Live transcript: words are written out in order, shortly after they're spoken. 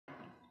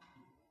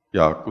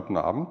Ja, guten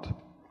Abend.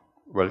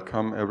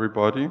 Welcome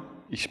everybody.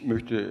 Ich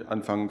möchte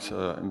anfangs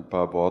ein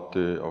paar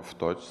Worte auf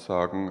Deutsch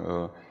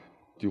sagen.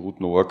 Die Ruth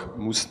Noack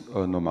muss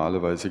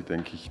normalerweise,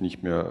 denke ich,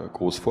 nicht mehr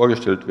groß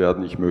vorgestellt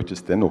werden. Ich möchte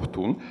es dennoch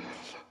tun.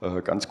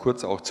 Ganz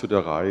kurz auch zu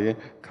der Reihe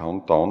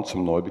Countdown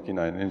zum Neubeginn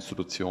einer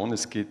Institution.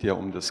 Es geht ja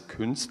um das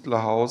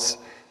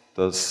Künstlerhaus,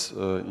 das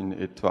in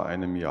etwa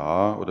einem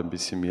Jahr oder ein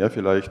bisschen mehr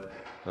vielleicht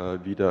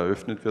wieder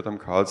eröffnet wird am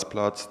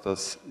Karlsplatz.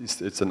 Das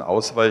ist jetzt ein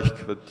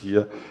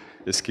Ausweichquartier.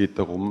 Es geht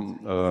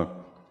darum,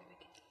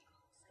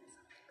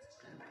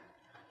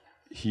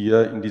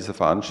 hier in dieser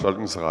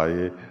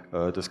Veranstaltungsreihe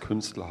das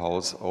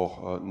Künstlerhaus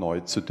auch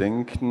neu zu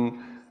denken.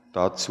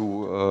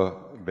 Dazu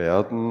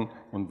werden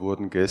und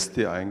wurden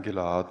Gäste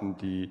eingeladen,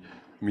 die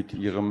mit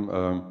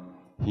ihrem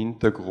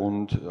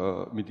Hintergrund,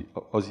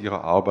 aus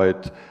ihrer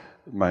Arbeit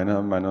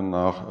meiner Meinung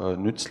nach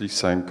nützlich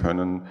sein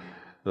können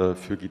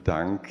für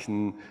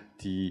Gedanken,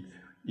 die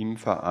im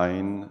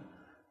Verein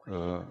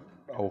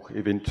auch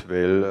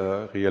eventuell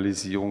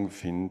Realisierung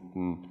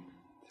finden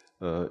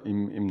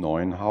im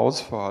neuen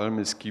Haus vor allem.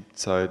 Es gibt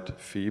seit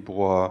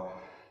Februar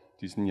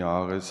diesen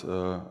Jahres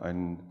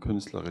einen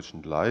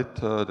künstlerischen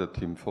Leiter, der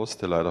Tim Voss,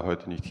 der leider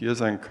heute nicht hier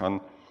sein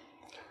kann.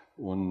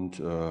 Und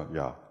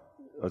ja,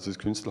 also das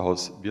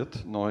Künstlerhaus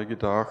wird neu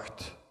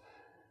gedacht.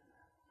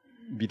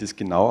 Wie das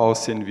genau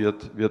aussehen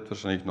wird, wird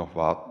wahrscheinlich noch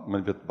warten.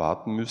 Man wird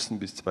warten müssen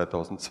bis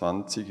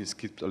 2020. Es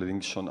gibt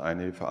allerdings schon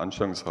eine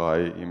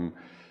Veranstaltungsreihe im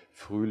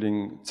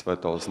Frühling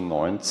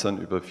 2019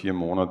 über 4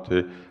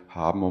 Monate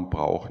haben und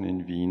brauchen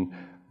in Wien,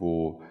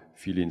 wo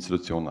viele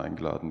Institutionen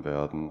eingeladen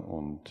werden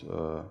und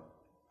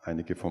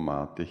einige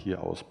Formate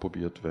hier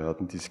ausprobiert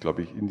werden, die es,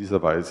 glaube ich, in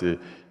dieser Weise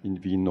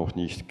in Wien noch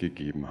nicht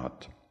gegeben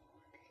hat.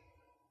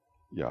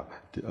 Ja,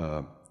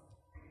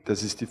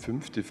 das ist die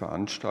 5.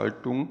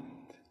 Veranstaltung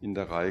in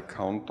der Reihe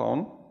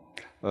Countdown.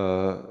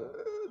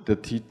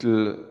 Der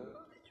Titel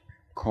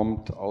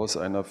kommt aus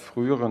einer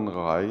früheren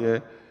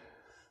Reihe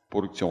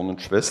Produktionen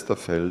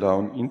Schwesterfelder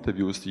und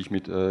Interviews, die ich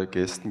mit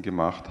Gästen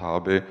gemacht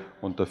habe,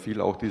 und da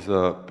fiel auch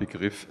dieser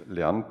Begriff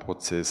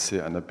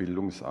Lernprozesse einer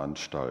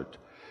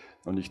Bildungsanstalt.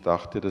 Und ich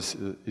dachte, das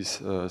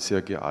ist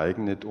sehr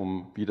geeignet,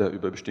 um wieder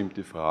über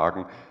bestimmte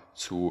Fragen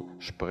zu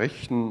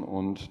sprechen,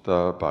 und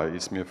dabei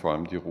ist mir vor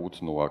allem die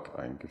Ruth Noack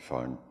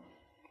eingefallen.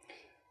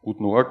 Ruth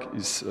Noack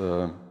ist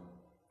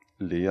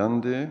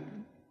Lehrende,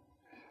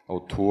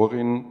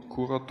 Autorin,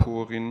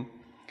 Kuratorin.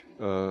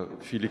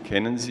 Viele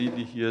kennen sie,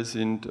 die hier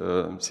sind.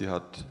 Sie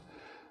hat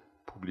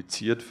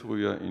publiziert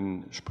früher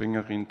in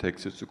Springerin,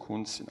 Texte zur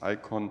Kunst, in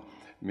Icon,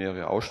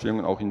 mehrere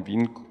Ausstellungen, auch in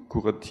Wien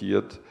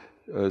kuratiert,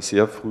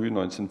 sehr früh,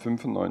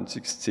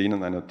 1995,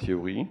 Szenen einer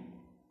Theorie.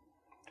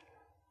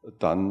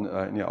 Dann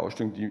eine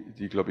Ausstellung,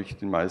 die, glaube ich,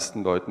 den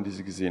meisten Leuten, die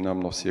sie gesehen haben,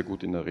 noch sehr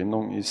gut in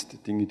Erinnerung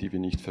ist, Dinge, die wir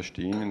nicht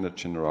verstehen, in der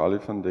Generale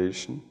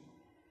Foundation,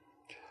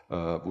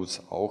 wo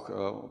es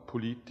auch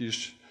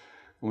politisch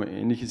um eine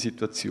ähnliche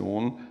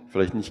Situation,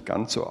 vielleicht nicht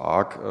ganz so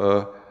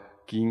arg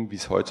ging, wie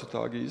es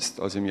heutzutage ist,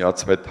 also im Jahr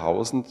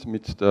 2000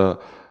 mit der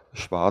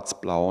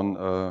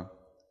schwarz-blauen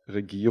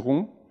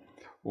Regierung.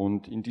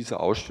 Und in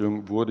dieser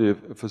Ausstellung wurde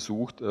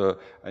versucht,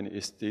 eine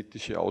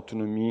ästhetische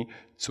Autonomie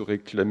zu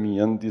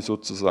reklamieren, die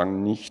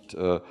sozusagen nicht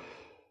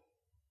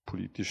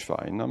politisch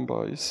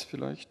vereinnahmbar ist,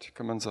 vielleicht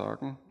kann man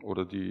sagen,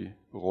 oder die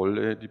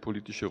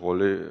politische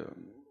Rolle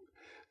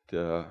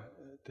der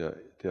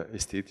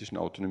ästhetischen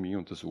Autonomie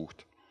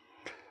untersucht.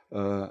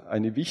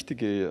 Eine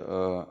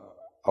wichtige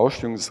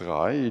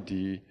Ausstellungsreihe,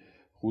 die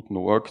Ruth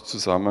Noack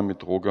zusammen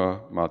mit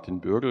Roger Martin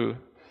Bürgel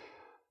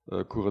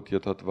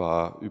kuratiert hat,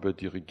 war über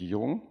die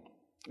Regierung,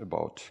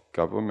 about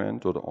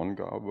government oder on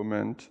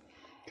government,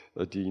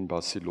 die in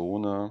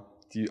Barcelona,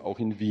 die auch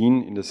in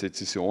Wien in der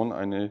Sezession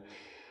eine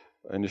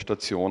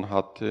Station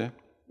hatte,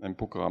 ein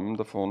Programm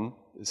davon.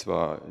 Es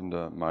war in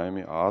der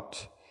Miami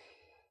Art,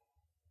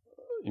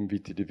 im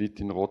Witte de Witt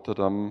in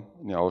Rotterdam,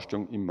 eine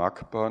Ausstellung im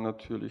MACBA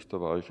natürlich, da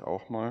war ich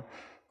auch mal,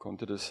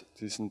 konnte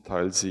diesen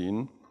Teil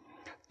sehen.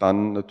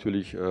 Dann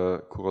natürlich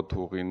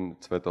Kuratorin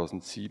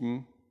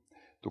 2007,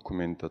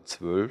 Documenta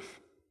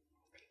 12.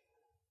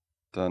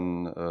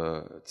 Dann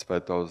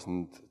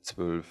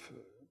 2012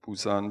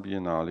 Busan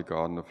Biennale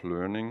Garden of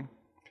Learning.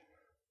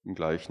 Im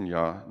gleichen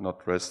Jahr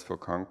Not Rest for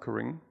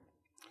Conquering,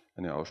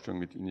 eine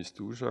Ausstellung mit Ines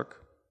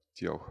Duszak,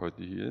 die auch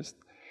heute hier ist.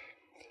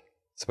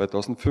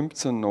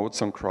 2015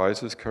 Notes on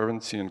Crisis,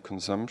 Currency and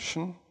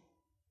Consumption.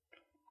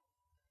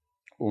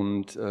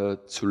 Und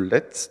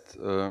zuletzt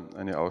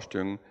eine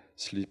Ausstellung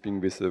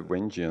Sleeping with a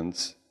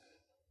Vengeance,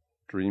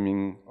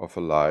 Dreaming of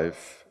a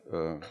Life,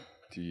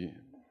 die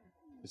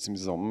jetzt im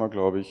Sommer,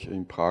 glaube ich,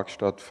 in Prag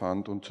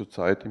stattfand und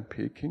zurzeit in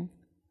Peking.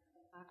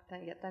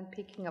 Ja, in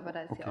Peking, aber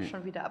da ist sie auch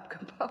schon wieder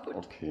abgebaut.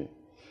 Okay,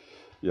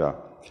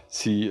 ja,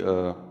 sie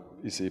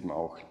ist eben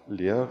auch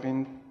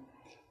Lehrerin.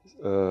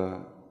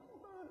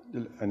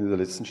 Eine der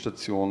letzten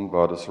Stationen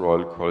war das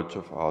Royal College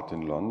of Art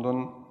in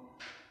London,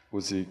 wo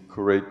sie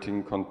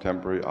Curating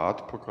Contemporary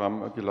Art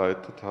Programm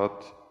geleitet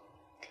hat.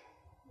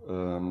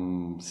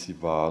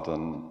 Sie war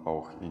dann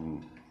auch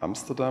in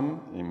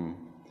Amsterdam im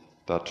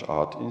Dutch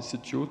Art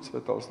Institute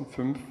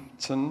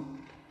 2015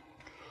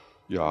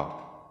 ja,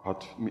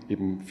 hat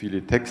eben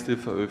viele Texte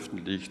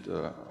veröffentlicht,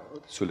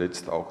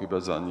 zuletzt auch über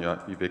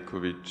Sanja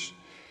Ivekovic,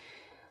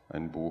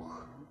 ein Buch.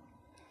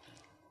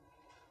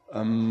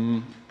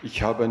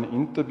 Ich habe ein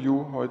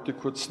Interview heute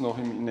kurz noch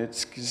im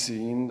Netz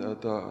gesehen,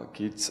 da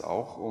geht es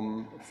auch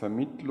um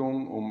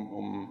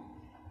Vermittlung,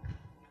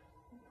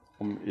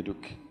 um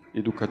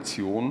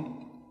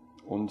Education,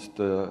 und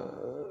da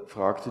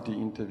fragte die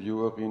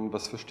Interviewerin,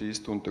 was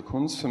verstehst du unter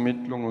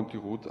Kunstvermittlung, und die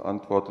Ruth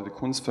antwortete,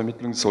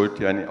 Kunstvermittlung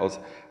sollte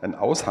ein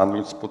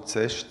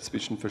Aushandlungsprozess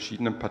zwischen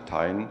verschiedenen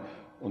Parteien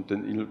und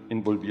den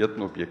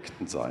involvierten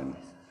Objekten sein.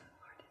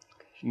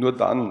 Nur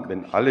dann,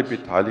 wenn alle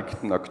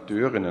beteiligten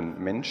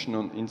Akteurinnen, Menschen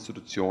und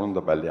Institutionen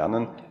dabei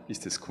lernen,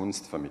 ist es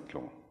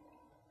Kunstvermittlung.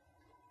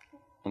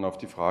 Und auf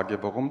die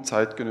Frage, warum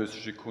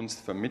zeitgenössische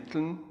Kunst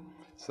vermitteln,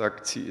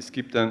 sagt sie, es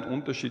gibt einen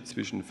Unterschied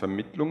zwischen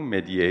Vermittlung,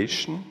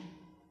 Mediation,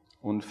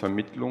 und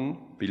Vermittlung,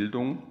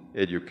 Bildung,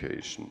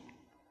 Education.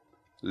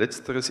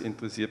 Letzteres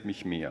interessiert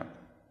mich mehr.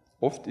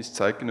 Oft ist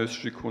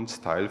zeitgenössische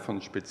Kunst Teil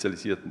von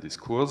spezialisierten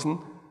Diskursen.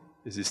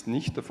 Es ist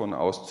nicht davon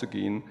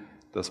auszugehen,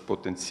 dass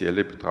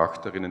potenzielle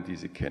Betrachterinnen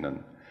diese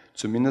kennen.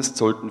 Zumindest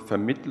sollten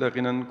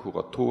Vermittlerinnen,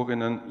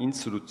 Kuratorinnen,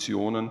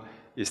 Institutionen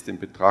es den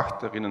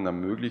Betrachterinnen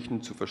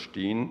ermöglichen, zu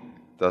verstehen,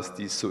 dass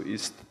dies so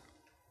ist,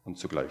 und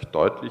zugleich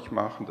deutlich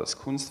machen, dass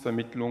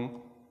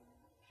Kunstvermittlung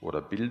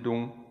oder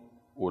Bildung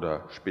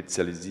oder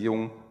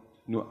Spezialisierung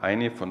nur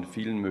eine von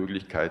vielen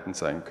Möglichkeiten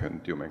sein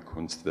könnte, um ein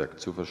Kunstwerk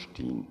zu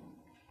verstehen.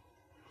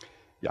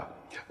 Ja,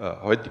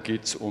 heute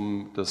geht es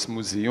um das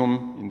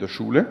Museum in der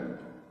Schule.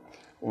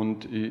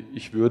 Und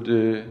ich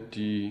würde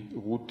die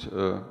Ruth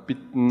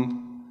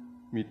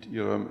bitten, mit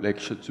ihrer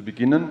Lecture zu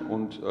beginnen.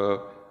 Und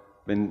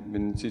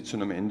wenn sie zu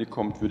einem Ende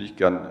kommt, würde ich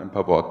gerne ein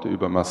paar Worte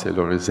über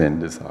Marcelo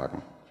Rezende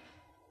sagen.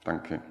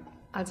 Danke.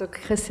 Also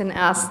Christian,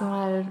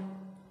 erstmal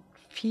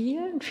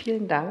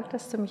vielen Dank,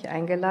 dass du mich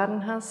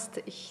eingeladen hast.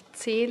 Ich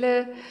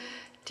zähle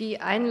die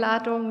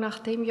Einladung,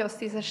 nachdem ich aus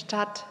dieser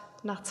Stadt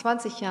nach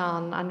 20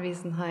 Jahren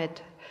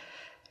Anwesenheit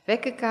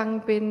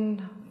weggegangen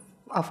bin,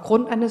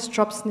 aufgrund eines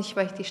Jobs, nicht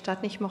weil ich die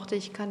Stadt nicht mochte.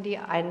 Ich kann die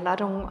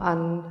Einladung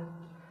an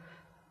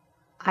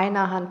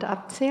einer Hand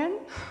abzählen,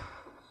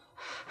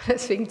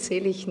 deswegen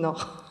zähle ich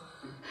noch.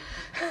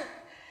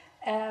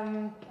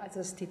 Also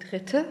es ist die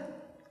dritte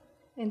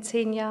in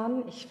 10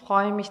 Jahren. Ich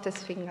freue mich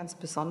deswegen ganz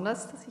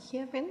besonders, dass ich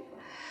hier bin.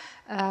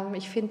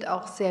 Ich finde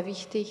auch sehr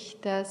wichtig,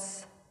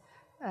 dass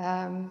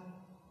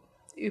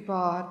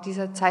über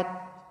dieser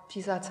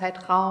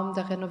Zeitraum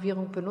der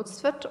Renovierung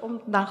benutzt wird, um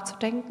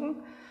nachzudenken.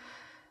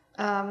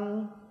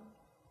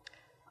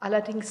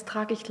 Allerdings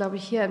trage ich, glaube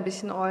ich, hier ein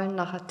bisschen Eulen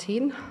nach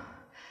Athen,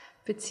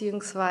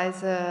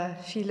 beziehungsweise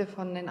viele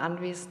von den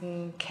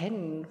Anwesenden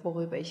kennen,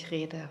 worüber ich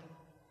rede.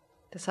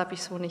 Das habe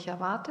ich so nicht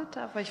erwartet,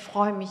 aber ich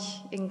freue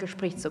mich, in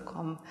Gespräch zu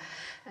kommen.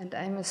 And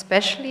I'm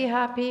especially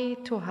happy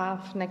to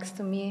have next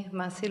to me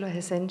Marcelo,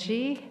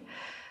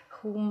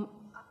 whom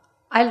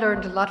I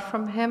learned a lot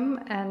from him,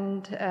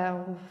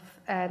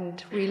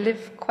 and we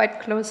live quite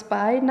close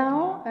by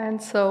now,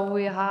 and so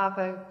we have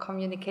a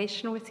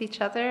communication with each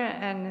other,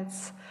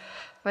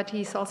 but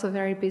he's also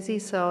very busy,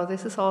 so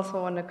this is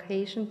also an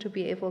occasion to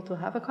be able to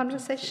have a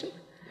conversation.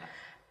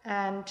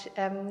 And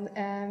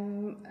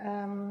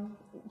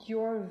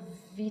your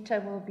vita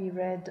will be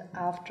read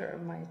after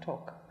my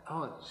talk.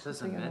 Oh, it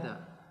doesn't matter.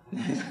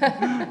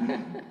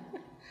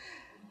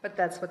 But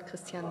that's what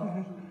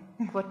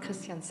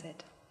Christian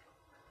said.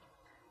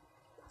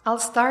 I'll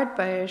start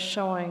by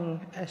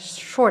showing a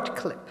short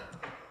clip.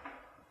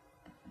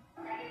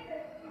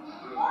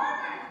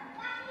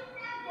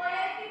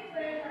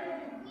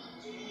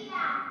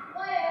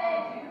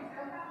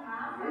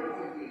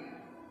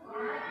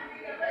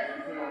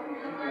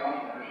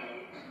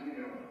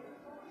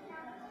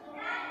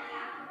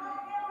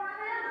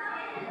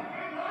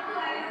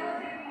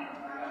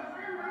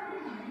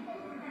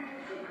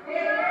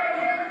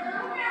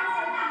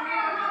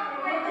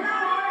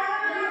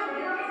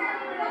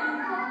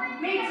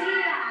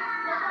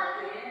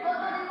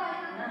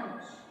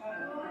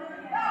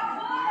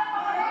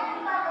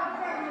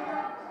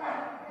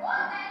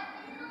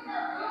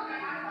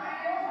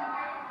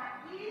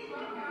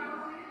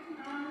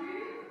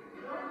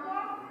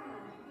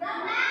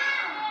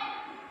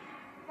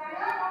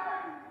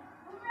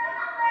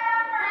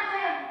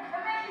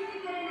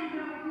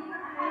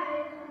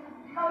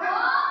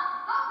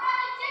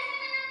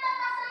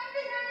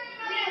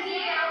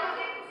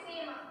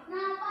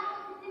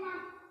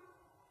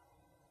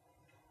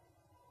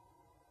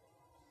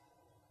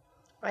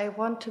 I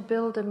want to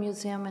build a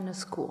museum in a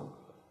school.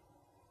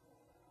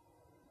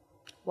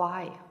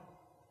 Why?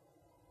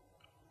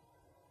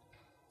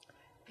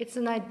 It's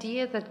an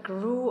idea that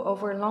grew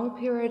over a long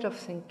period of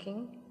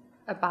thinking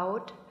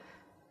about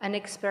and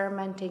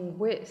experimenting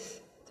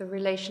with the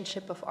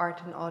relationship of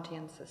art and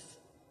audiences.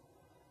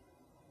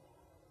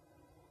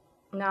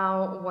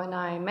 Now, when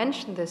I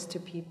mention this to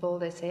people,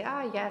 they say,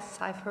 yes,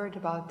 I've heard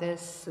about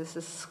this. This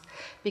is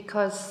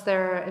because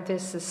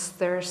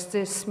there's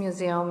this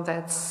museum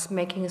that's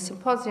making a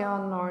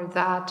symposium, or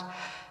that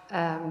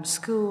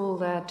school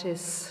that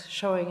is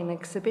showing an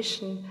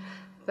exhibition.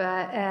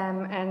 But,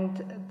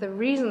 and the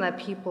reason that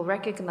people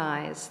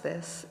recognize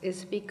this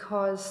is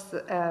because,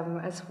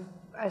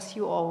 as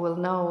you all will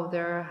know,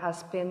 there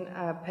has been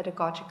a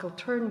pedagogical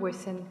turn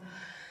within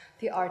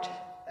the art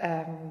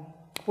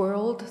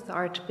world, the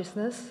art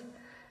business.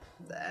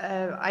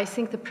 I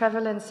think the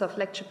prevalence of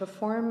lecture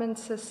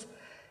performances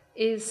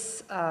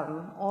is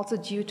also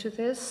due to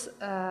this.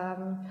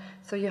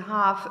 So you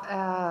have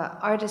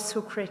artists who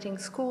are creating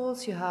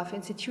schools, you have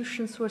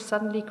institutions who are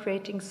suddenly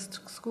creating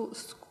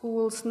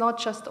schools, not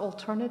just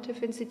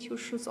alternative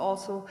institutions,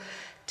 also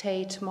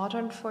Tate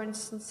Modern, for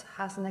instance,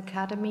 has an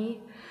academy.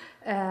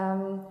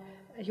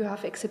 You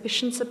have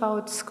exhibitions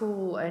about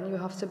school, and you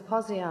have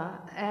symposia,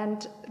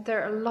 and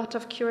there are a lot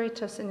of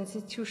curators and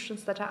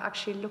institutions that are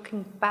actually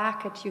looking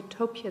back at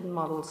utopian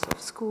models of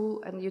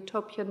school and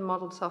utopian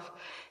models of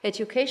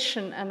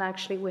education. And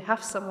actually we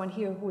have someone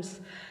here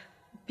who's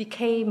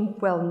became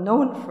well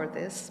known for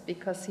this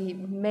because he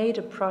made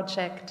a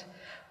project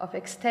of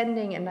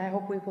extending, and I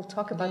hope we will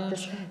talk about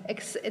this,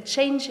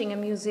 changing a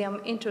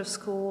museum into a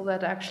school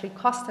that actually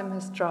cost him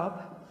his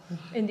job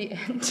in the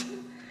end.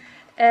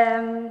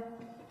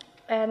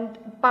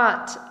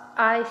 But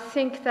I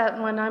think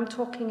that when I'm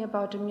talking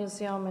about a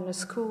museum and a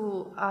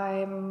school,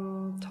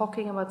 I'm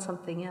talking about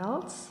something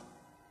else,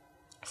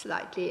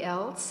 slightly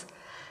else,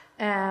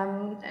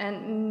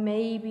 and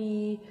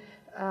maybe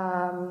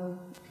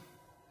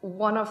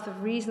one of the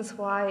reasons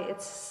why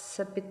it's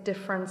a bit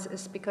different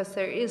is because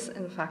there is,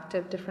 in fact,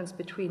 a difference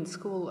between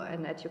school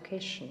and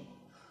education.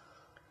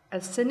 A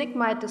cynic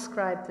might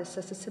describe this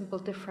as a simple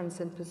difference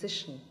in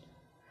position.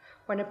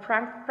 When a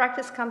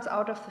practice comes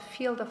out of the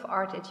field of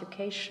art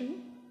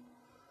education,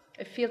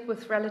 a field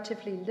with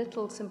relatively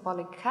little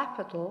symbolic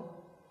capital,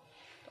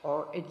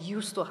 or it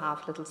used to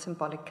have little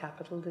symbolic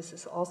capital, this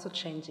is also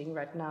changing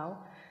right now,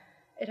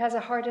 it has a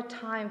harder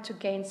time to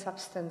gain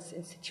substance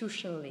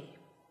institutionally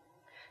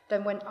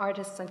than when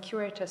artists and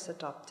curators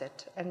adopt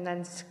it, and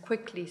then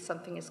quickly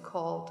something is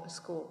called a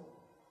school.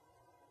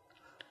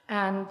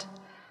 And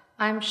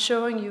I'm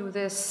showing you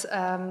this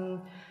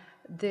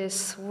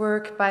this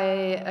work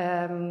by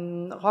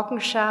Gerwald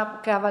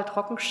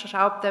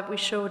Rockenschaub that we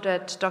showed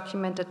at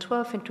Documenta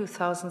 12 in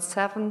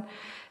 2007.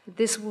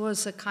 This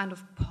was a kind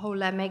of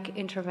polemic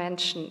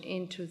intervention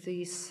into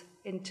this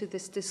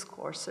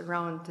discourse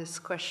around this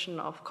question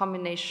of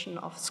combination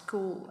of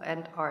school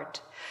and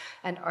art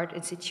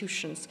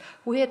institutions.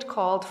 We had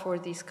called for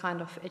these kind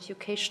of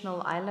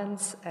educational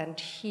islands,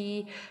 and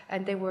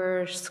they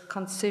were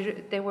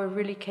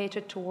really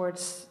catered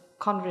towards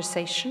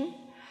conversation.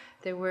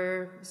 They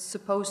were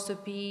supposed to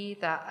be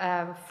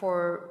that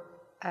for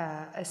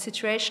a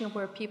situation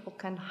where people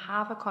can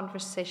have a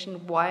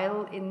conversation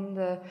while in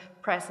the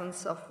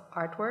presence of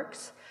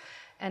artworks.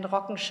 And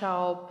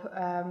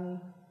Rockenschaub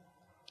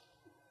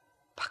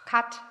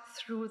cut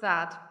through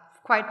that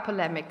quite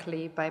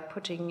polemically by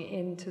putting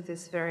into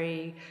this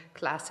very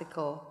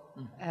classical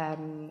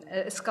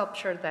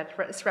sculpture that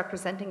is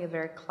representing a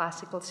very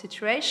classical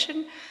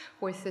situation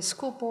with the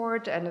school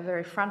board and a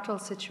very frontal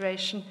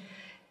situation.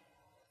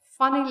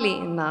 Funnily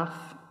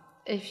enough,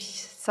 if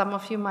some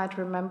of you might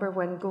remember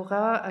when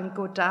Gauguin and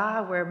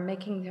Godard were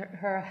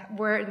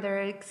in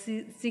their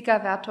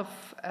Siegerwerthof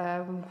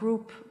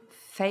group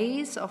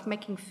phase of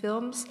making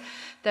films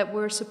that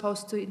were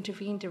supposed to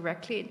intervene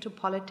directly into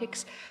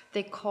politics,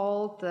 they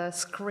called the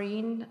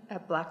screen a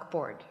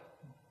blackboard.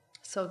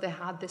 So they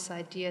had this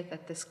idea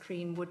that the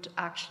screen would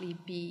actually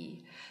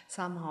be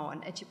somehow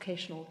an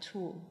educational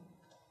tool.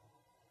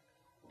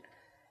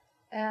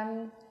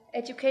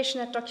 Education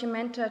at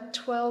Documenta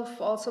 12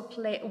 also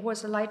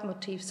was a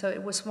leitmotif, so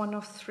it was one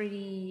of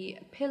 3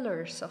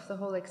 pillars of the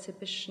whole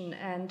exhibition,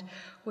 and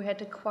we had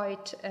a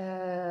quite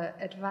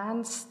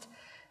advanced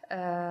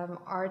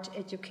art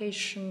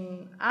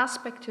education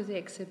aspect to the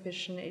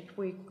exhibition.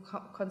 We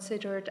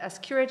considered, as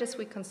curators,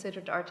 we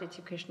considered art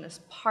education as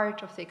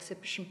part of the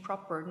exhibition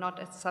proper,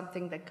 not as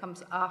something that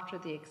comes after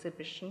the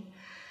exhibition.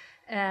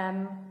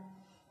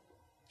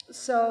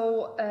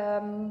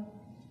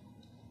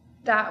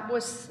 That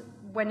was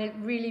when it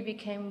really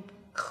became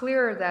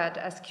clear that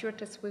as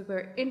curators we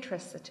were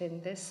interested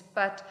in this,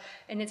 but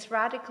in its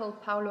radical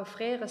Paulo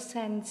Freire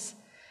sense,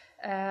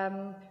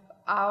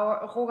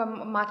 Roger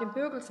Martin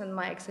Bürgels and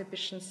my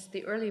exhibitions,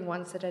 the early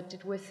ones that I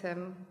did with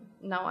him,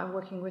 now I'm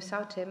working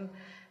without him,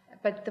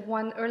 but the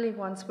early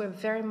ones were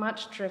very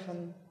much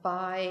driven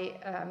by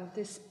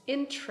this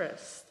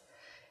interest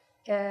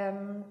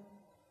in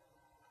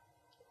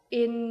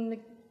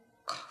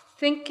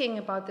thinking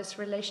about this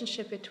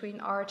relationship between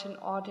art and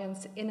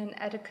audience in an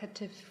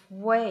educative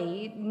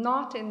way,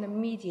 not in the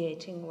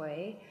mediating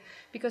way,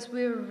 because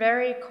we were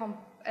very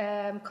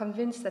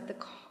convinced that the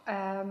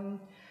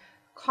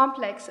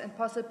complex and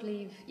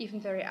possibly even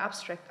very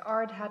abstract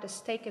art had a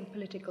stake in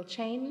political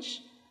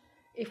change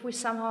if we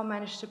somehow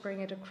managed to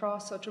bring it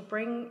across or to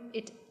bring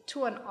it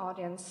to an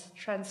audience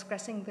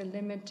transgressing the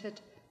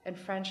limited and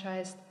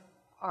franchised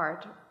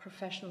art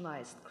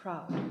professionalized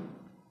crowd.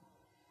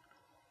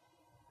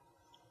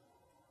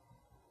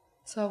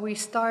 So we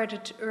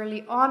started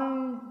early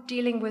on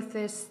dealing with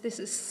this. This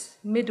is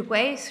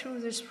midway through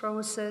this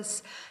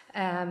process.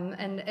 And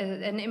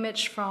an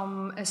image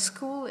from a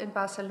school in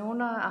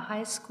Barcelona, a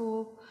high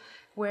school,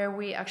 where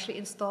we actually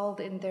installed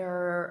in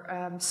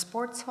their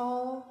sports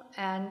hall.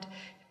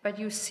 But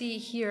you see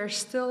here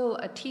still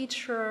a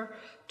teacher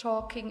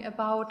talking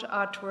about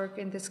artwork,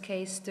 in this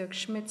case Dirk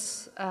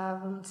Schmidt's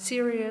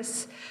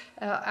series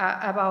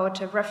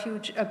about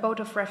a boat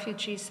of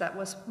refugees that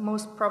was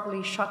most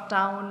probably shot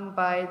down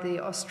by the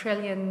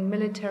Australian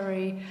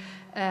military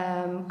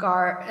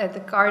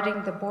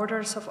guarding the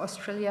borders of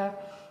Australia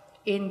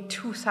in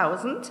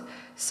 2000.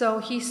 So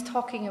he's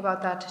talking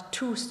about that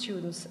to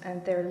students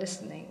and they're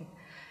listening.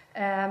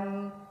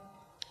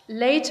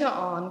 Later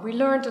on, we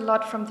learned a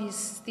lot from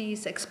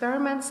these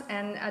experiments,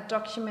 and at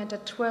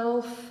documented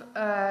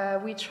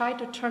 12, we tried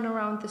to turn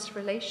around this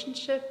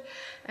relationship,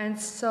 and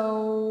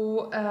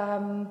so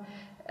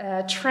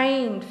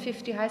trained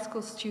 50 high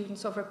school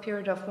students over a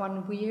period of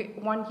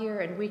 1 year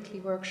and weekly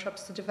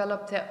workshops to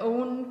develop their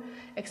own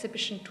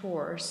exhibition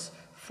tours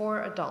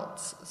for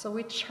adults. So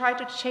we tried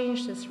to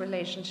change this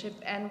relationship,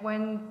 and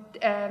when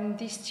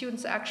these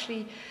students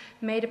actually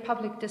made a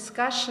public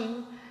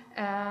discussion,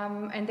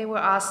 and they were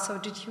asked, so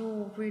did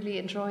you really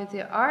enjoy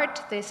the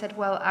art? They said,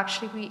 well,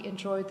 actually we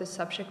enjoyed the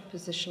subject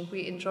position.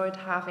 We enjoyed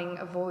having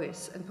a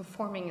voice and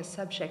performing a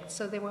subject.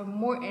 So they were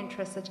more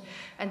interested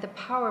in the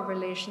power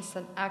relations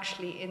than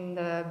actually in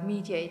the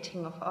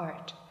mediating of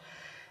art.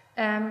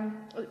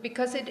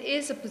 Because it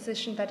is a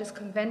position that is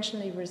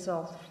conventionally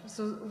reserved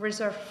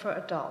for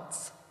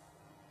adults.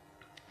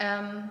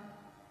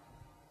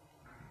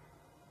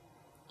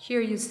 Here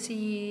you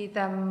see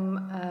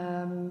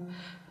them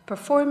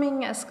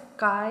performing as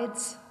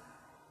guides.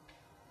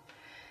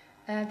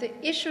 The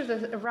issue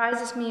that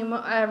arises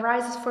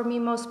for me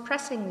most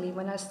pressingly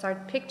when I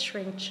start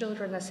picturing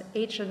children as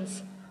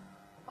agents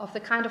of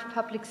the kind of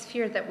public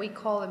sphere that we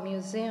call a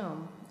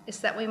museum is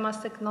that we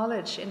must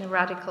acknowledge in a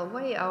radical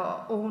way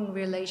our own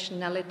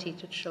relationality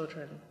to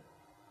children.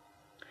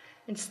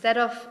 Instead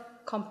of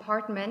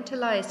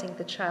compartmentalizing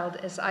the child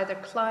as either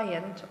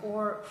client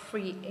or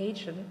free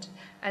agent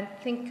and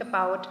think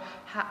about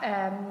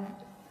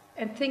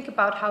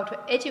how to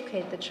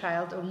educate the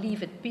child or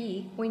leave it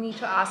be, we need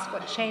to ask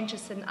what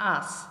changes in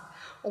us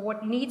or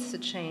what needs to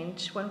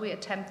change when we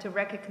attempt to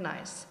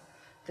recognize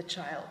the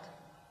child.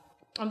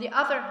 On the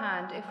other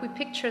hand, if we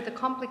picture the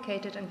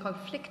complicated and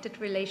conflicted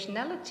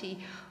relationality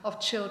of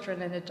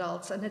children and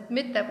adults and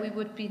admit that we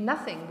would be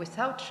nothing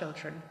without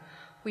children,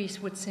 we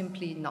would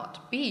simply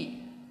not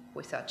be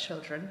without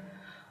children,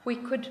 we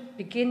could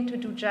begin to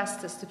do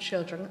justice to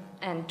children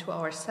and to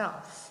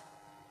ourselves.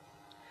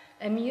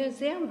 A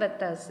museum that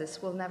does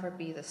this will never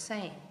be the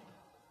same.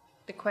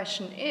 The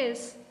question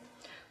is,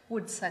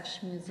 would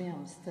such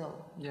museums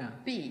still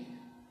be?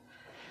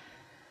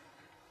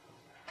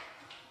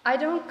 I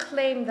don't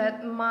claim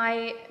that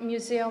my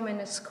museum in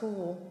a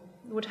school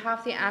would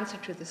have the answer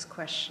to this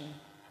question,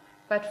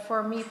 but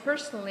for me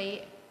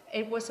personally,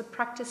 it was a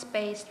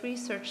practice-based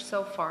research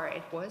so far,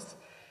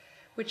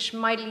 which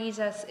might lead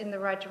us in the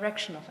right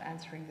direction of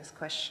answering this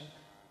question.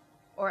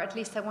 Or at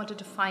least I wanted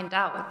to find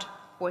out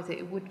whether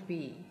it would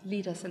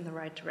lead us in the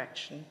right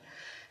direction.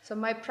 So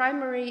my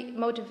primary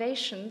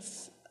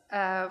motivations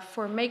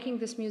for making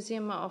this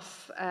museum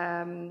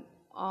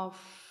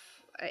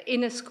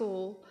in a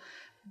school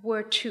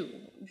were two.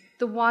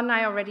 The one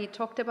I already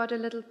talked about a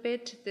little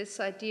bit, this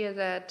idea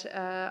that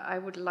I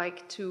would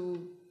like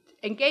to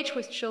engage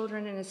with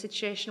children in a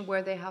situation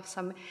where they have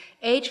some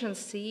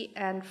agency,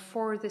 and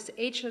for this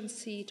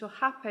agency to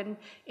happen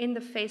in the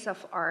face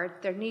of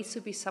art, there needs to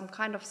be some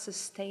kind of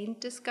sustained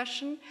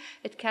discussion.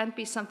 It can't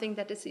be something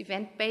that is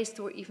event-based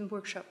or even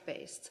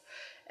workshop-based.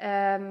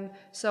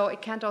 So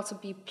it can't also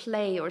be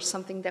play or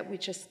something that we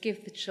just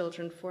give the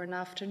children for an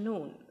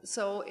afternoon.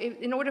 So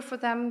in order for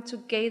them to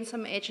gain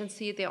some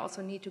agency, they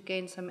also need to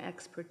gain some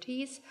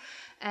expertise.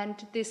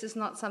 And this is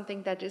not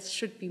something that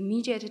should be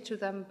mediated to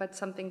them, but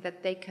something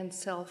that they can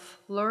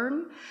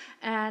self-learn,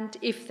 and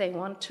if they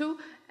want to.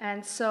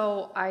 And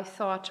so I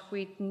thought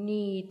we'd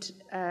need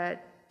a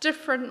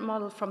different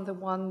model from the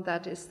one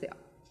that is the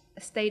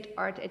state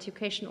art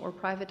education or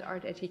private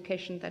art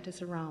education that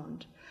is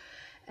around.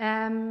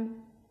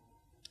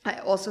 I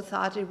also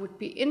thought it would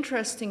be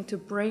interesting to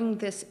bring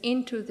this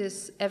into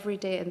this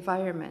everyday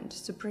environment,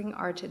 to bring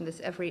art in this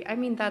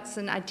that's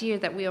an idea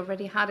that we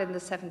already had in the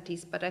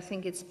 70s, but I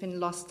think it's been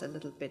lost a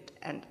little bit,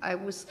 and I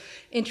was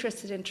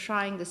interested in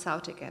trying this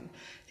out again.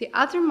 The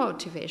other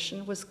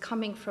motivation was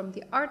coming from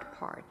the art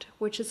part,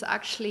 which is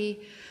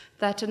actually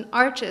that an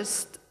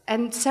artist,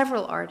 and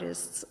several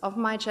artists of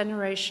my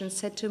generation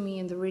said to me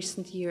in the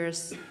recent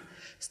years,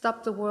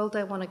 "Stop the world,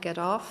 I want to get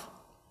off.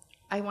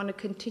 I want to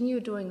continue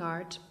doing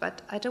art,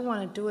 but I don't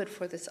want to do it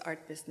for this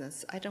art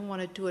business. I don't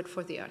want to do it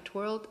for the art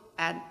world,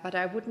 but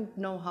I wouldn't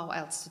know how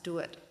else to do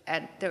it.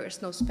 And there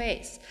is no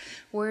space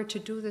where to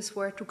do this,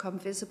 where to come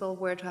visible,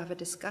 where to have a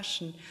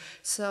discussion.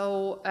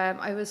 So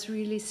I was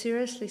really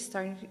seriously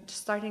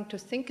starting to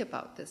think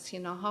about this.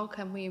 How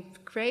can we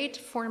create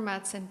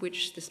formats in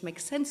which this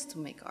makes sense to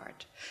make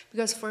art?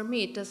 Because for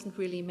me, it doesn't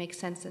really make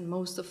sense in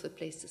most of the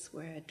places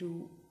where I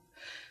do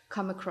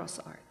come across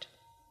art.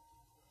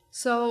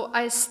 So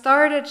I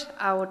started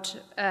out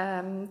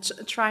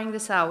trying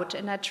this out,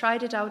 and I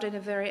tried it out in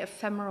a very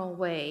ephemeral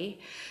way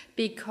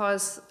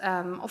because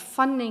of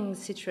funding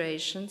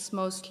situations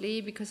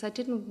mostly, because I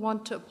didn't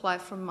want to apply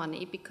for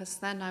money, because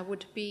then I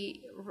would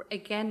be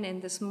again in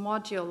this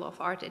module of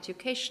art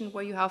education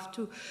where you have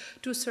to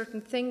do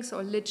certain things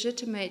or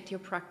legitimate your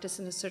practice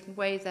in a certain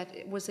way. That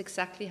it was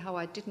exactly how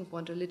I didn't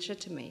want to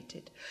legitimate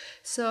it.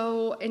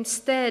 So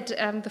instead,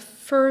 the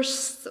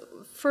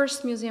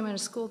first museum in a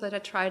school that I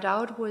tried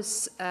out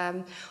was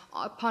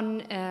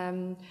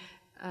upon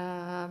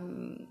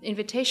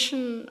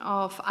invitation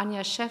of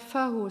Anja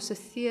Schäffer, who is a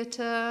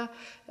theater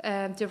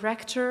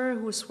director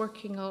who's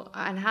working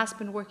and has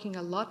been working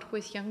a lot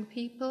with young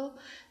people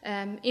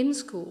in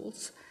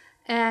schools.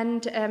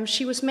 And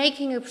she was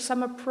making a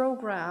summer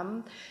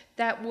program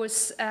that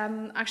was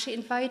actually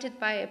invited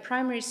by a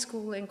primary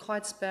school in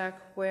Kreuzberg,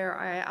 where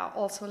I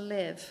also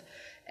live,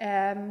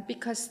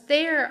 because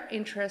they're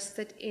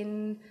interested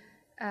in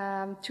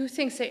two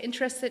things. They're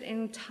interested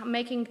in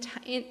making,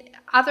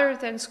 other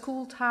than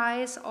school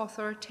ties,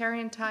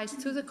 authoritarian ties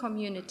to the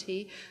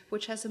community,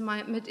 which has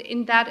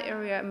in that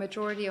area a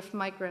majority of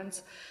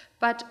migrants.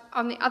 But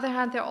on the other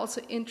hand, they're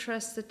also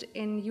interested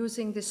in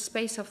using this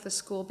space of the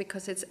school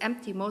because it's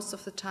empty most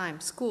of the time.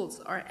 Schools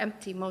are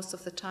empty most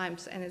of the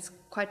times, and it's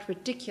quite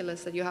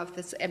ridiculous that you have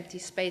this empty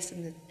space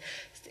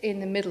in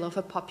the middle of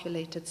a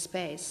populated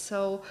space.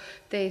 So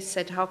they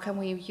said, how can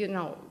we,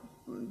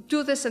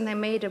 do this? And they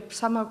made a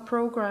summer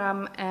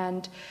program,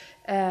 and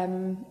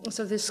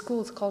so this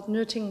school is called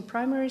Nötingen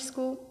Primary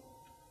School.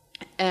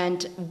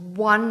 And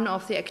one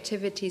of the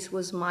activities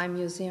was my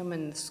museum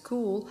in the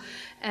school,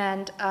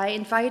 and I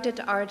invited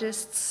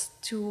artists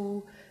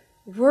to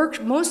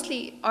work,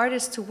 mostly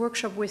artists to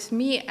workshop with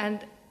me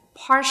and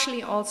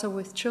partially also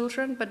with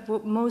children, but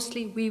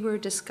mostly we were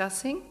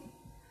discussing.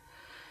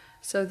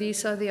 So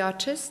these are the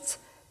artists.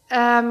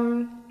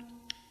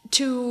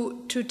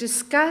 To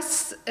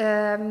discuss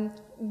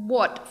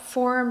what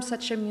form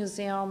such a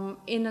museum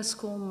in a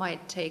school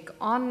might take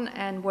on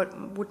and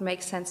what would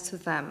make sense to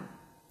them.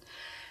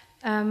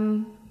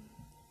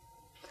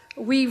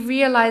 We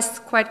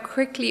realized quite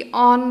early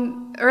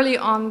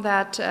on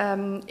that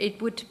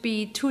it would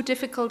be too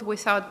difficult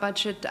without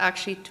budget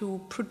actually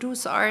to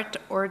produce art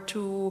or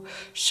to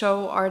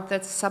show art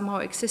that's somehow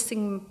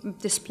existing,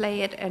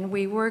 display it, and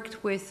we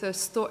worked with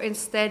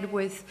instead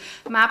with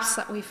maps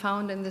that we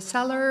found in the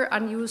cellar,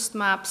 unused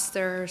maps.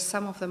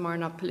 Some of them are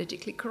not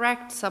politically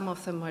correct, some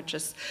of them are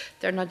just,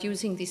 they're not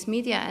using these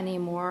media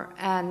anymore,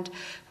 and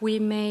we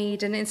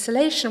made an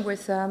installation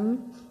with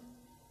them.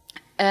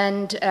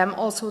 And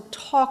also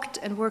talked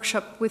and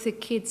workshopped with the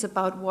kids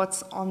about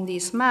what's on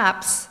these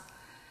maps.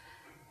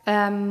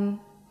 And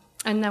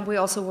then we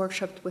also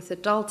workshopped with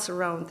adults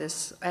around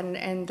this.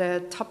 And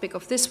the topic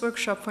of this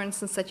workshop, for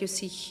instance, that you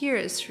see here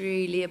is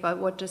really about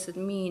what does it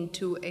mean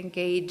to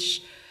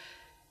engage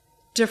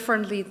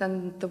differently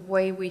than the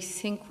way we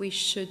think we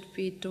should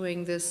be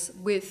doing this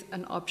with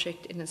an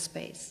object in a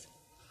space.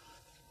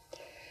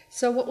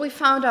 So what we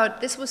found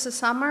out, this was the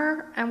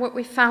summer, and what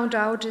we found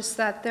out is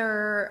that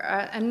there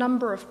are a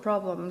number of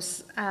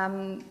problems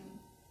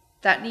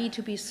that need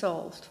to be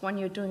solved when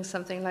you're doing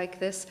something like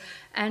this.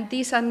 And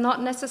these are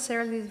not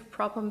necessarily the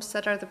problems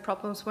that are the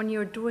problems when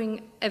you're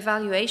doing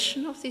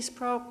evaluation of these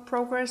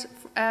progress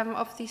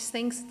of these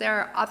things. There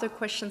are other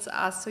questions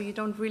asked, so you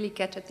don't really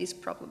get at these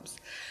problems.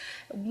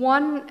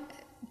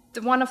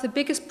 One of the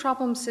biggest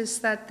problems is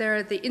that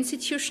the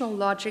institutional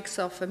logics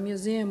of a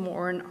museum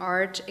or an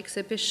art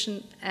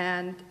exhibition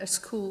and a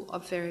school are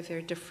very,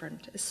 very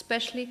different,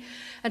 especially,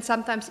 and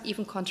sometimes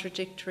even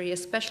contradictory,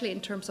 especially in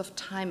terms of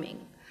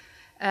timing.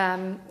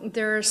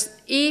 There's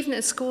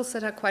even schools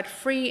that are quite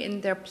free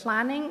in their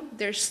planning.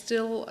 There's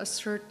still a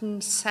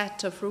certain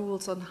set of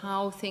rules on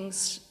how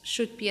things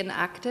should be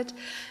enacted,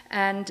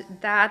 and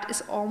that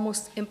is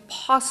almost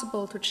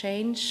impossible to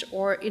change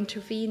or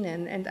intervene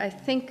in. And I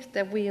think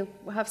that we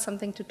have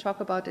something to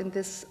talk about in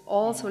this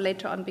also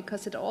later on,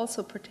 because it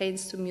also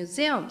pertains to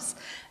museums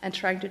and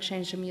trying to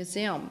change a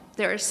museum.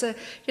 There's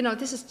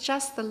this is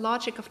just the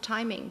logic of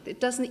timing. It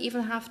doesn't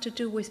even have to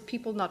do with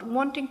people not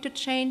wanting to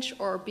change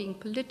or being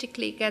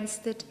politically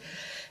against it.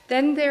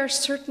 Then there are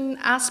certain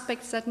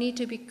aspects that need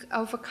to be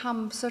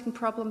overcome, certain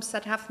problems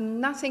that have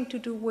nothing to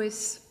do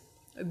with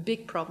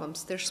big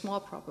problems. They're small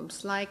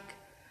problems, like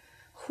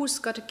who's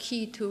got a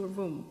key to a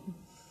room?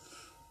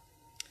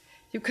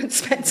 You can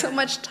spend so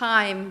much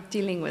time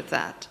dealing with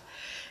that.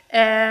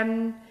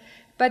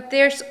 But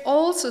there's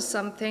also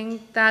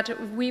something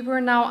that we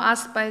were now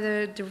asked by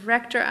the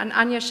director, and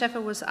Anja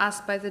Schäfer was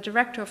asked by the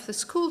director of the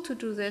school to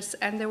do this,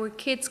 and there were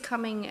kids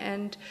coming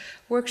and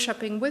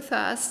workshopping with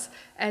us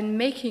and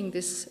making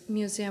this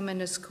museum in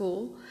a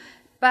school.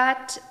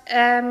 But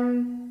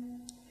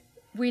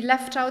we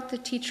left out the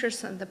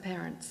teachers and the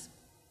parents.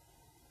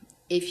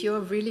 If you're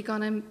really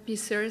going to be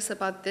serious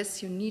about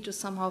this, you need to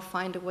somehow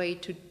find a way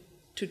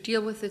to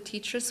deal with the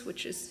teachers,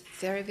 which is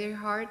very, very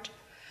hard,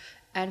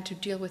 and to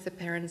deal with the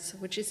parents,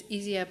 which is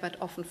easier but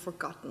often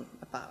forgotten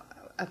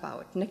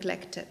about,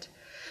 neglected.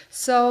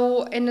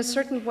 So in a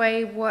certain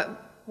way,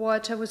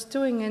 what I was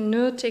doing in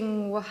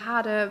Nürtingen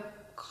had a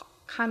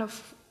kind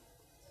of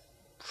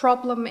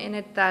problem in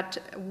it that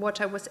what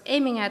I was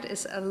aiming at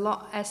is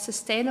a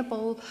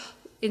sustainable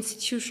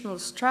institutional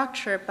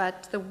structure,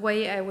 but the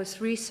way I was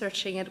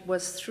researching it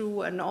was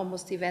through an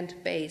almost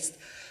event-based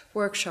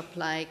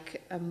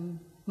workshop-like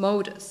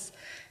modus.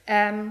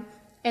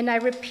 And I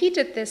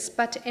repeated this,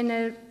 but in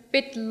a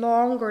bit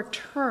longer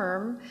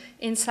term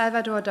in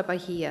Salvador da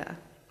Bahia.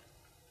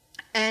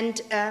 And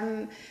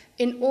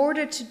in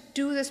order to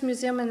do this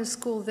museum in the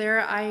school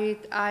there,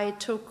 I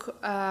took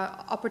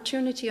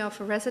opportunity of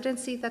a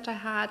residency that I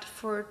had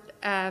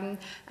and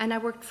I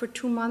worked for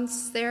 2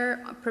 months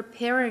there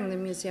preparing the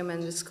museum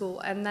in the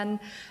school, and then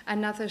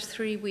another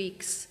 3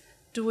 weeks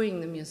doing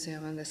the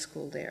museum in the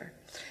school there.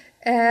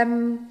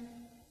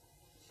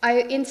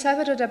 In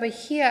Salvador da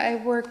Bahia, I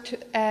worked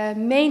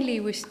mainly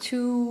with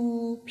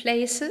 2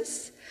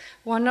 places.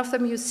 One of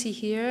them you see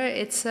here.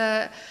 It's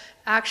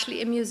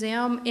actually a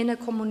museum in a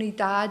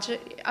comunidade.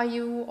 Are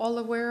you all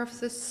aware of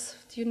this?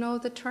 Do you know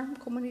the term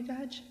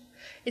comunidade?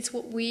 It's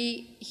what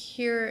we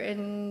here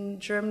in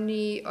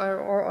Germany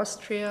or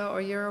Austria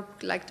or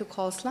Europe like to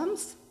call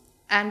slums.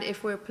 And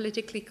if we're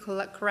politically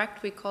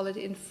correct, we call it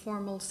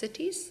informal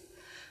cities.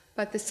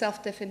 But the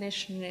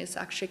self-definition is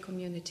actually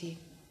community.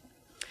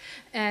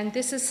 And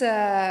this is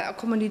a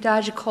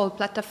comunidade called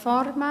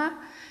Plataforma.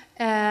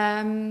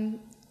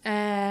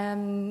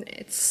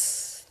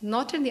 It's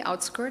not in the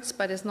outskirts,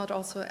 but it's not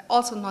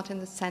also not in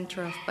the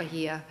center of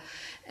Bahia.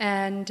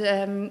 And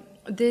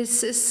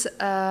this is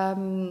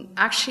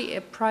actually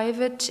a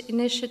private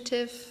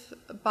initiative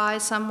by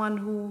someone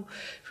who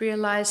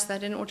realized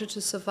that in order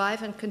to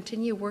survive and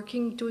continue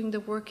doing the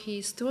work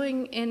he's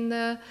doing in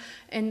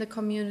the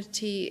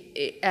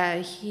community,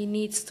 he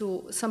needs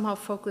to somehow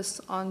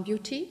focus on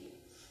beauty.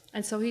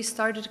 And so he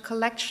started a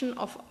collection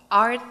of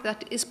art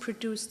that is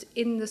produced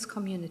in this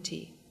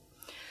community.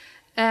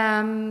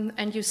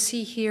 And you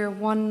see here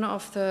one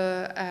of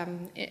the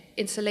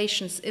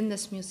installations in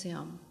this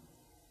museum.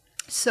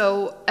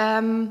 So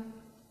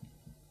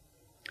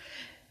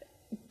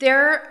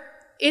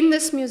in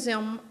this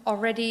museum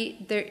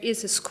already there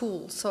is a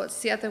school, so it's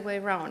the other way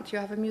around. You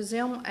have a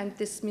museum, and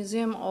this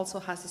museum also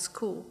has a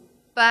school.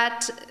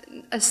 But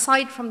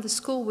aside from the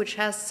school, which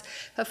has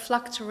a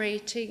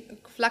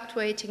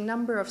fluctuating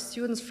number of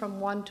students from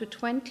 1 to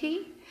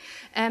 20,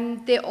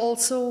 they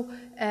also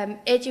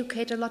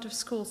educate a lot of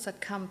schools that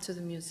come to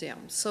the museum.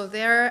 So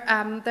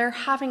they're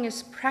having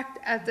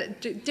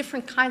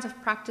different kinds of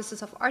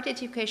practices of art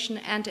education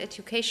and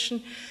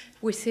education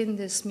within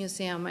this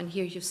museum. And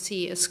here you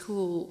see a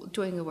school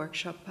doing a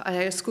workshop,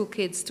 school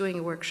kids doing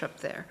a workshop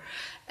there.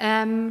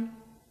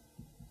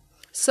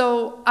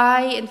 So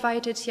I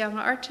invited young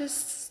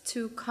artists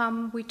to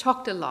come. We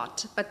talked a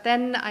lot, but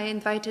then I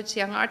invited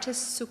young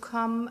artists to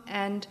come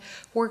and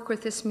work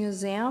with this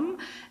museum.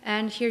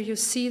 And here you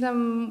see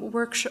them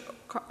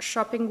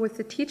workshopping with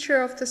the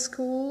teacher of the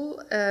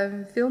school,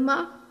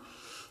 Vilma,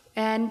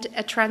 and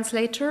a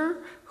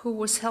translator who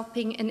was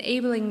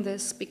enabling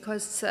this,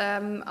 because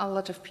a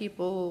lot of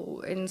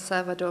people in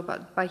Salvador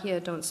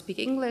Bahia don't speak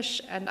English,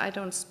 and I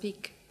don't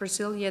speak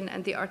Brazilian,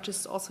 and the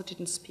artists also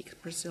didn't speak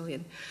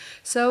Brazilian.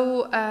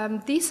 So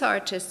these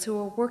artists who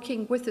were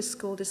working with the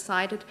school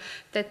decided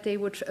that they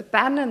would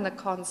abandon the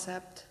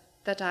concept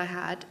that I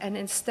had and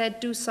instead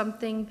do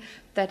something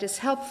that is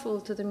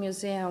helpful to the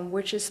museum,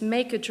 which is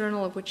make a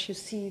journal, which you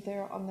see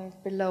there on the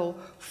below,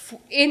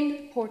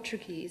 in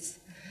Portuguese.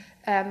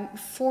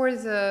 For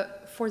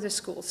the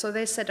school. So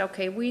they said,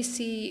 okay,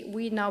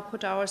 we now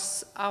put our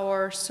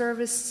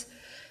service,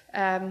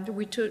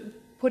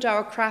 put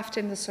our craft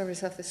in the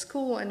service of the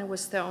school, and it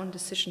was their own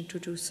decision to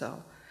do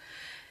so.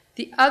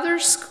 The other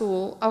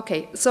school,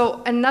 okay,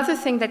 so another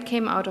thing that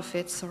came out of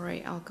it,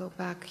 sorry, I'll go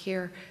back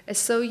here.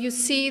 So you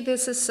see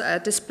this is a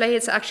display.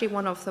 It's actually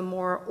one of the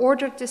more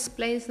ordered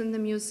displays in the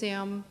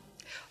museum.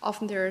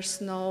 Often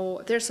there's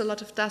a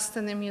lot of dust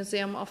in the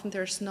museum. Often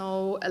there's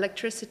no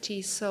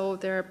electricity, so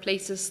there are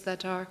places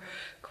that are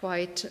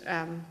quite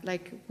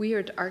like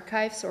weird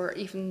archives, or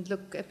even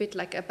look a bit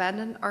like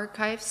abandoned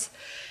archives.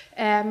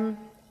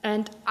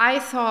 And I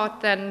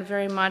thought then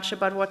very much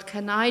about what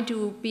can I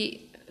do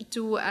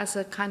as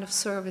a kind of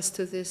service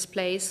to this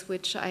place,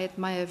 which I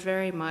admire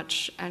very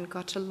much and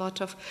got a lot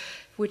of,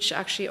 which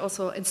actually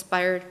also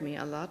inspired me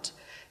a lot.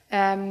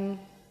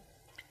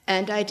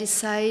 And I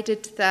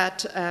decided that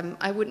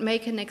I would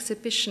make an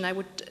exhibition. I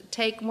would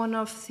take one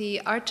of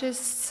the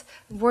artists,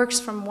 works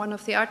from one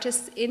of the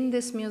artists in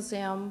this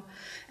museum,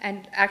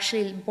 and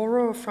actually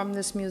borrow from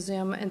this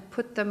museum and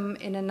put them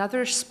in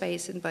another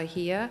space in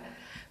Bahia,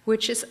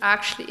 which is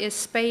actually a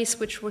space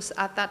which was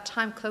at that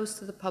time close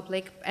to the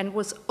public and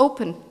was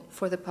open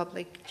for the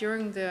public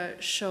during the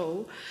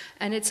show.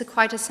 And it's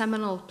quite a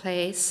seminal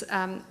place,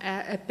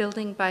 a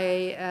building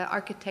by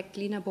architect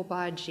Lina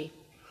Bobaji.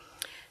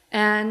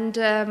 And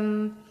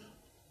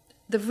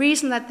the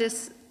reason that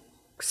this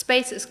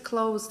space is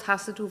closed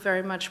has to do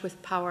very much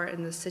with power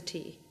in the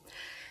city.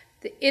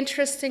 The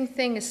interesting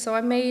thing is, so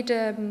I made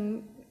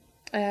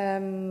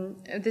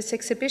this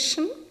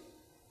exhibition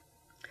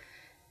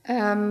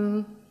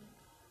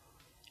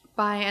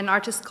by an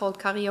artist called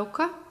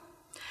Carioca,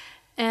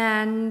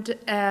 and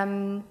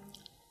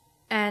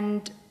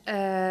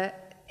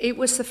it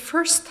was the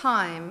first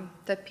time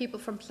that people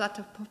from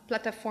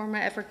Plataforma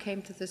ever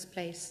came to this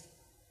place.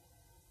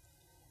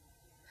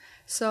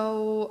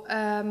 So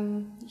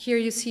here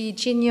you see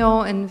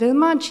Ginio and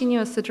Vilma.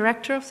 Ginio is the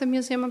director of the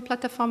museum in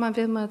Plataforma,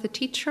 Vilma the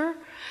teacher,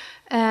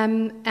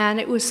 and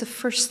it was the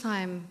first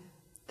time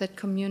that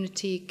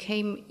community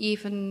came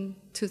even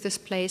to this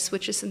place,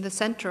 which is in the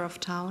center of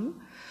town.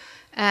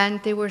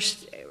 And they were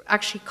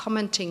actually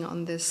commenting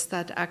on this,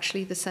 that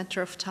actually the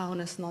center of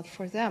town is not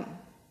for them.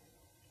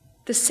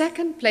 The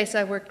second place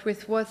I worked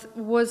with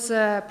was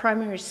a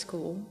primary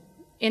school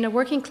in a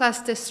working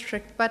class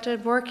district, but a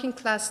working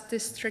class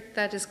district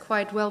that is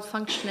quite well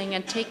functioning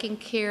and taking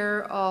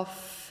care of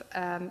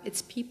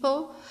its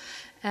people.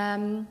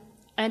 And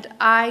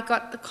I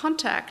got the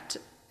contact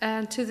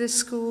to this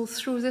school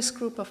through this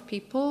group of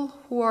people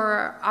who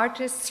are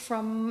artists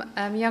from,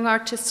 young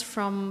artists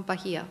from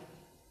Bahia.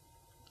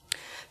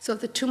 So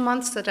the 2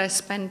 months that I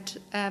spent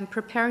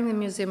preparing the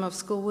Museum of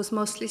School was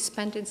mostly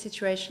spent in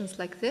situations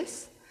like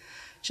this,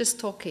 just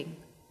talking,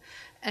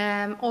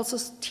 also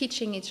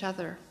teaching each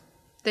other.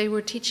 They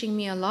were teaching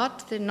me a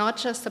lot. They're not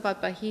just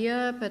about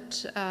Bahia,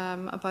 but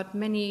about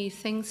many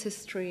things,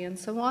 history and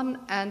so on.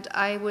 And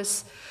I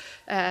was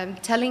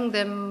telling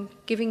them,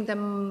 giving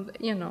them,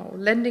 you know,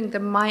 lending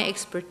them my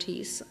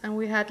expertise. And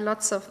we had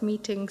lots of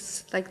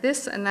meetings like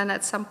this. And then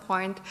at some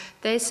point,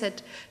 they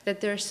said that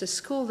there's a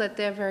school that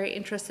they're very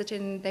interested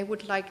in. They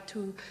would like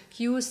to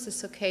use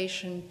this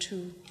occasion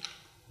to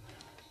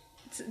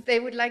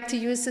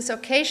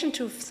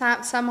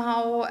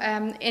somehow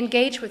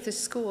engage with the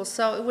school.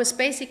 So it was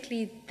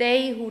basically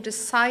they who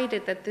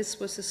decided that this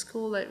was a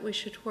school that we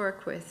should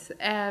work with.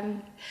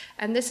 And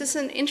this is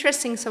an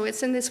interesting, so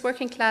it's in this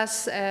working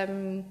class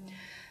area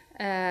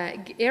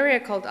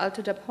called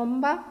Alto da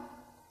Pomba.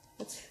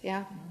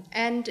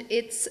 And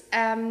it's,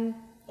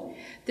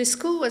 the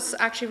school was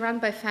actually run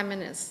by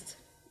feminists.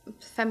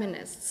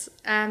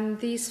 And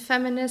these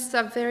feminists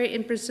are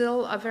in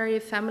Brazil, are very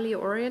family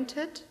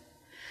oriented.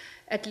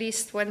 At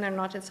least when they're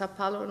not in Sao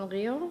Paulo and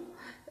Rio,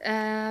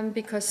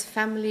 because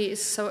family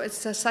is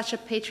such a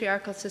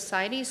patriarchal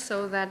society,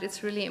 so that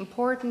it's really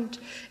important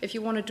if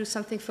you want to do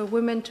something for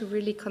women to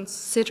really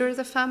consider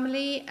the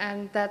family,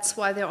 and that's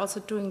why they're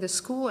also doing the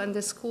school, and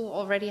the school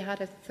already had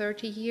a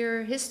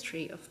 30-year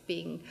history of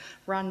being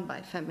run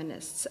by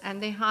feminists, and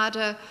they had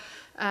a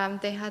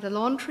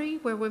laundry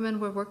where women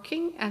were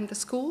working, and the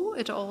school,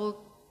 it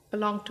all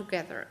belonged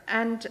together.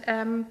 And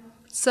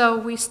so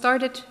we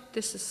started,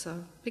 this is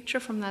a picture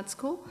from that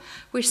school,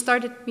 we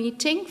started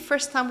meeting.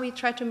 First time we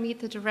tried to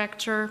meet the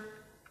director,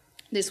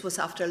 this was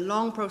after a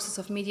long process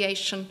of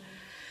mediation.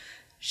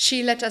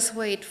 She let us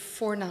wait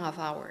 4.5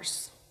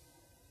 hours.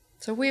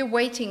 So we're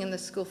waiting in the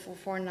school for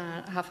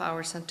 4.5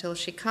 hours until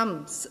she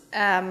comes.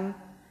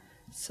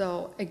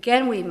 So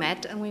again we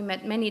met, and we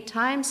met many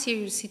times. Here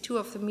you see 2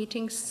 of the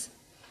meetings.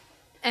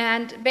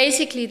 And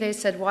basically they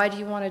said, why do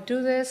you want to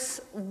do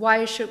this?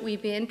 Why should we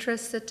be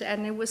interested?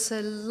 And it was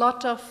a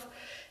lot of,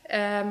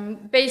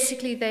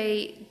 basically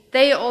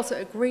they also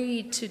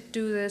agreed to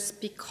do this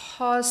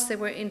because they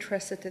were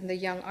interested in the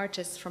young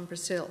artists from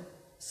Brazil.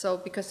 So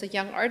because the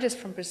young artists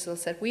from Brazil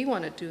said, we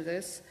want to do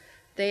this,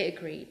 they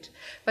agreed.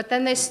 But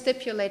then they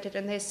stipulated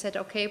and they said,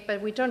 okay, but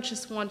we don't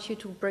just want you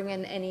to bring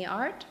in any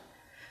art.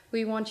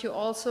 We want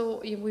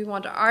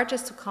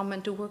artists to come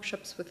and do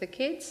workshops with the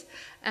kids,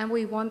 and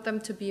we want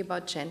them to be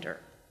about gender,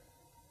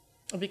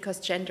 because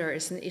gender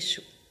is an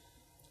issue.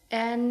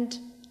 And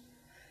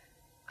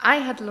I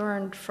had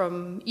learned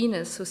from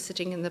Ines, who's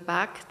sitting in the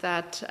back,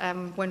 that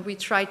when we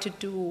tried to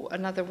do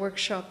another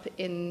workshop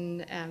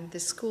in the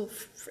school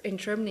in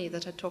Germany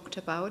that I talked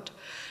about,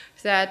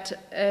 that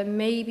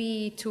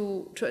maybe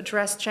to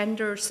address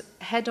genders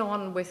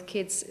head-on with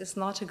kids is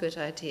not a good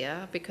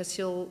idea, because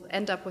you'll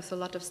end up with a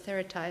lot of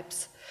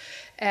stereotypes.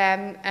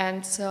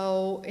 And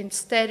so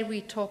instead we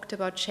talked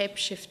about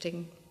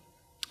shape-shifting.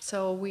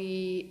 So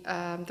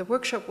the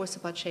workshop was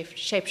about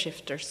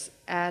shapeshifters.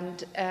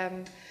 And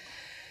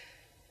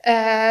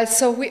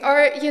so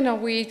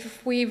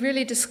we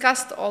really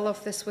discussed all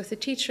of this with the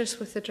teachers,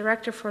 with the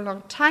director for a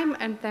long time,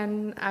 and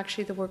then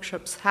actually the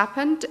workshops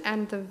happened,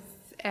 and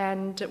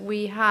And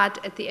we had,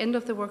 at the end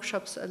of the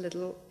workshops, a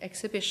little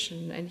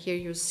exhibition. And here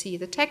you see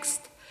the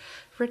text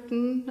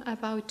written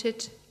about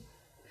it.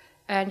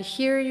 And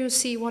here you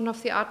see one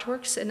of the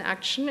artworks in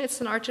action. It's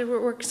an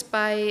artwork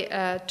by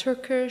a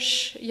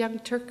young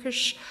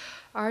Turkish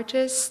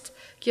artist,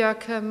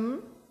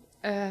 Görkem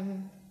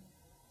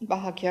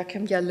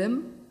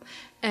Yalim.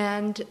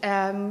 And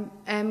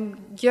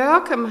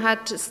Görkem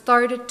had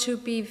started to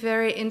be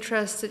very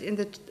interested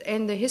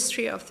in the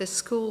history of the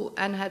school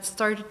and had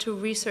started to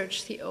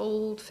research the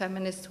old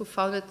feminists who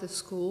founded the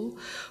school,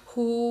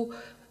 who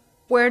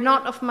were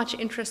not of much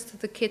interest to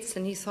the kids,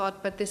 and he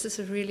thought, but this is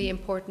a really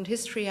important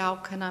history, how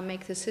can I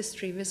make this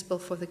history visible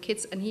for the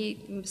kids? And he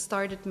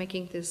started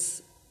making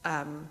this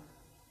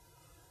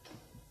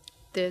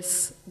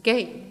this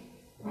game,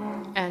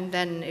 and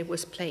then it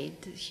was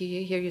played.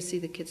 Here you see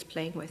the kids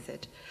playing with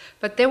it.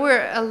 But there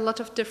were a lot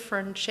of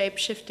different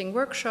shape-shifting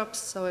workshops,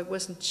 so it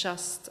wasn't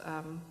just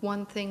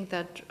one thing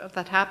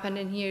that happened.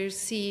 And here you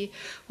see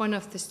one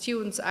of the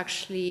students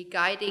actually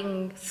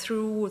guiding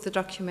through the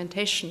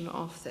documentation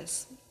of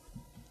this.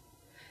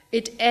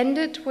 It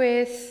ended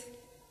with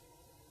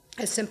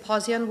a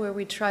symposium where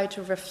we try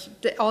to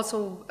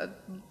also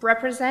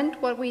represent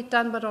what we'd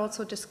done, but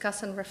also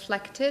discuss and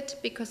reflect it,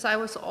 because I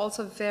was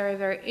also very,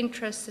 very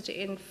interested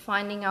in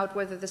finding out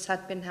whether this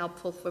had been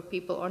helpful for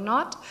people or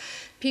not.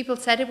 People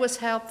said it was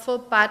helpful,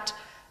 but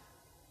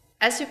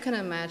as you can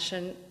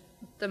imagine,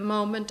 the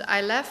moment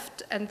I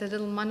left and the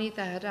little money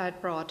that I had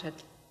brought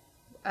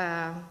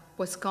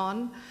was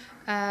gone,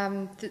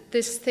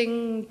 this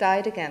thing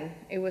died again.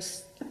 It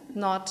was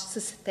not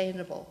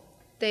sustainable.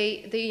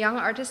 The young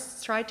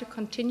artists tried to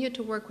continue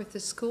to work with the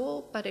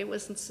school, but it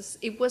was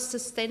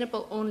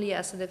sustainable only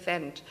as an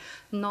event,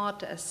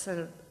 not as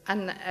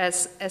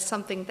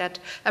something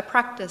a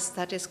practice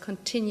that is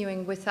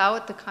continuing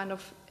without the kind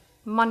of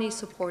money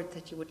support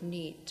that you would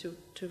need to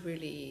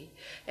really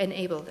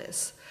enable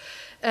this.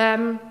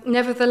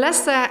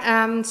 Nevertheless,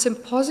 the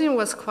symposium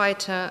was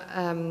quite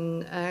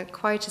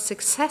a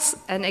success,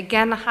 and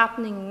again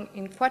happening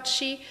in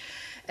Kwachi,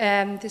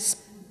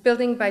 this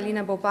building by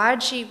Lina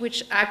Bobaji,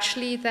 which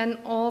actually then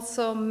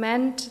also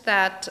meant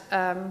that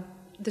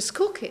the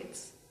school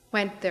kids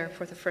went there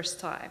for the first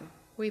time.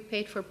 We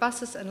paid for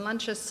buses and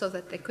lunches so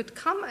that they could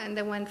come, and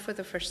they went for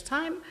the first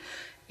time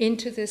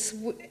into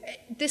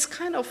this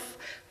kind of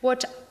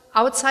what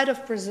outside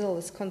of Brazil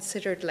is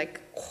considered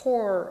like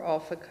core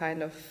of a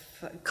kind of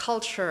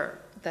culture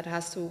that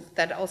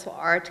also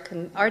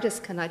artists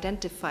can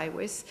identify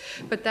with,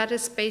 but that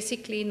is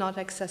basically not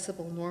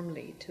accessible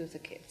normally to the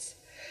kids.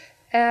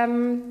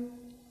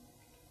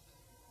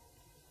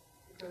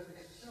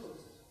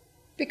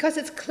 Because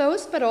it's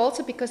closed, but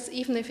also because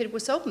even if it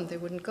was open, they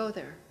wouldn't go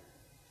there.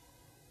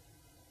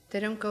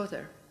 They don't go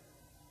there.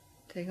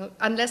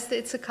 Unless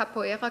it's a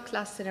capoeira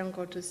class, they don't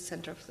go to the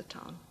center of the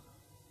town.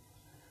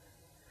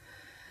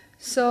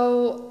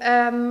 So,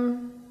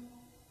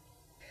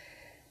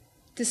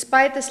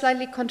 despite the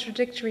slightly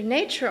contradictory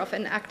nature of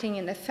enacting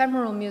an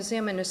ephemeral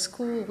museum in a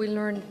school, we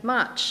learned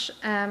much.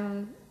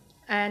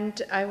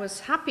 And I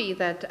was happy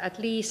that at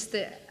least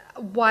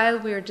while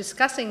we were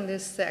discussing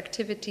this, the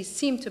activities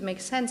seemed to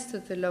make sense to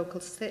the local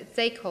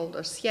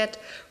stakeholders. Yet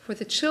for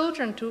the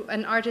children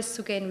and artists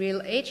to gain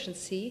real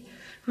agency,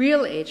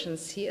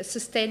 a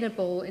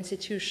sustainable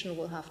institution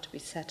will have to be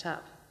set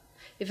up.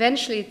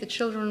 Eventually, the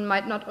children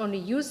might not only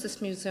use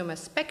this museum as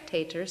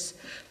spectators,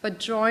 but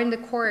join the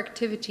core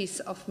activities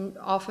of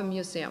a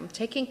museum,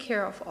 taking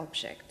care of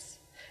objects,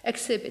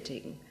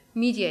 exhibiting,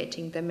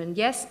 mediating them. And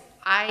yes,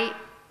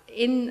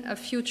 in a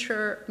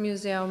future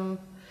museum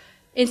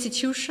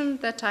institution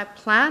that I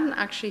plan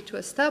actually to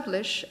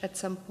establish at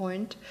some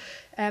point,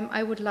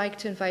 I would like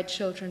to invite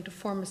children to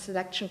form a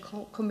selection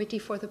committee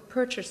for the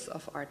purchase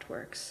of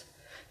artworks,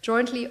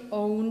 jointly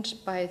owned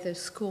by the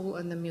school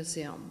and the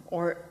museum,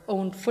 or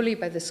owned fully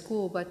by the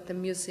school, but the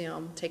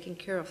museum taking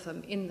care of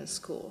them in the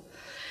school.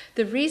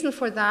 The reason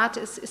for that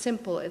is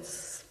simple.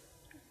 It's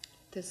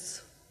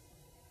this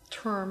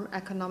term,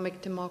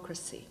 economic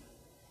democracy.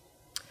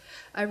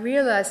 I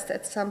realized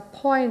at some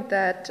point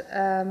that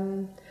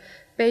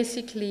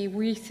basically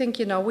we think,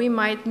 we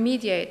might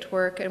mediate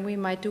work and we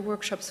might do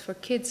workshops for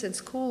kids in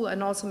school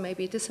and also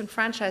maybe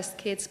disenfranchised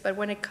kids, but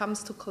when it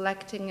comes to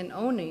collecting and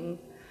owning,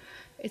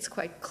 it's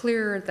quite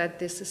clear that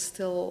this is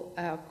still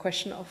a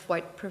question of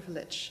white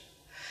privilege.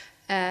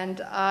 And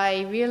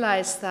I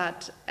realized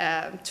that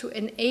to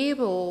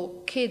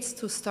enable kids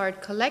to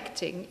start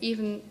collecting,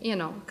 even,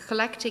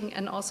 collecting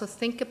and also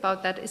think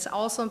about that is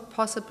also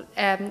possible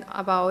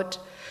about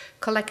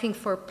collecting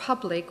for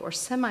public or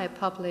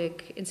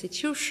semi-public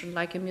institution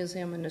like a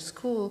museum and a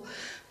school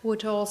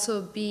would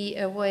also be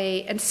a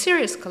way, and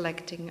serious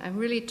collecting, I'm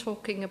really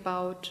talking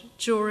about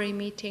jury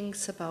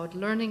meetings, about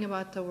learning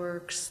about the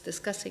works,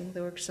 discussing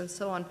the works and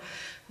so on,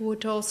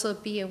 would also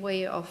be a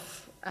way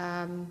of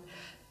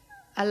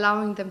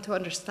allowing them to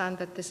understand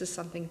that this is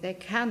something they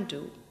can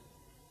do.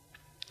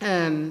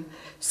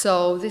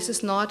 So this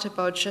is not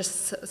about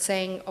just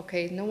saying,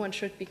 okay, no one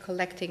should be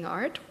collecting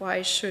art,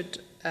 why should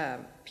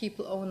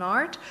people own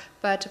art,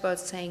 but about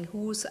saying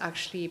who's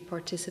actually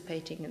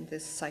participating in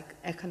this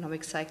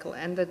economic cycle.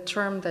 And the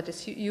term that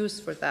is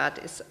used for that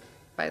is,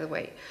 by the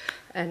way,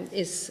 and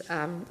is,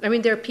 I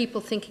mean, there are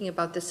people thinking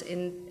about this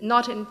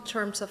not in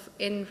terms of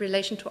in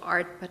relation to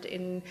art, but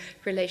in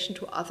relation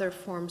to other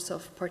forms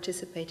of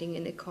participating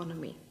in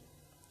economy.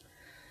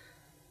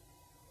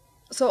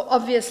 So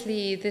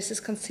obviously this is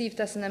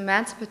conceived as an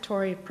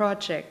emancipatory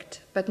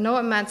project, but no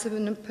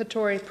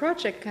emancipatory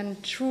project can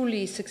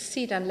truly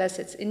succeed unless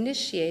its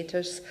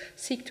initiators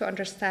seek to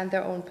understand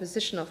their own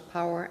position of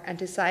power and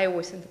desire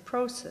within the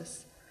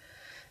process.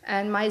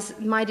 And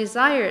my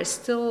desire is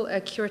still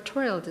a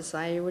curatorial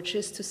desire, which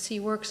is to see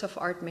works of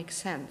art make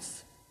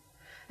sense.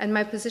 And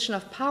my position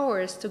of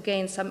power is to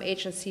gain some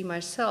agency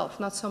myself,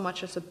 not so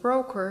much as a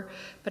broker,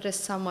 but as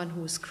someone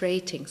who is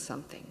creating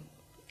something.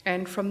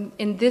 And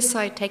in this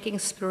I take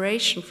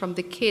inspiration from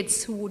the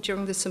kids who,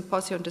 during the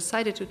symposium,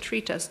 decided to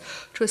treat us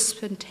to a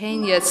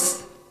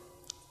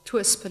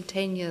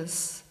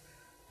spontaneous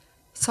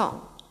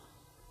song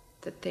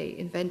that they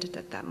invented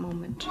at that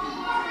moment.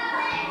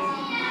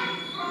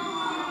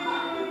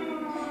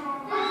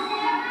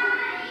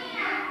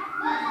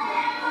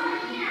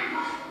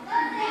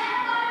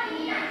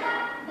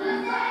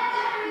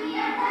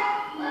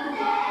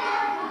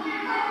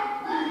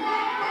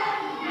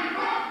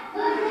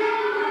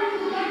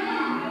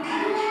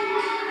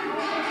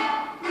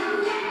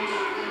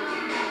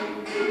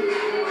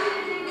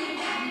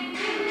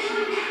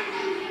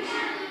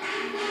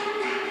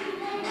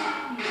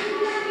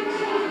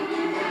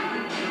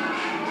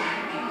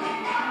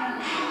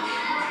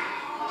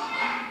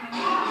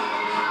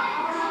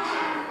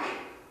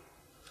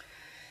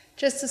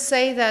 Just to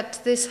say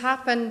that this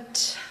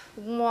happened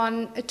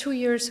 2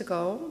 years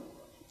ago,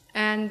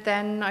 and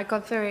then I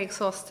got very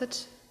exhausted.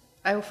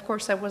 Of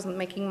course, I wasn't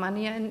making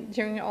money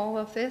during all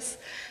of this,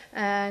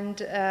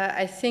 and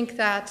I think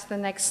that the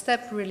next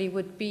step really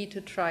would be to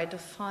try to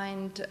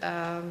find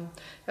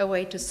a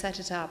way to set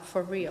it up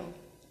for real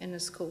in a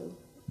school.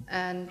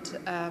 And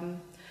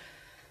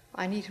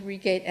I need to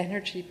regain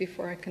energy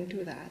before I can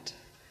do that.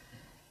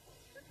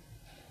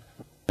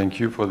 Thank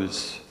you for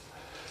this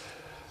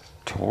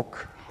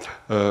talk.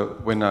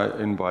 When I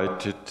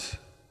invited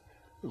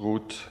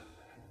Ruth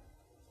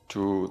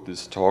to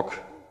this talk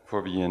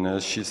for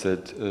Vienna, she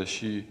said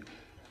she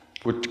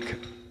would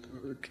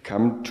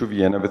come to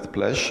Vienna with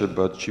pleasure,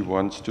 but she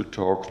wants to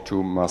talk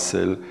to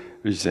Marcel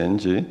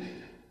Rezende.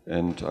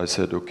 And I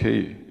said,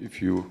 okay,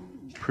 if you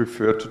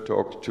prefer to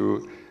talk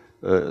to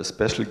a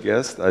special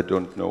guest, I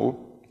don't know,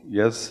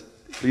 yes,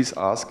 please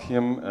ask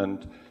him.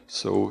 And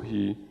so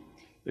he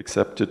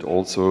accepted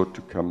also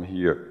to come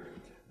here.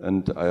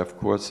 And I, of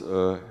course,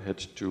 had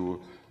to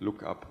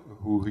look up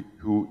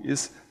who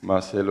is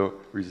Marcelo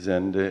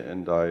Rezende,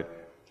 and I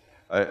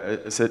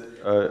said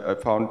I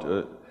found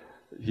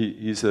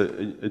he's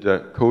a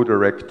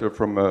co-director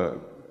from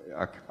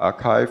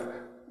Achiv,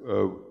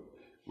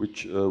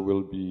 which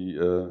will be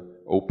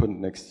opened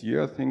next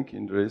year, I think,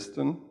 in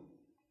Dresden.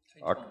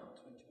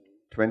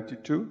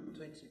 22?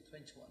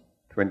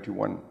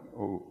 21.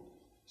 Oh,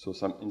 so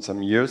in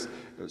some years.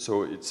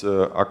 So it's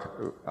an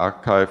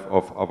archive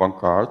of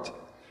Avantgarden,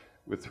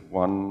 with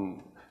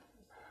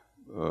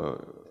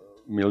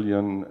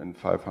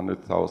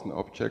 1,500,000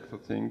 objects, I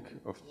think,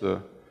 of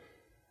the,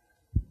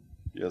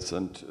 yes,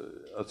 and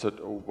I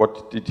said, oh,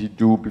 what did he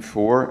do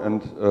before?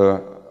 And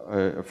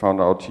I found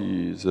out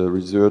he is a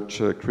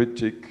research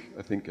critic,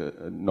 I think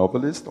a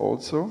novelist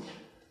also,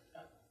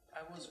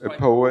 a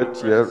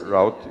poet,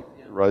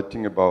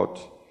 writing about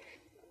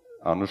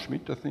Arno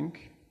Schmidt, I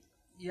think.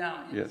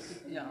 Yeah. Yes.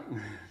 Yeah.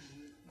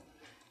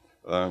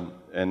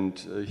 And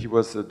he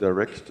was the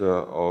director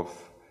of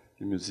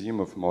the Museum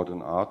of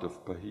Modern Art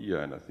of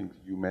Bahia, and I think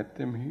you met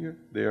them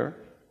there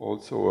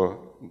also.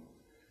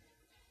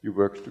 You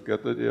worked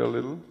together there a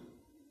little?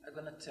 I'm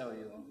going to tell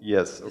you.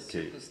 Yes,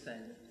 okay.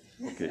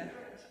 Okay,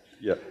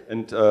 yeah,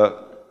 and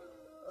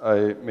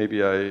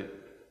I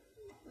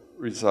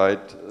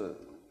recite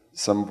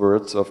some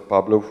words of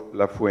Pablo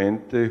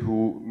Lafuente,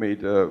 who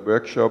made a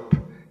workshop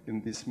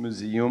in this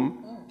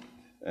museum,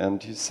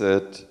 and he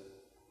said,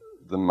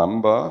 the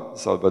Mamba,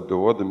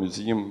 Salvador, the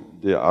Museum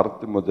de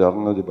Arte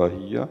Moderna de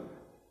Bahia,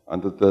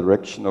 under the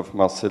direction of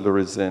Marcelo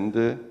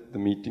Rezende, the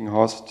meeting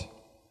host,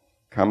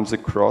 comes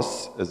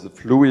across as a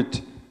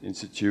fluid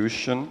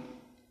institution.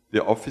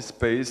 The office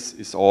space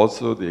is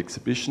also the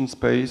exhibition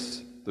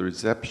space, the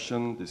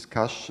reception,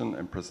 discussion,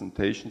 and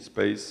presentation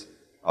space.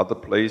 Other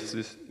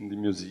places in the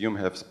museum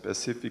have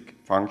specific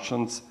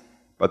functions,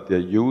 but their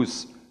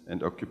use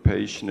and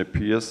occupation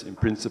appears in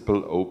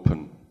principle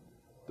open.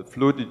 The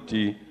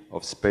fluidity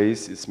of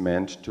space is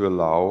meant to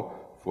allow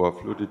for a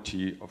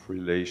fluidity of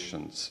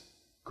relations.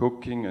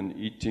 Cooking and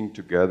eating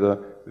together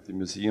with the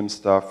museum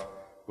staff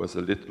was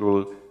a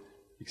literal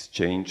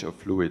exchange of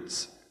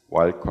fluids,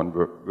 while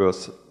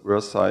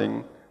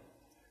conversing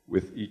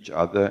with each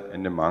other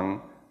and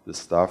among the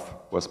staff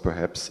was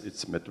perhaps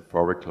its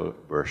metaphorical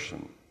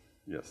version.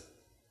 Yes.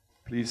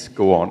 Please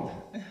go on.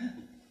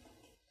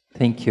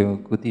 Thank you.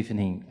 Good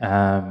evening.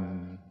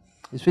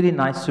 It's really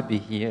nice to be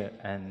here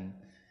and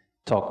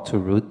talk to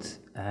Ruth.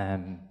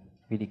 I'm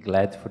really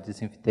glad for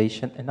this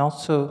invitation, and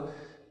also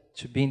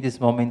to be in this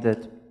moment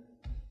that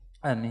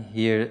I'm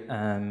here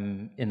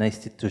in an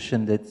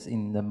institution that's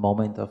in the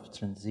moment of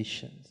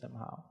transition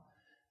somehow,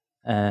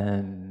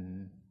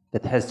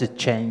 that has the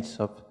chance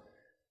of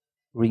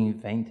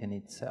reinventing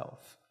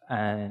itself.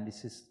 And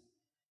this is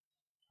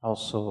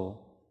also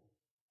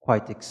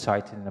quite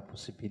exciting, a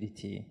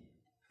possibility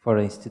for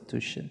an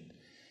institution.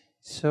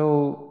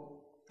 So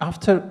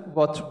after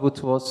what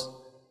Ruth was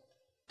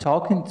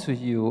talking to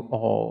you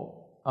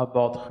all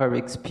about her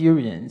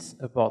experience,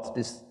 about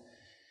this,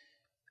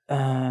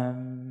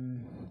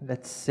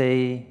 let's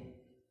say,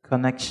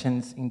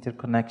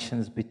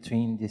 interconnections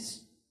between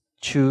these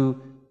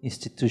two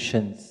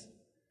institutions,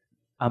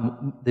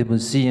 the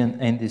museum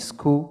and the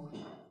school,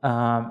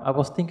 I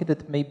was thinking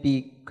that maybe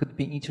it could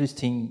be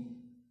interesting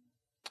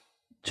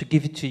to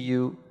give it to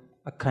you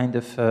a kind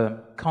of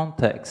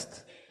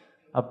context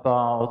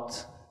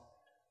about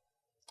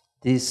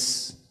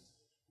these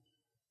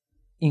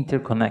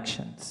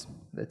interconnections,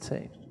 let's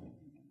say.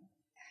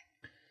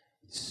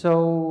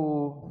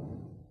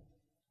 So,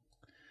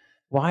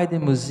 why the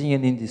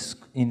museum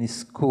in the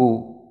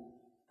school?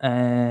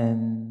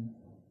 And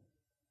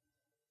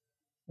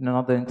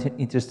another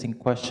interesting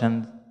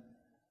question: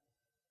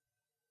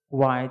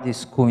 why the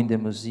school in the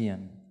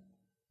museum?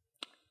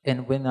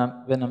 And when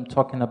I'm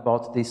talking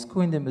about the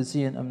school in the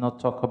museum, I'm not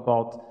talking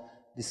about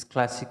this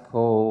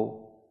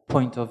classical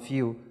point of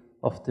view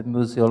of the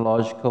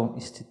museological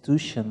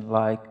institution,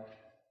 like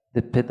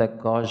the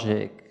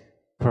pedagogic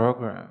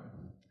program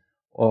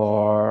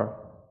or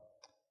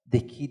the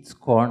kids'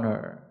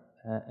 corner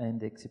and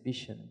the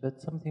exhibition,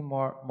 but something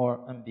more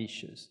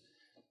ambitious.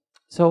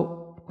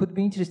 So it could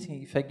be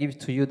interesting if I give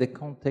to you the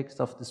context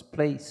of this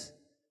place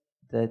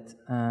that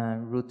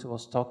Ruth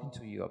was talking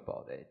to you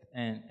about it,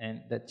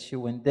 and that she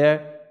went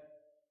there,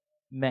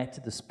 met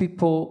these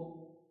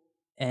people,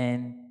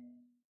 and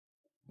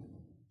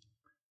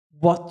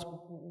what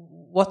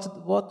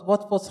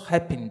was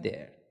happening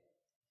there,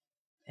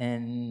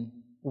 and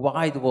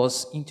why it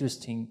was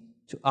interesting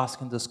to ask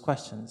those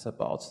questions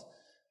about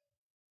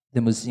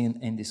the museum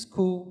and the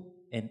school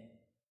and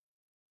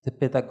the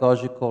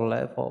pedagogical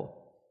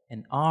level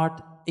and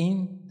art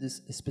in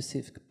this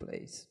specific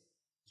place.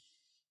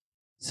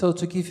 So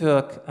to give you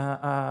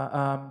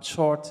a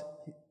short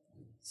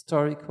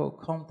historical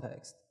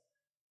context,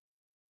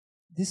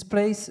 this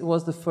place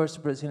was the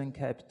first Brazilian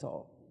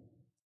capital.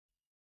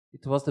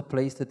 It was the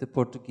place that the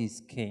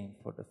Portuguese came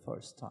for the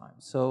first time.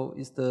 So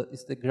it's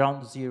the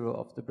ground zero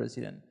of the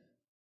Brazilian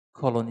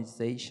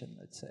colonization,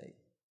 let's say.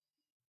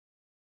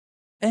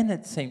 And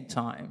at the same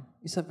time,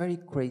 it's a very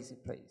crazy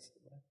place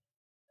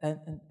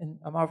and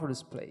a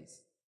marvelous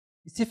place.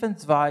 Stefan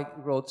Zweig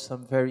wrote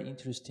some very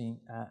interesting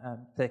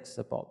texts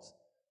about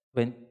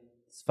when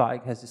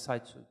Zweig has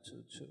decided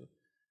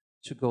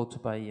to go to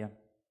Bahia.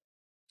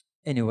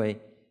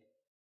 Anyway,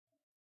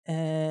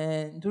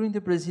 and during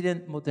the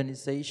Brazilian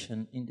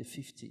modernization in the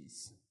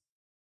 50s,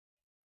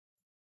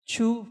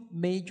 two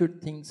major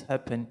things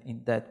happened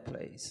in that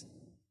place.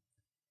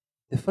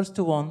 The first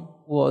one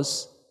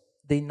was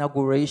the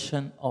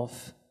inauguration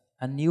of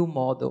a new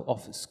model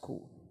of a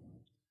school.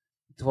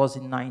 It was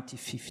in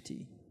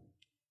 1950.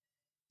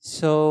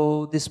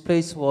 So this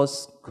place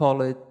was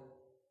called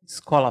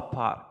Escola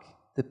Park,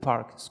 the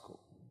Park School.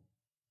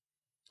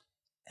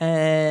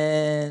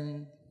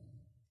 And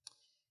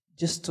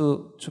just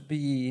to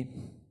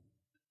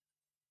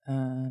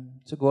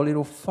go a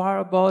little far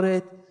about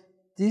it,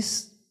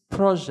 this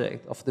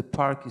project of the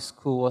Park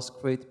School was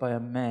created by a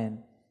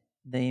man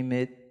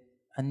named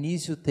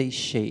Anísio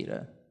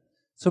Teixeira.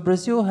 So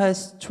Brazil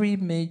has three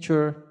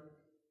major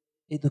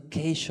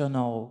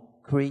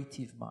educational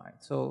creative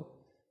minds. So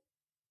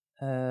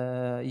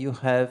you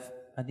have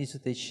Anísio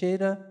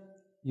Teixeira,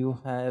 you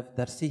have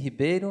Darcy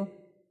Ribeiro,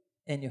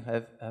 and you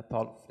have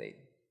Paulo Freire.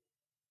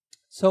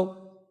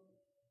 So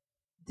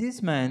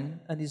this man,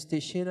 Anísio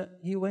Teixeira,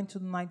 he went to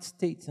the United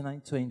States in the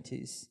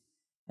 1920s,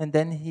 and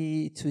then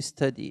to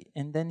study,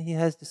 and then he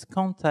has this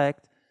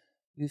contact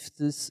with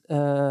this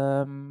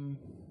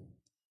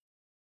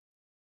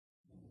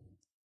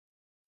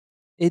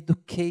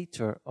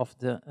educator of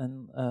the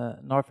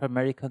North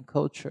American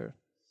culture.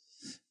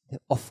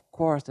 Of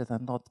course, that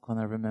I'm not going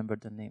to remember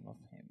the name of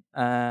him.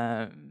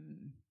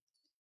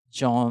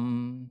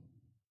 John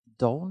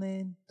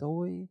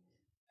Dewey,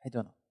 I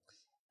don't know.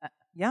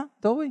 Yeah,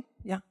 Dewey,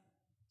 yeah.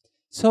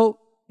 So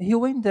he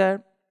went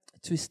there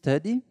to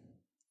study,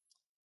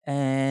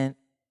 and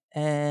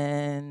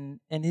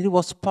he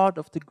was part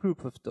of the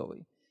group of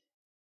Dewey.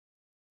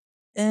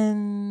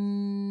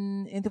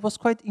 And it was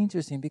quite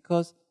interesting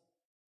because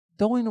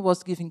Dewey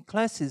was giving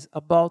classes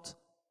about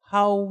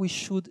how we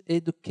should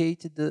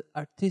educate the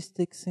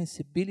artistic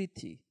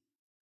sensibility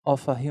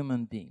of a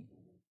human being.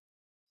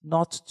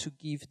 Not to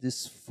give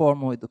this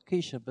formal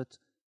education, but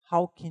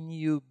how can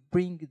you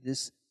bring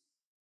this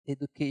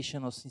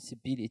educational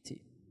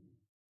sensibility?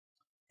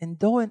 And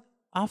Dewey,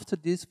 after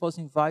this, was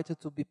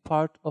invited to be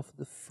part of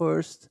the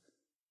first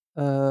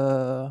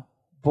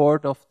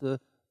board of the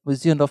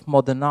Museum of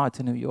Modern Art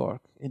in New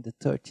York in the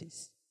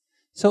 30s.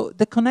 So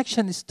the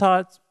connection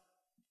starts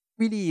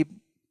really,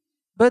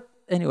 but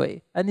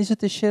anyway, Anísio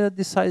Teixeira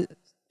decided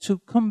to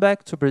come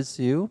back to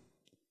Brazil.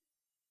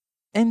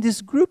 And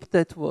this group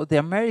that was the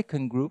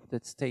American group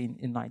that stayed in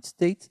the United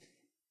States,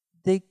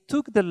 they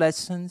took the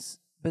lessons,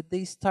 but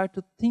they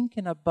started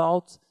thinking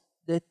about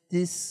that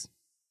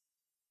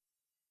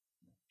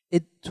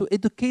to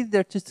educate the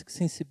artistic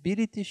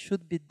sensibility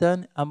should be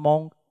done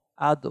among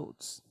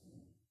adults.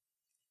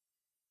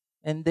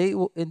 And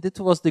it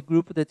was the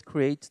group that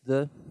created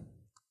the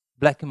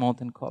Black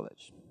Mountain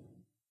College.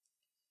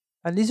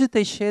 Anísio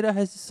Teixeira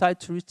has decided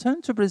to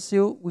return to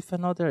Brazil with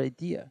another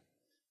idea,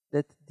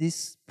 that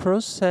this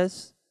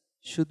process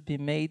should be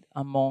made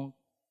among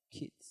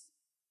kids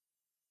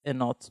and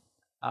not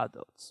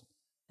adults.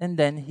 And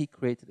then he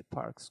created the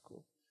Park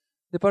School.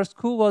 The Park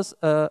School was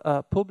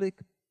a public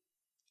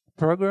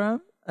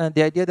program, and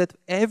the idea that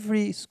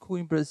every school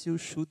in Brazil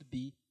should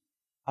be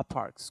a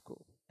park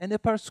school. And the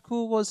Park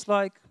School was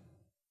like,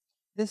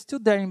 they're still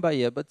there in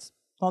Bahia, but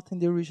not in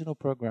the original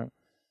program.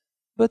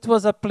 But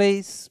was a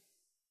place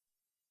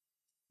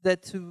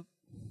that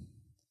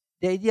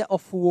the idea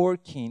of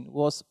working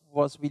was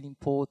really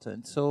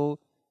important. So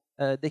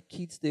the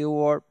kids, they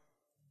were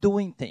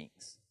doing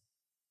things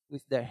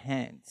with their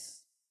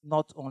hands,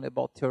 not only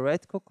about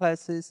theoretical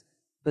classes,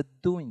 but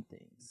doing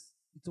things.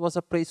 It was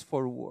a place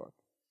for work.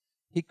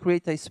 He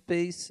created a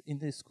space in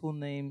the school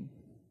named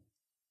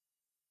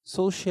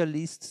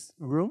Socialist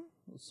Room,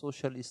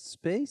 Socialist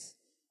Space,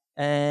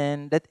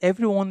 and that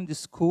everyone in the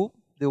school,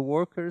 the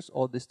workers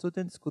or the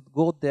students, could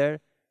go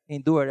there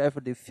and do whatever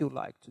they feel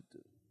like to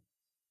do.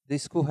 The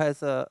school had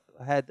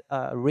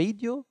a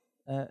radio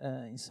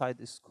inside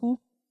the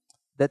school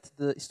that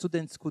the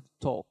students could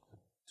talk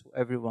to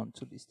everyone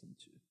to listen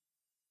to.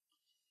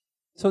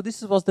 So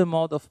this was the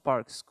model of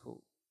Park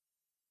School.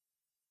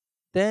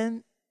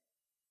 Then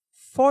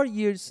 9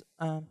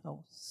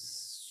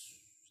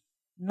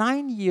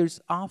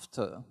 years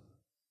after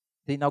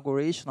the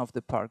inauguration of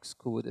the Park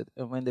School,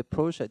 when the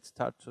project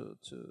started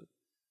to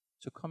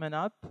coming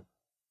up,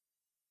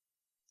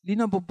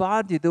 Lina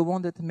Bobardi, the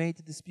one that made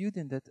this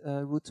building that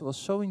Ruth was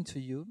showing to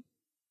you,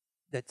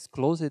 that's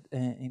closed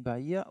in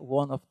Bahia,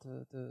 one of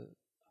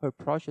her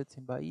projects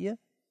in Bahia,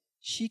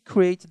 she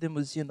created the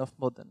Museum of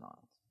Modern Art.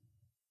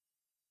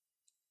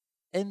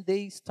 And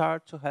they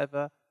start to have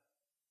a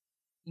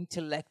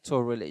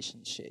intellectual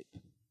relationship,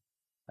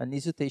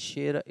 Anísio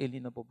Teixeira and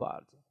Lina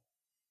Bobardi.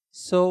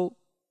 So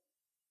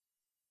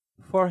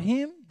for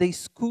him, the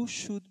school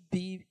should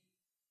be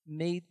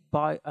made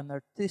by an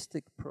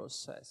artistic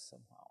process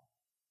somehow.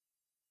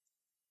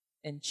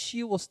 And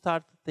she will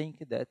start to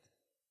think that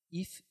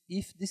if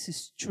this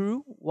is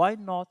true, why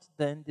not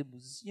then the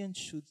museum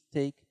should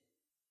take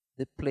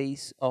the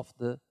place of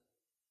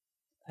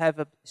have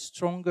a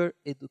stronger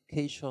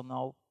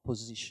educational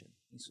position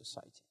in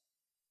society.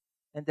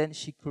 And then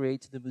she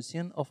created the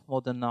Museum of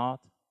Modern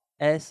Art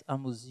as a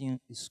museum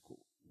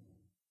school.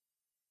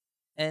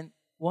 And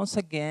once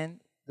again,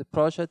 the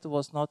project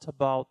was not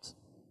about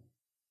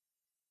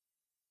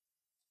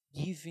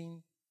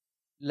giving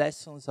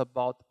lessons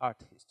about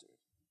art history.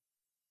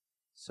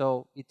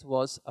 So it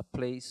was a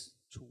place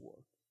to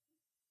work.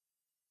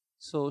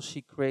 So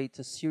she created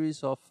a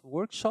series of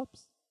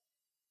workshops.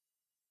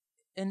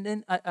 And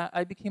then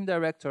I became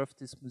director of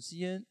this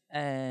museum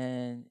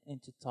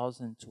in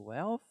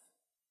 2012.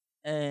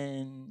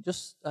 And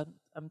just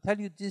I'm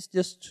telling you this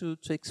just to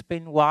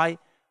explain why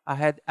I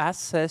had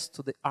access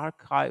to the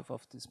archive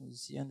of this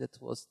museum that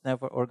was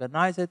never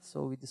organized,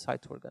 so we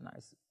decided to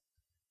organize it.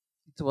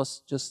 It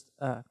was just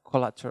a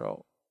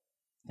collateral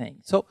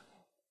thing. So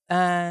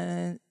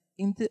in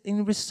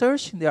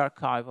researching the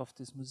archive of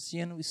this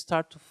museum, we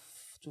start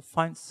to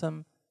find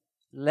some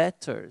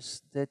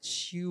letters that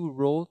she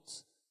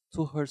wrote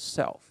to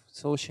herself.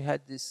 So she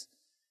had this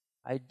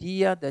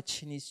idea that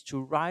she needs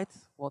to write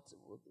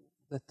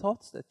the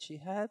thoughts that she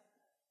had,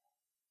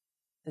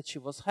 that she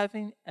was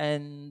having,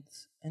 and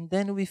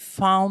then we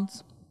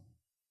found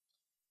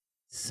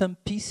some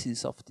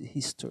pieces of the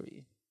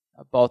history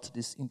about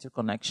this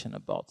interconnection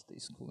about the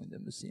school and the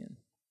museum.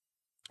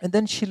 And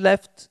then she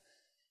left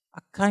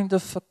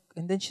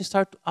and then she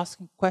started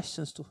asking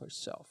questions to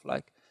herself,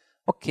 like,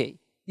 okay,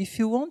 if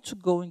you want to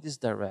go in this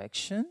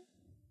direction,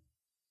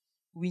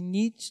 we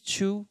need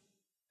to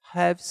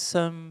have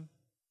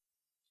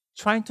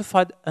trying to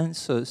find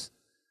answers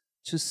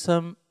to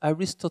some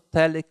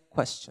Aristotelic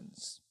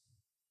questions.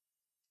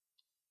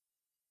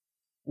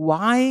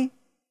 Why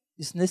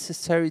is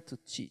necessary to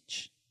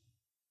teach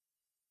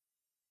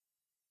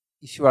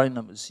if you are in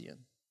a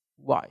museum?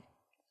 Why?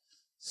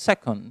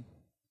 Second,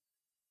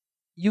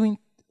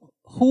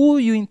 who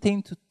you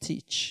intend to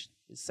teach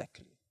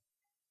exactly?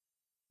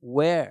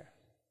 Where?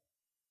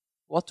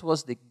 What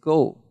was the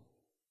goal?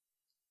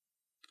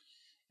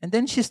 And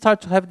then she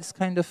started to have this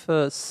kind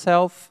of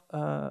self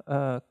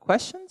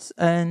questions,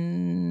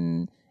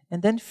 and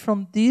then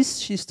from this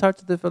she started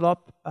to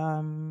develop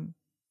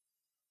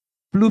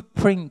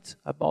blueprint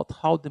about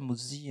how the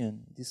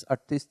museum, this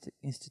artistic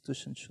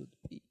institution, should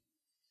be.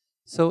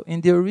 So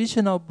in the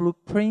original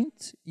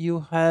blueprint,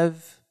 you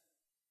have,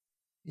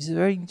 it's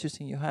very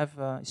interesting, you have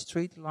a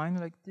straight line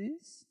like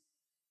this,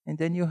 and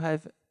then you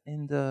have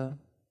in the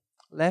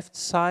left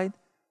side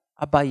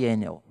a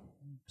biennial.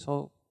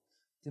 So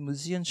the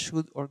museum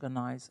should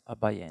organize a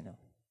biennial.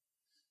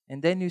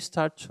 And then you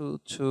start to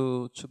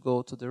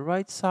go to the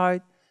right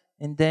side,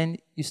 and then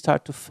you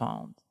start to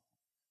found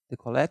the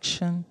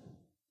collection,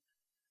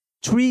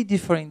 3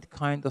 different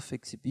kind of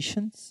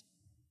exhibitions,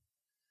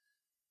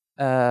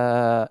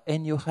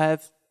 and you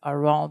have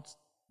around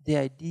the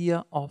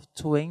idea of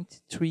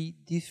 23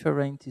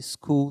 different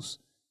schools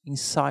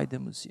inside the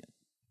museum.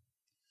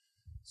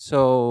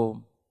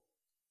 So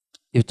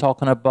you're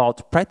talking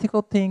about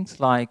practical things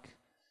like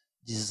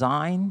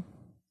design,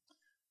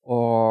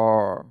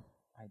 or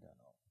I don't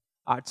know,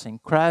 arts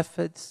and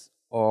crafts,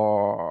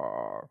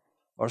 or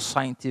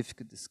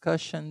scientific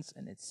discussions,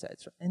 and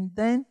etc. And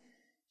then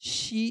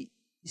she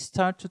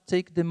started to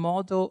take the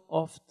model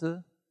of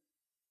the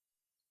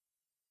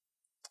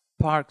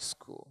park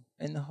school.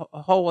 And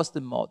how was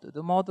the model?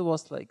 The model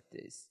was like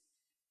this.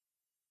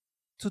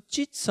 To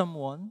teach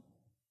someone,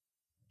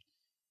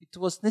 it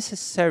was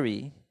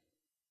necessary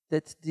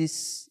that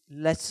these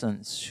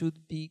lessons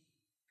should be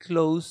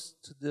close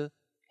to the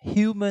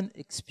human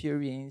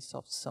experience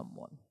of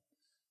someone,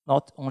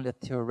 not only a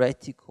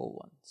theoretical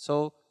one.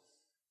 So,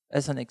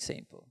 as an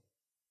example,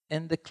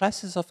 in the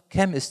classes of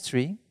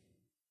chemistry,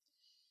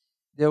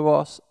 there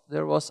was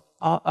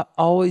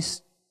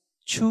always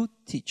 2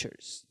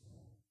 teachers.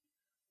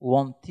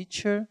 One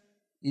teacher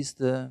is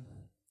the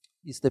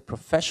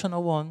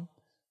professional one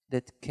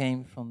that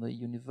came from the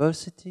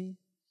university,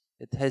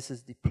 that has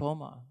his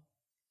diploma.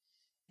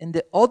 And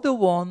the other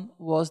one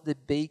was the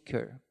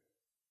baker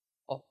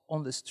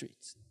on the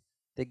streets,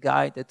 the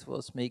guy that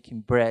was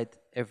making bread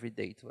every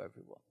day to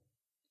everyone.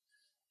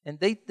 And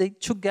they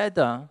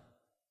together,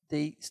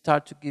 they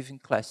started giving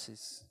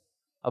classes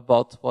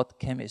about what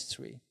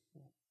chemistry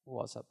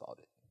was about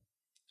it.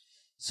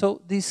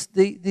 So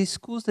these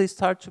schools, they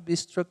start to be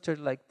structured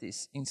like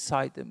this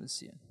inside the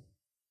museum.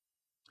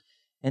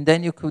 And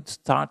then you could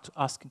start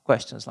asking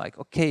questions like,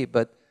 okay,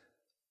 but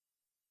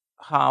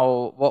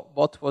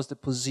what was the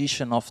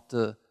position of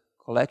the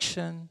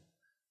collection,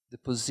 the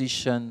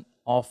position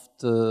of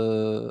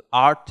the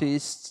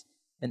artists,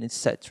 and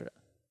etc.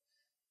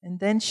 And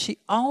then she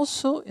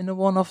also, in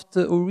one of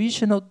the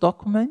original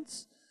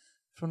documents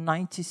from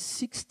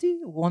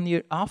 1960, 1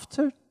 year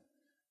after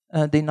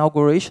the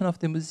inauguration of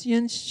the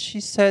museum, she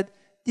said,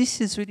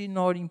 this is really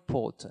not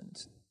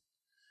important.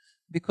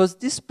 Because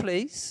this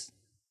place,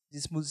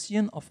 this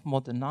Museum of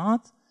Modern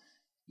Art,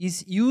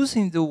 is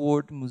using the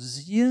word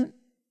museum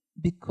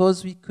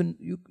because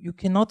you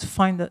cannot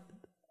find a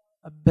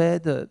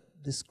better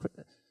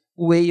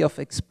way of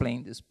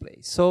explaining this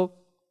place. So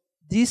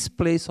this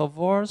place of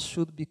ours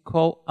should be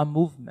called a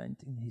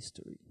movement in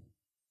history.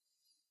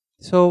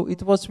 So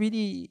it was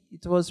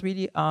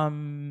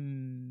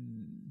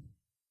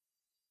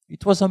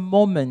a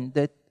moment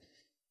that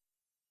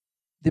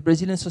the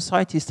Brazilian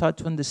society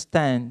started to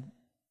understand.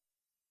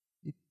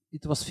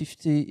 It was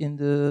in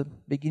the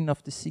beginning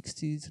of the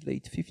 60s,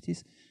 late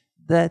 50s,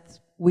 that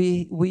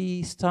we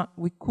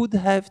could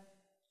have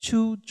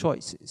 2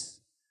 choices.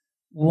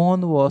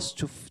 One was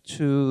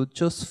to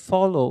just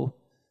follow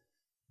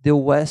the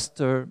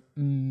Western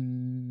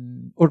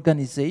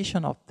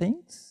organization of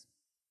things,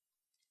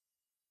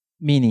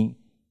 meaning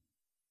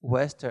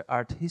Western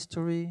art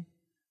history,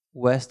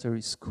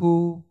 Western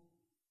school,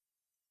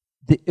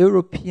 the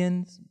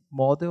European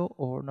model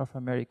or North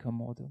American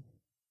model.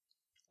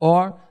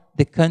 Or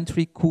the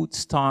country could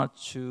start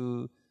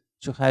to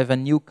have a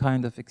new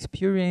kind of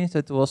experience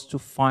that was to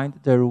find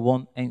their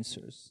own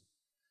answers.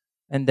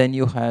 And then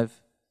you have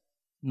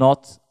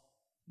not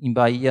in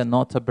Bahia,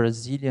 not a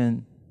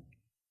Brazilian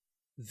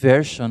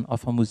version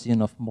of a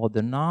Museum of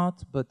Modern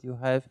Art, but you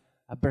have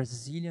a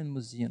Brazilian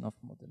Museum of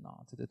Modern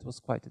Art. That was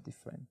quite a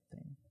different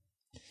thing.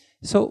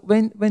 So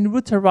when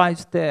Ruth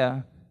arrives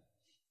there,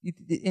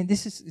 and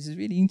this is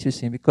really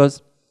interesting,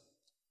 because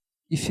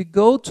if you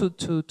go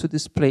to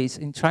this place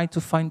and try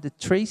to find the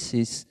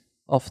traces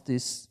of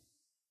this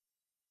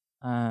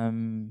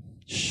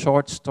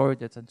short story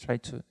that I try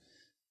to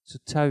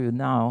tell you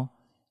now,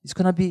 it's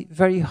going to be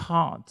very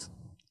hard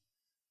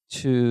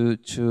to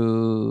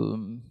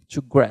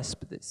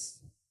grasp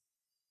this,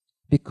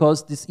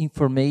 because this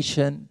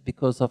information,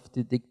 because of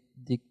the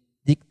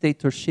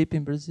dictatorship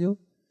in Brazil,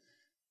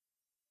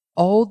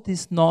 all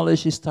this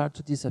knowledge start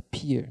to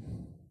disappear.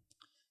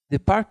 The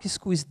park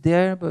school is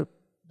there, but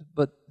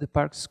the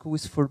park school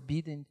is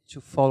forbidden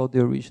to follow the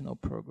original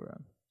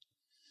program.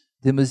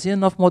 The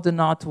Museum of Modern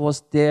Art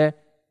was there,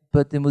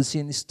 but the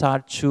museum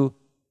started to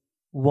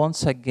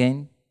once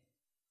again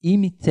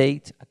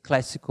imitate a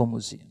classical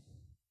museum.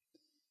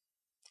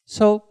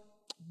 So,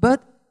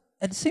 but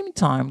at the same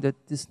time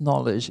that this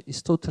knowledge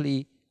is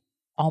totally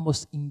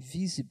almost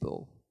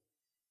invisible,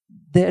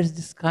 there's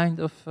this kind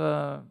of,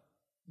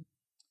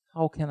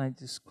 how can I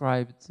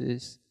describe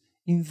this?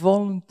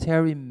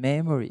 involuntary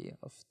memory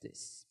of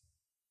this.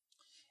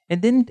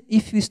 And then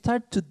if you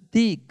start to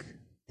dig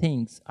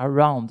things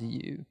around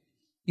you,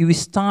 you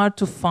will start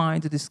to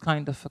find this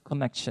kind of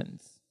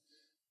connections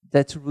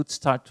that Ruth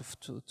start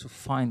to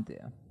find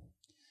there.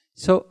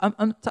 So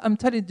I'm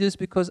telling this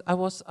because I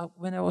was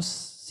when I was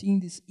seeing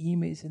these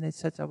emails and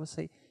etc. I was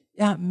saying,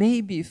 yeah,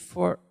 maybe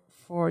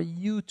for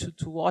you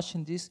to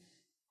watching this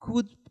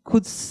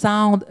could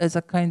sound as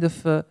a kind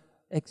of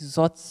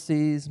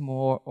exoticism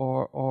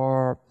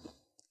or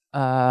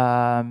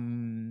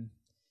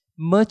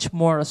much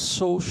more a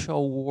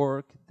social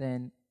work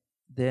than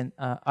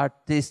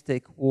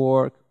artistic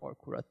work or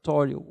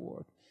curatorial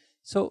work.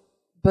 So,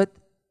 but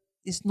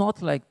it's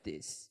not like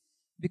this,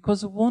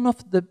 because one of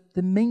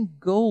the main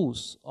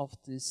goals of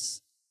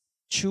these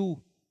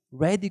two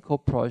radical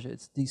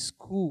projects, the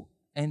school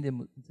and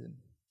the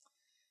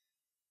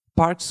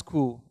Park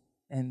School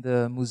and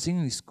the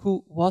Museum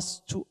School,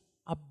 was to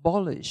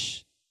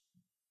abolish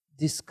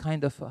this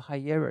kind of a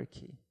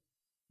hierarchy.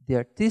 The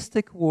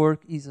artistic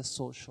work is a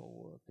social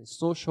work. The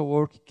social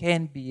work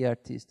can be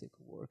artistic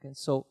work, and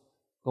so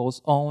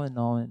goes on and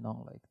on and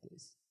on like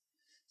this.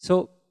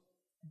 So,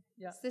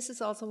 yeah. This is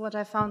also what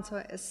I found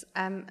so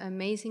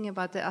amazing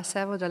about the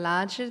Acervo de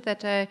l'Arte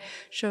that I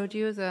showed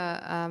you,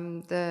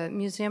 the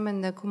museum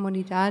in the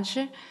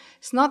Comunidade.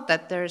 It's not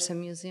that there's a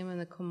museum in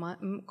the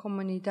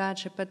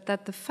Comunidade, but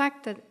that the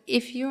fact that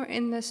if you're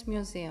in this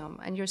museum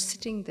and you're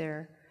sitting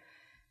there,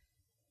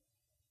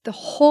 the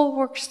whole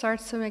work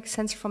starts to make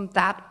sense from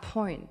that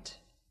point.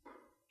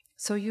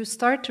 So you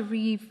start to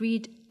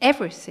reread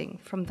everything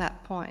from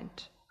that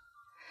point.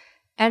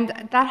 And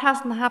that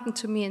hasn't happened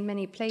to me in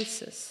many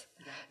places.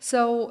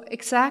 So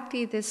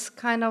exactly this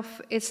kind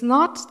of, it's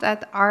not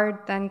that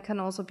art then can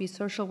also be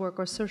social work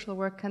or social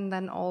work can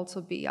then also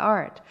be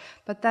art,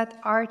 but that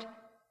art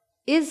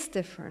is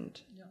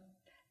different. Yeah.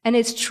 And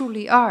it's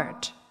truly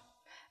art.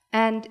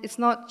 And it's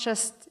not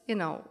just,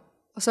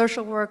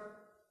 social work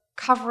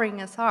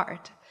covering as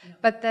art, yeah,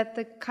 but that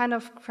the kind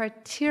of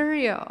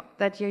criteria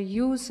that you're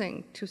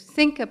using to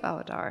think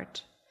about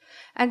art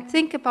and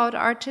think about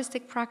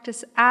artistic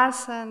practice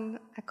as a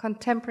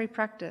contemporary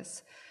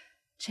practice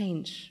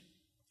change.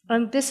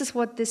 And this is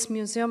what this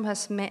museum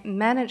has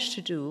managed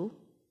to do,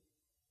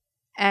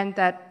 and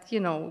that,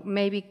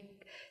 maybe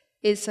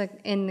is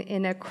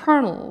in a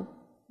kernel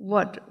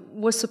what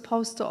was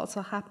supposed to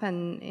also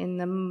happen in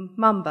the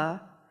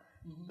Mamba,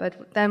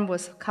 but then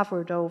was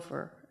covered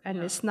over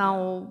and is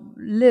now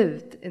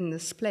lived in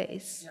this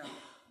place. Yeah.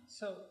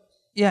 So,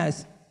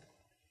 yes,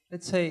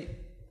 let's say,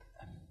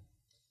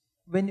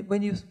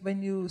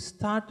 when you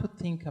start to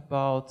think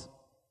about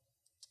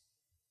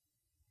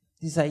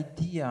this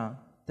idea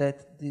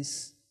that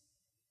these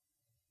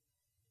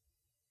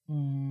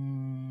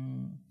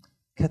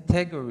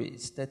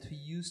categories that we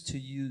used to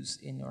use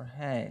in our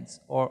hands,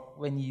 or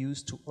when you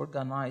used to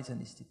organize an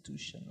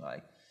institution,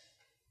 like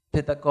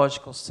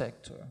pedagogical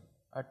sector,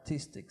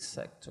 artistic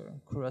sector,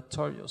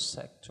 curatorial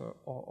sector,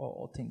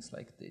 or things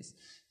like this.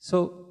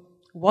 So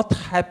what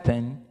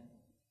happened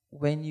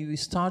when you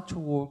start to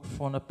work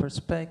from a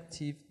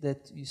perspective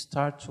that you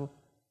start to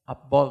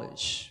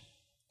abolish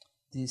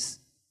these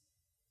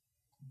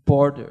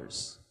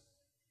borders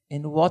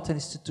and what an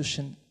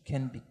institution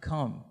can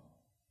become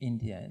in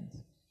the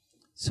end?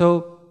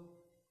 So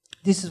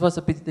this was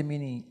a bit the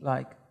meaning.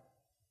 Like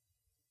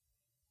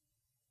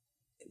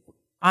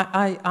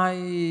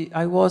I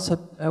was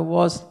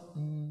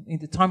in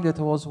the time that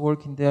I was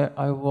working there,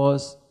 I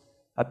was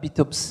a bit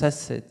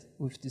obsessed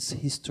with these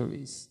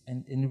histories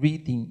and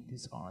reading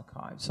this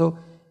archive. So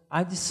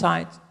I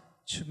decided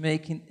to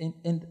make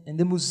in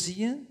the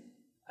museum.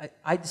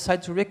 I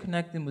decided to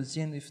reconnect the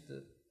museum with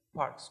the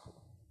Park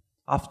School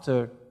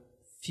after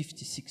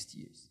 50, 60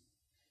 years.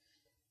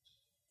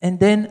 And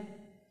then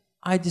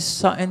I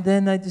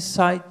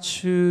decided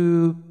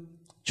to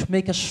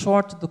make a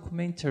short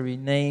documentary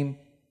named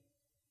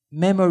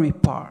Memory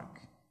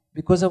Park,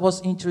 because I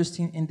was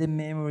interested in the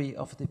memory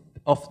of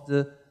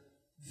the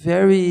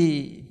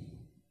very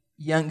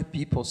young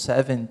people,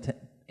 7, 10,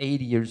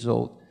 8 years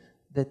old,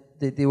 that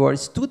they were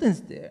students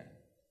there.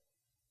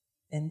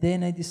 And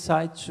then I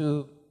decided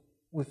to,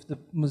 with the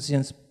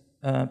museum's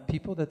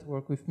people that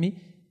work with me,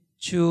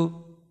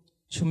 to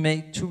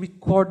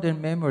record their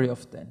memory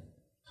of them.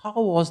 How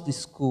was the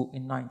school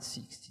in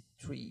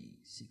 1963,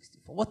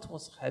 64? What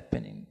was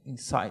happening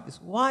inside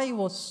this? Why it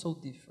was so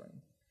different?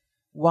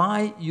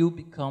 Why you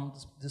become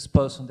this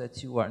person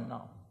that you are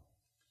now?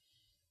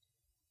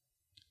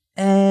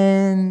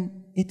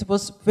 And it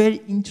was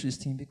very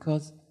interesting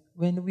because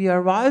when we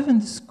arrived in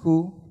the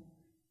school,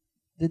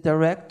 the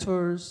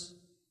directors,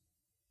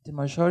 the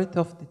majority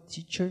of the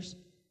teachers,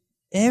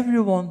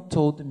 everyone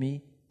told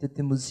me that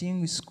the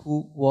museum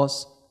school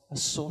was a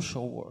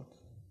social work.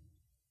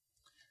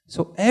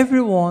 So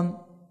everyone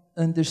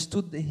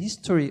understood the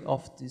history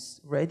of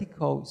this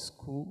radical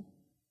school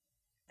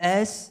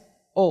as,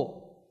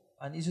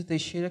 Anísio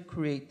Teixeira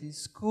created this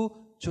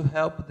school to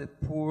help the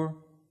poor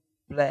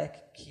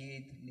black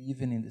kid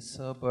living in the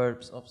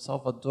suburbs of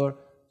Salvador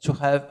to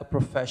have a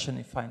profession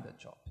and find a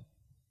job.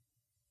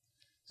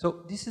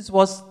 So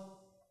was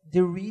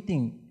the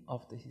reading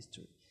of the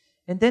history.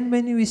 And then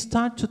when we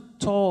start to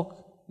talk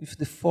with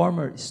the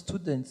former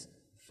students,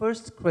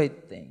 first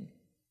great thing,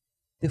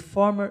 the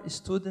former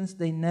students,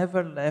 they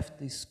never left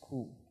the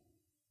school,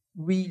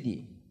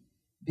 really,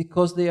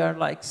 because they are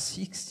like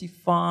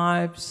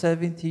 65,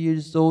 70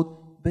 years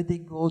old, but they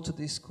go to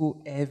the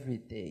school every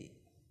day.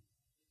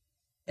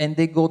 And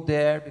they go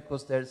there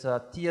because there's a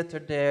theater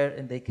there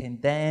and they can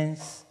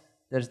dance.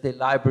 There's the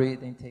library,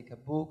 they take a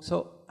book.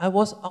 So I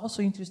was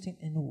also interested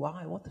in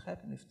why, what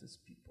happened with these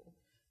people.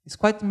 It's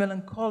quite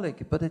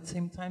melancholic, but at the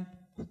same time,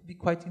 it would be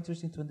quite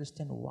interesting to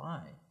understand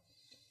why.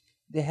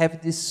 They have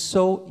this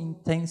so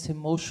intense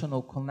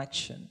emotional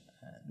connection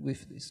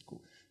with the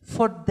school.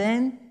 For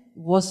them, it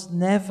was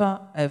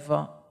never,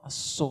 ever a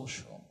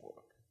social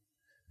work.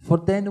 For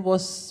them, it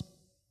was,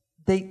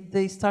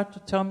 they start to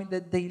tell me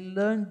that they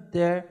learned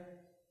there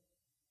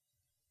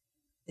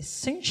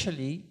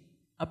essentially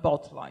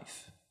about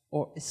life,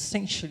 or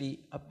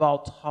essentially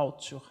about how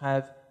to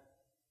have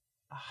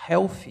a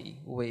healthy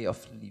way of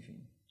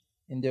living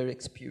in their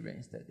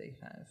experience that they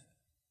have.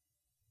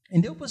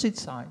 In the opposite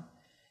side,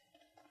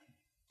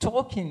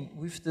 talking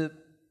with the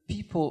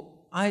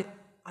people, I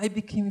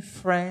became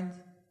friend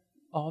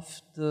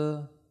of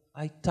the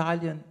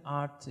Italian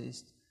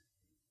artist.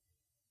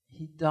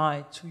 He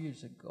died 2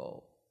 years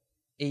ago,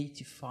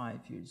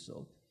 85 years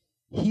old.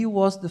 He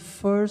was the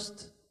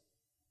first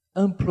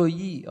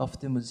employee of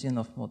the Museum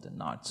of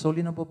Modern Art. So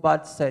Lina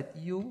Bobard said,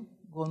 you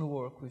go and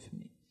work with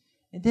me.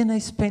 And then I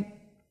spent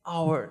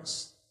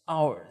hours,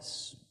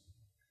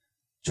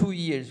 2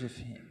 years with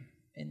him.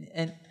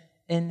 And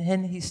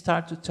then he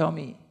started to tell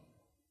me,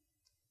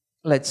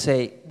 let's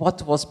say,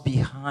 what was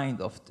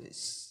behind of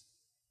this?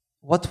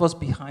 What was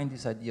behind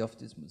this idea of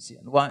this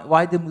museum?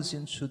 Why the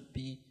museum should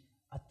be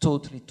a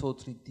totally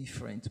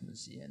different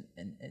museum,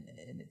 and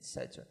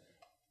etc.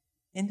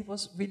 And it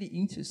was really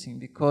interesting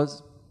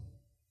because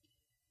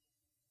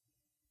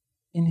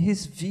in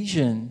his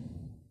vision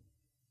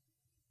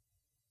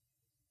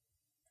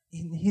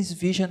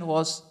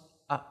was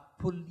a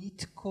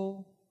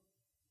political,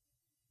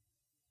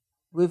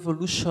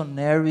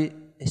 revolutionary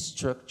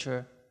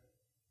structure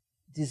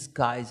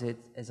disguised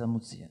as a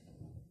museum.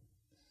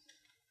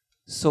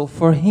 So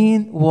for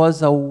him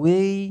was a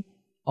way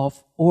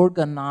of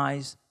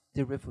organize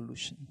the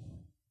revolution.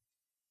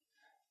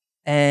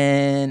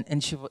 And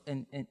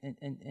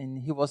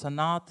he was an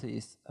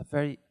artist, a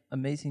very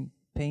amazing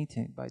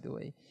painting, by the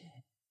way.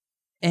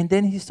 And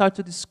then he started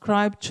to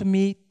describe to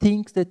me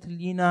things that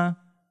Lina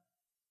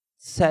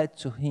said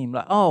to him,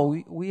 like, oh,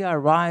 we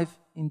arrive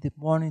in the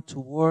morning to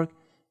work,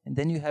 and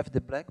then you have the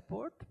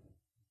blackboard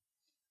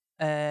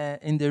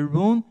in the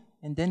room,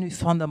 and then we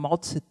found a Mao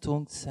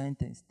Zedong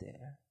sentence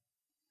there.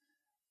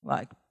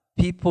 Like,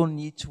 people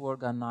need to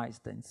organize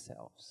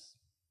themselves.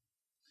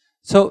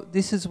 So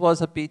this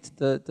was a bit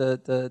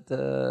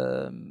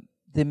the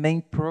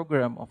main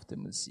program of the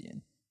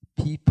museum.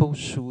 People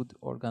should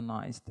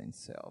organize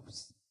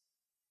themselves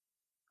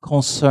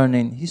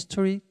concerning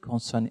history,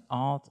 concerning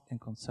art,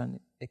 and concerning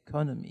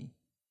economy.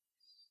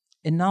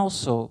 And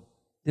also,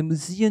 the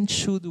museum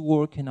should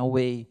work in a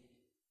way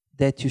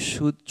that you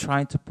should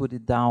try to put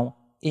it down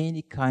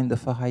any kind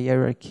of a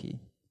hierarchy.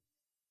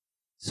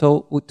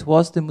 So it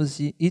was the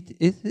museum,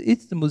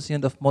 it's the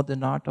Museum of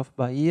Modern Art of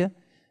Bahia,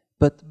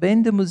 but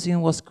when the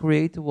museum was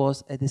created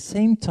was at the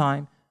same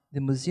time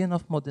the Museum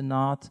of Modern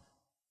Art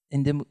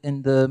and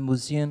the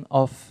Museum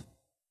of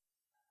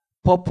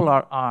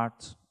Popular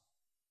Art,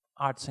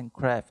 Arts and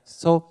Crafts.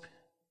 So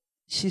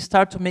she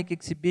started to make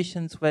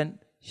exhibitions when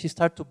she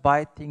started to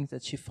buy things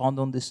that she found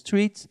on the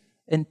streets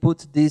and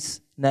put this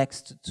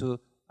next to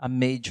a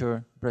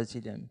major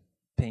Brazilian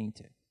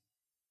painter.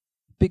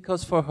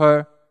 Because for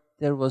her,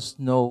 there was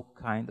no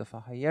kind of a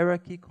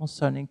hierarchy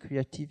concerning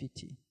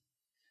creativity.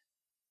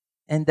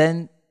 And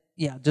then,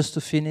 yeah, just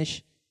to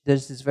finish,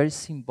 there's this very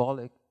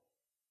symbolic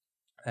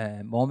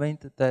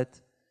moment that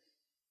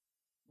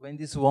when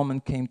this woman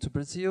came to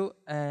Brazil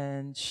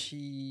and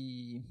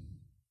she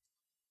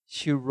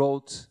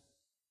wrote,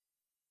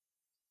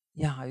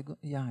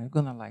 you're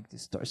gonna like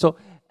this story. So,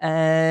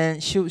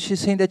 and she's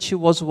saying that she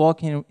was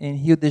walking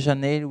in Rio de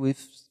Janeiro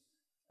with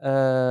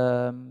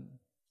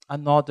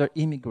another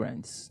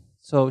immigrants.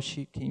 So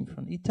she came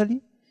from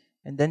Italy,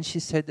 and then she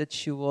said that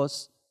she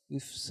was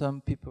with some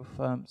people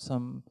from,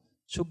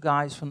 2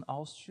 guys from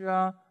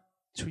Austria,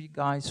 3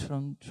 guys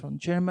from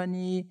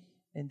Germany,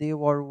 and they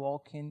were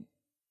walking,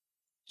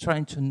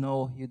 trying to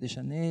know Rio de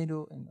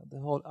Janeiro and the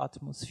whole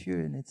atmosphere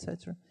and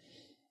etc.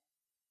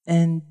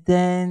 And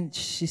then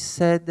she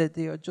said that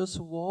they are just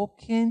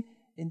walking,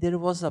 and there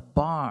was a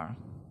bar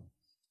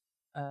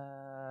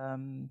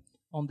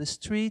on the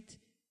street,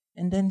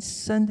 and then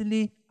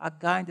suddenly a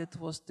guy that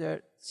was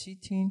there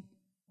sitting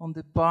on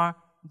the bar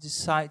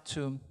decided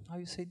to, how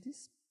you say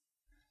this?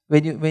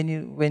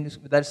 When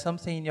there's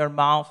something in your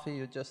mouth,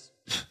 you just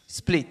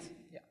split.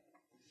 Yeah.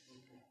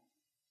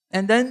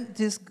 And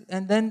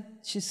then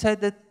she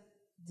said that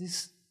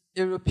this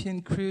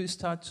European crew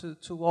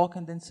started to walk,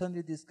 and then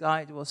suddenly this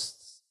guy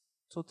was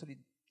totally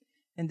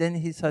and then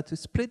he started to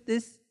split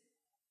this,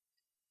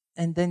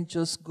 and then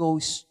just go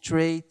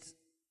straight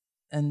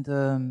and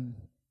in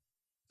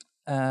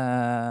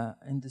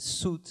the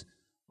suit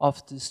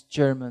of this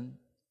German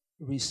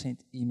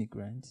recent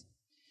immigrant.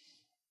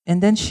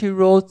 And then she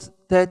wrote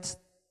that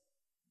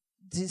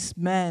this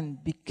man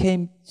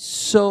became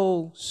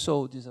so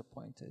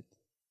disappointed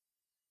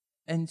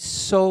and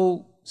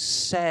so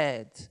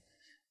sad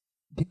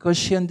because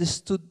she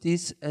understood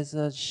this as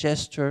a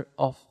gesture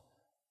of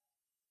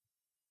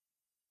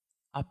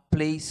a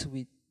place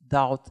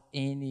without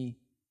any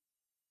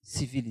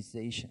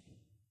civilization.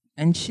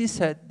 And she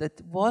said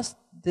that was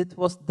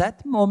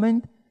that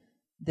moment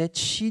that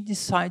she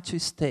decided to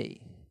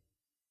stay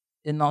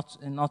and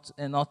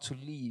not to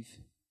leave.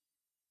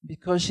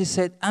 Because she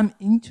said, I'm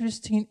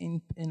interested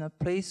in a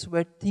place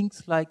where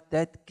things like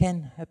that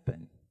can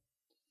happen.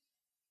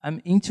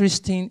 I'm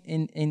interested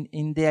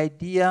in the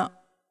idea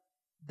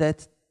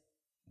that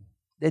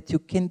you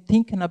can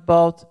think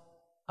about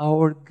an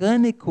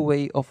organic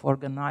way of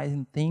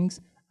organizing things,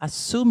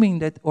 assuming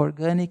that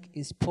organic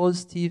is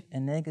positive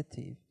and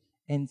negative,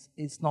 and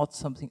it's not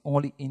something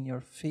only in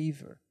your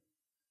favor.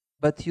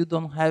 But you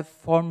don't have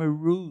formal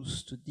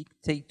rules to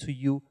dictate to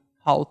you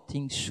how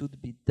things should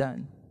be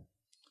done.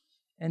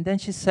 And then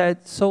she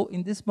said, so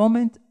in this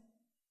moment,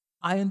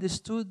 I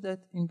understood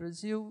that in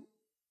Brazil,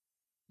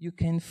 you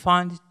can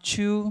find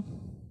two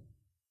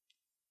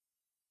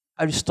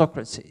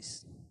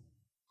aristocracies.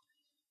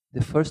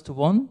 The first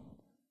one,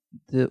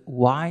 the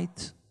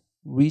white,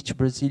 rich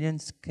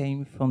Brazilians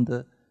came from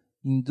the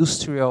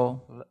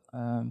industrial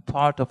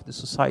part of the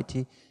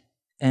society,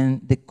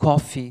 and the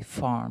coffee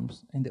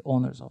farms and the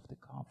owners of the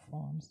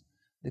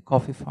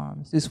coffee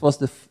farms. This was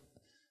the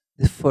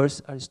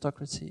first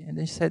aristocracy. And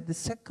they said the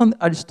second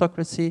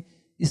aristocracy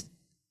is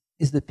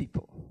the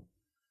people,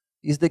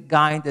 is the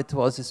guy that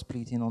was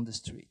splitting on the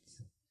street.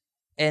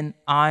 And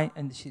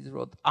she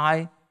wrote,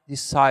 I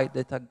decide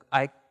that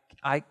I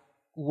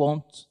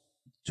want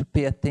to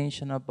pay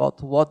attention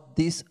about what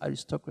this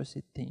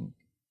aristocracy think,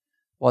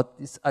 what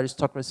this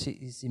aristocracy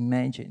is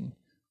imagining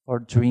or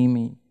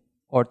dreaming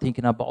or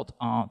thinking about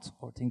art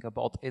or think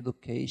about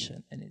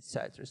education and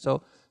etc.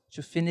 So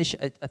to finish,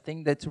 I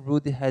think that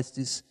Ruth has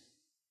this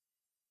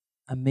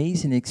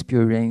amazing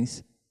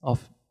experience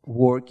of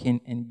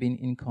working and being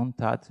in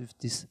contact with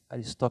this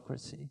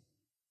aristocracy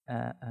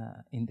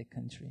in the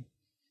country.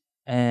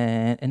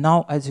 And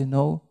now, as you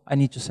know, I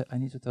need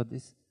to tell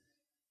this,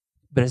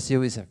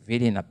 Brazil is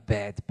really in a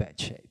bad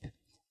shape,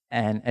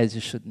 and as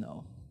you should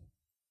know.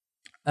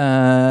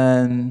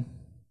 But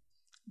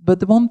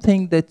the one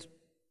thing that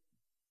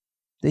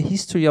the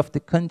history of the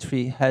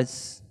country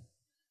has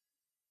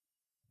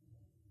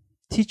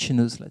teaching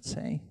us, let's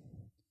say,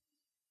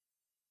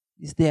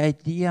 is the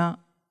idea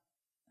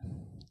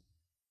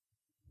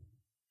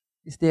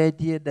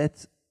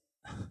that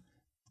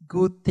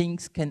good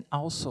things can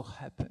also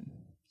happen.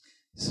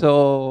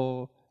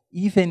 So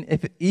even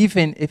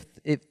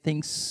if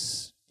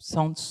things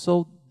sound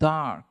so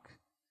dark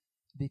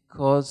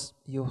because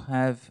you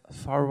have a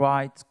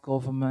far-right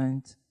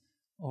government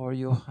or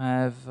you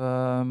have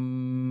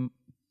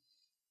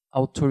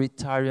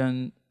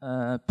authoritarian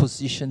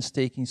positions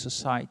taken in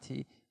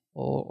society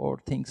or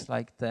things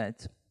like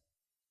that,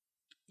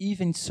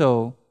 even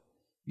so,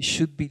 we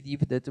should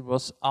believe that there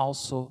was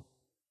also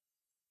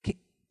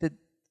that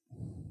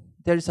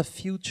there is a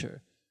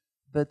future,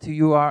 but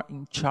you are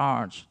in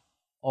charge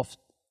of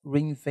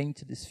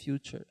reinventing this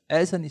future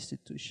as an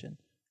institution,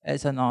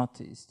 as an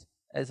artist,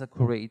 as a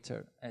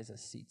curator, as a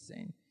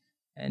citizen,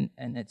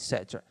 and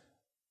etc.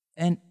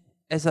 And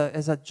as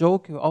a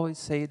joke, you always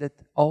say that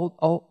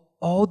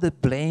all the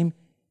blame,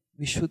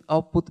 we should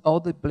all put all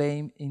the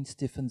blame in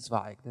Stefan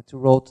Zweig, that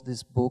wrote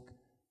this book,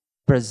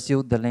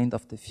 Brazil, the Land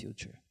of the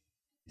Future.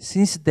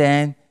 Since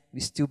then, we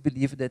still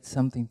believe that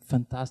something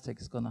fantastic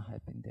is going to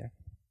happen there.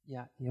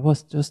 Yeah, it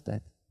was just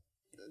that.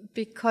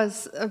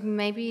 Because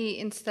maybe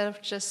instead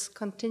of just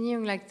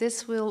continuing like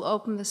this, we'll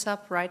open this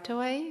up right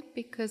away,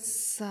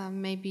 because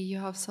maybe you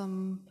have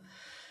some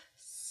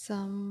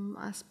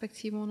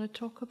aspects you want to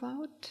talk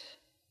about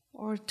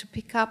or to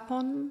pick up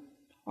on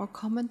or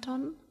comment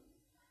on.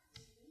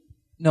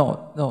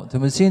 No, the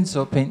museum is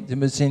open, the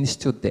museum is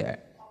still there.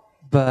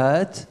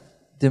 But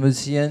the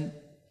museum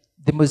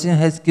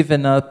has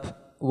given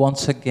up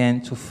once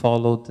again to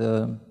follow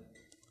the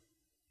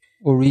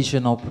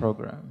original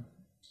program.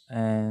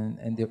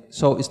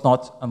 So it's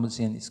not a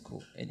museum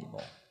school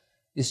anymore.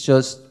 It's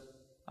just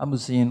a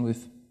museum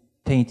with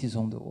paintings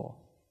on the wall.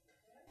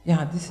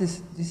 Yeah, this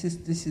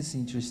is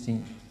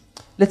interesting.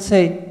 Let's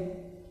say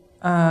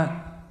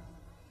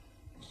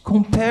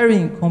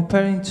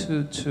comparing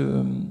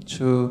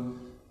to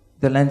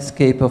the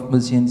landscape of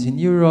museums in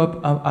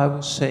Europe, I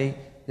would say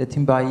that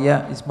in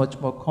Bahia is much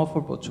more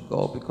comfortable to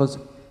go because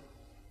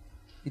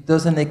it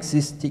doesn't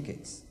exist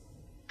tickets.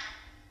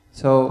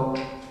 So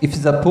if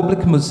it's a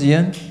public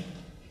museum,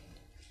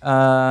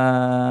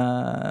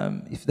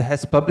 if it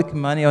has public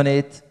money on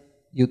it,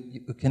 you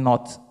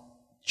cannot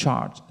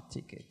charge a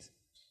ticket.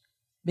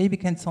 Maybe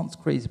it can sound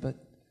crazy, but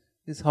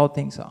this is how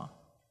things are.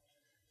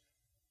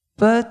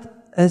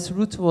 But as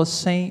Ruth was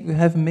saying, we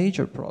have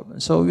major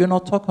problems. So we're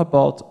not talking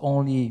about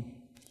only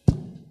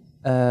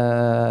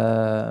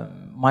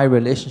my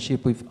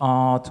relationship with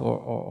art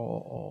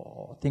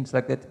or things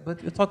like that,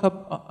 but we talk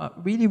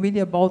really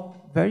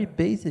about very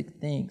basic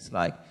things,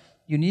 like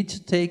you need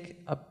to take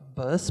a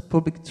bus,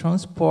 public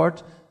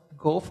transport,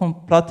 go from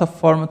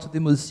platform to the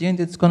museum.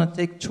 It's going to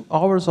take 2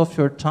 hours of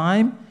your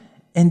time,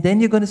 and then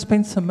you're going to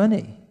spend some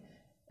money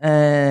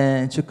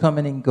to come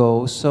in and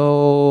go.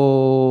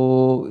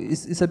 So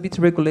it's a bit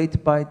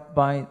regulated by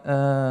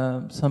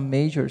some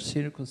major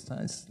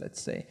circumstances,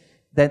 let's say,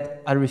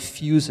 that I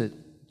refused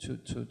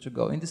to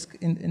go. In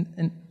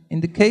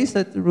the case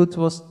that Ruth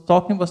was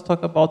talking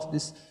about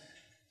this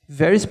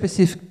very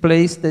specific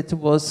place that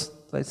was,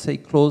 let's say,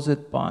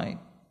 closed by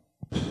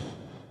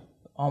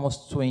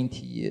almost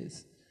 20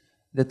 years.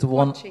 That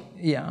one,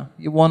 yeah,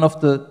 one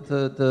of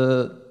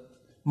the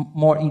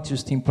more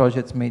interesting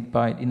projects made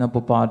by Ina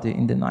Bobardi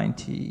in the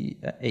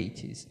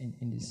 1980s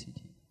in the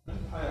city.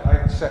 I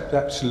accept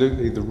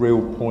absolutely the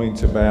real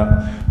point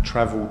about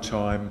travel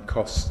time,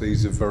 costs.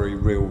 These are very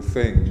real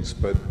things,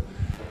 but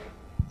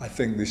I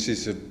think this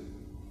is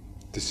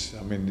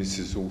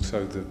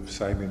also the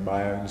same in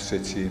my own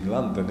city in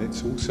London.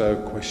 It's also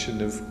a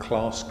question of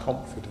class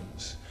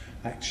confidence.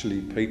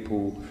 Actually,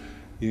 people,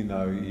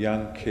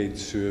 young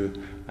kids who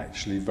are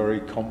actually very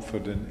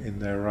confident in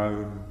their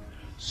own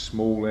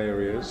small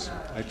areas,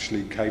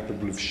 actually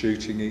capable of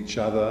shooting each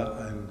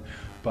other,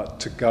 but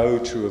to go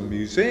to a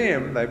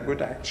museum, they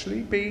would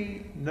actually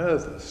be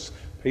nervous.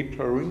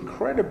 People are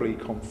incredibly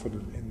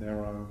confident in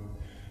their own.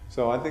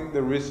 So I think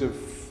there is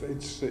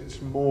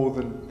it's more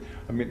than,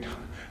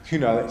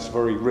 that's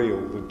very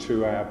real, the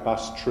 2-hour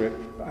bus trip,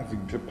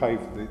 having to pay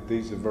for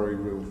these are very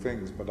real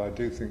things, but I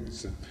do think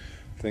it's a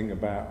thing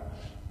about,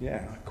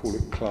 I call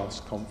it class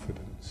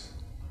confidence.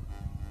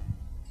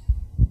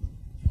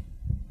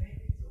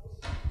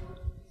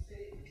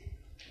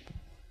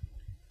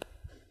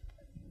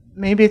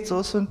 Maybe it's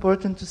also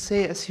important to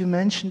say, as you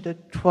mentioned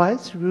it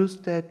twice,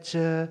 Ruth, that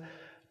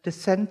the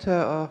center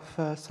of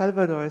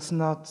Salvador is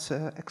not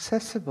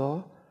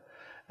accessible.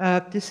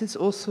 This is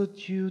also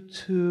due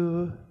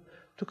to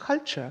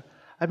culture.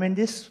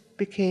 This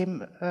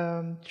became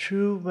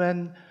true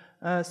when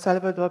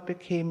Salvador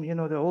became,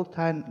 the old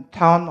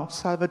town of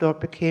Salvador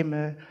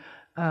became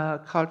a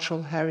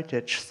cultural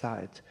heritage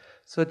site.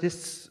 So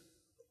this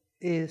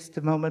is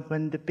the moment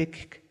when the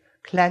big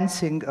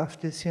cleansing of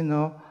this,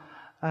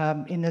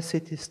 inner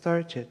city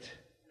started.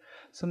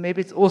 So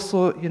maybe it's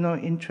also,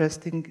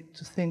 interesting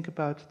to think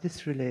about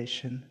this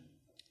relation.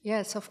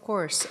 Yes, of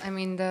course.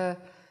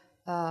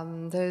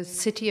 The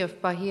city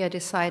of Bahia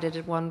decided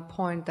at one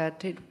point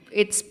that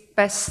its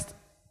best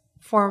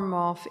form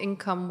of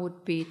income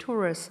would be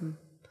tourism,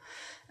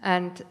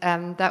 and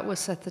that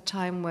was at the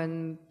time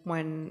when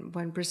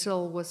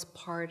Brazil was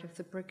part of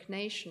the BRIC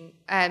nation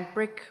and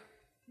BRIC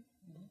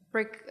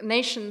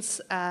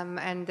nations,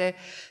 and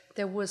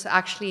there was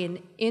actually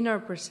an inner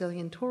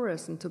Brazilian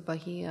tourism to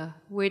Bahia,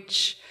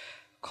 which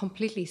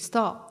completely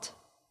stopped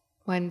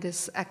when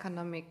this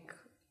economic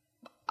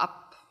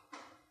up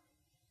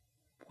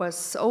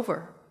was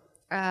over.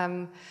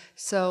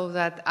 So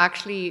that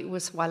actually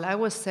was, while I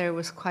was there,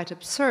 was quite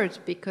absurd,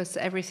 because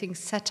everything's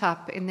set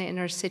up in the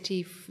inner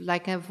city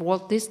like a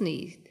Walt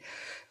Disney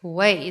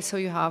way. So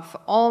you have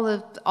all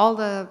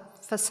the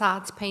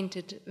facades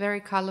painted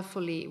very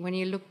colorfully. When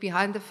you look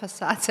behind the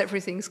facades,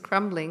 everything's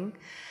crumbling.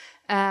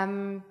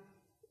 You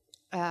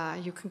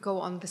can go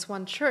on this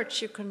one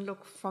church, you can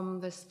look from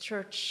this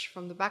church,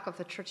 from the back of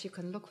the church, you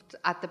can look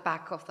at the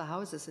back of the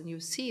houses, and you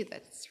see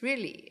that it's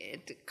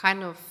really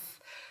kind of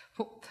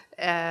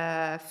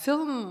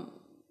film.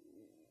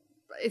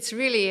 It's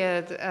really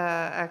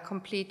a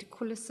complete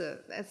coulisse.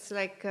 It's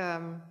like,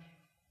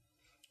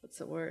 what's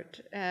the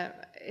word?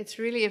 It's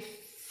really a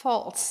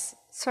false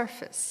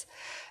surface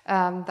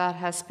that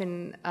has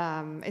been,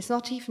 it's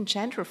not even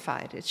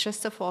gentrified, it's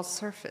just a false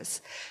surface.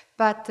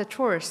 But the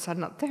tourists are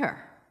not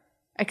there,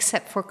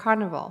 except for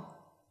Carnival,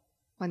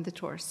 when the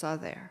tourists are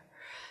there.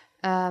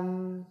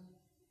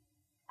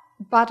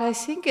 But I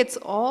think it's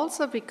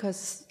also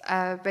because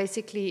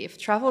basically if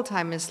travel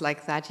time is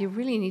like that, you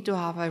really need to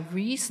have a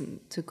reason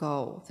to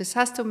go. This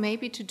has to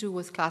maybe to do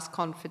with class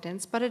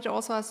confidence, but it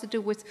also has to do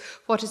with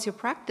what is your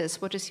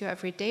practice, what is your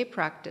everyday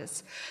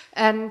practice.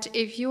 And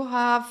if you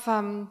have,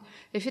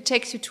 if it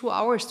takes you 2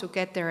 hours to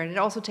get there, and it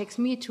also takes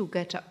me 2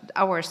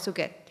 hours to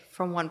get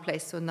from one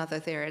place to another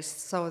there,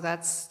 so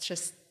that's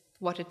just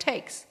what it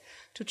takes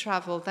to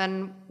travel,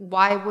 then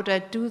why would I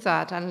do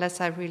that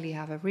unless I really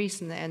have a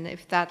reason? And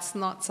if that's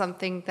not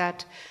something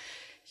that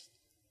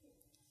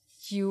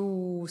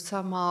you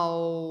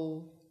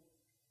somehow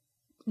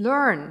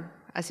learn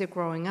as you're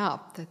growing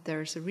up, that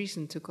there's a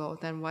reason to go,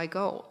 then why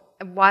go?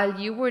 While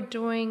you were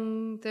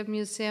doing the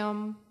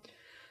museum,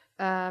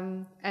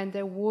 and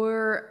there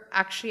were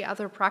actually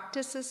other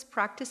practices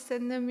practiced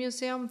in the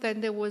museum,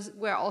 then there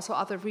were also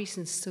other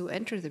reasons to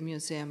enter the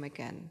museum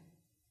again,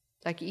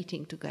 like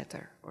eating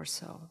together or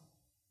so.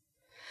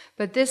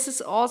 But this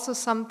is also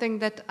something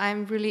that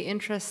I'm really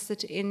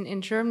interested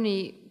in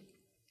Germany,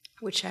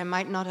 which I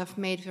might not have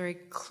made very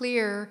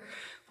clear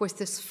with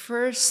this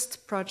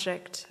first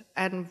project.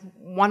 And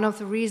one of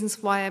the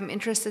reasons why I'm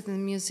interested in the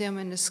museum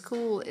and the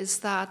school is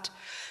that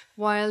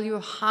while you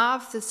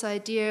have this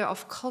idea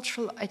of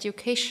cultural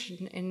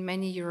education in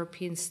many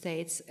European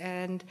states,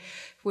 and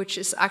which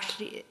is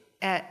actually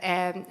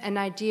an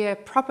idea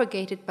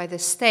propagated by the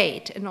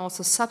state and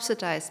also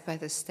subsidized by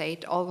the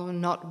state, although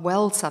not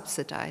well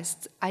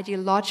subsidized,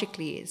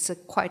 ideologically it's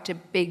quite a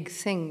big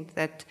thing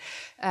that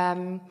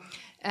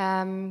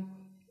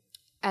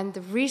and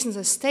the reason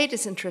the state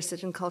is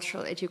interested in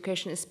cultural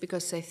education is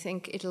because they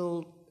think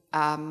it'll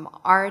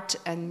art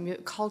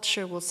and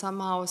culture will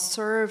somehow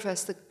serve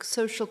as the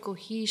social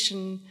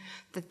cohesion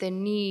that they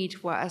need,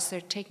 whereas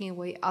they're taking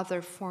away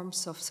other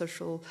forms of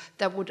social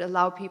that would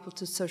allow people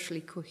to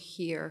socially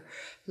cohere,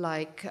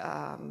 like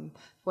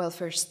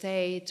welfare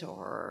state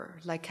or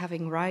like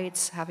having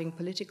rights, having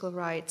political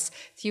rights.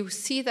 You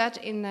see that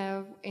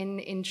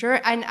in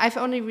Germany, and I've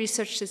only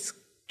researched this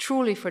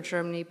truly for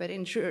Germany, but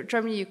in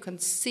Germany you can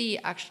see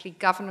actually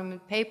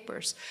government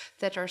papers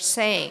that are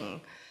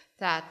saying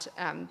that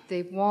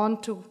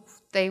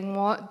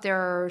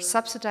they're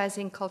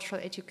subsidizing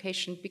cultural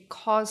education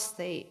because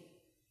they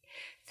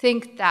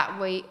think that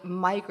way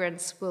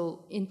migrants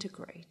will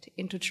integrate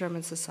into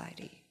German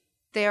society.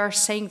 They are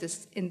saying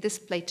this in this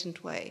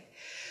blatant way.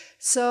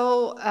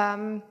 So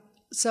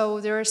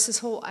there is this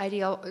whole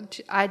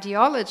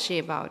ideology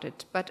about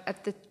it, but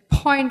at the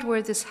point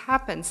where this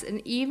happens,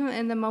 and even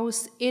in the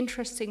most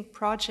interesting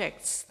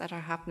projects that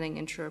are happening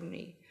in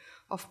Germany,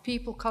 of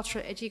people,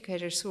 cultural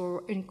educators who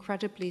are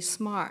incredibly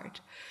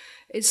smart,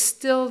 it's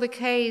still the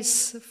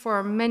case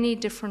for many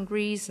different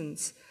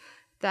reasons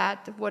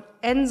that what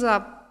ends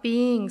up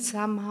being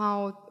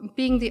somehow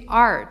being the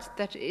art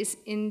that is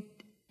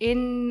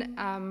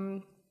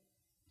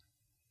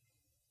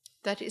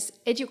that is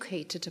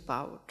educated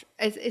about,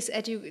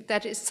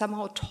 that is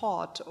somehow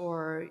taught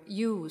or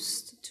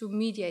used to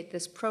mediate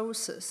this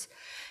process,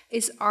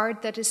 is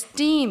art that is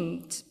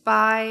deemed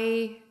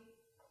by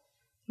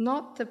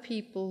not the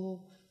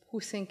people who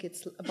think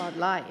it's about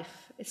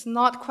life. It's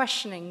not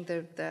questioning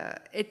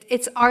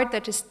it's art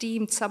that is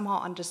deemed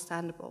somehow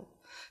understandable.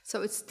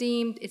 So it's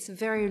a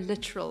very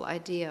literal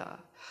idea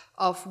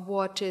of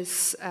what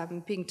is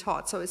being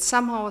taught. So it's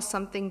somehow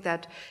something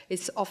that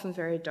is often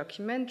very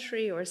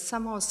documentary, or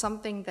somehow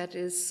something that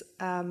is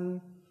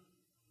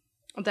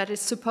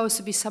supposed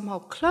to be somehow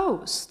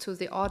close to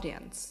the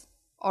audience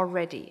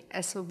already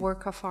as a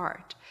work of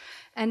art.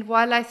 And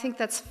while I think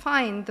that's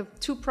fine, the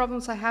two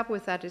problems I have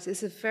with that is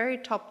it's a very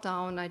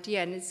top-down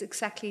idea, and it's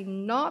exactly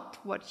not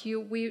what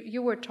you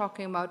were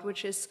talking about,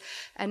 which is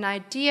an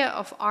idea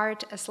of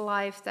art as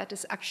life that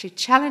is actually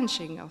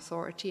challenging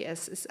authority,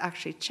 as is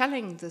actually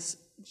challenging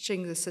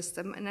the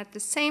system. And at the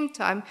same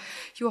time,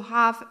 you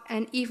have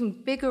an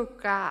even bigger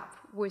gap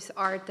with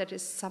art that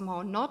is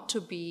somehow not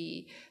to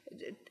be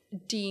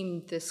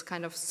deemed this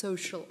kind of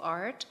social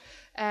art,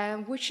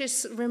 which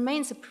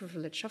remains a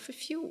privilege of a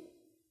few.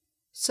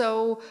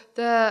 So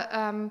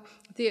the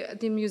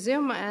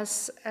museum,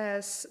 as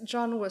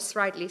John was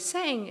rightly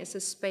saying, is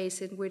a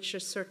space in which a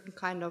certain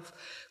kind of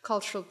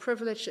cultural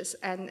privileges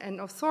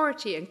and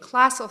authority and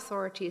class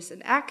authority is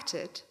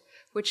enacted,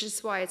 which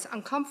is why it's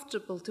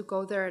uncomfortable to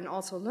go there and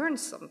also learn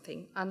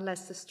something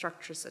unless the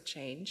structures are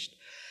changed.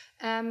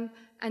 And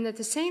at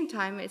the same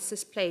time, it's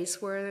this place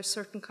where there's a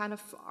certain kind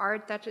of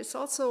art that is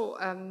also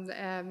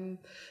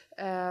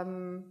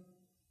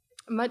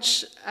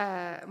much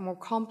more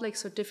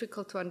complex or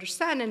difficult to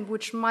understand, and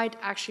which might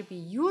actually be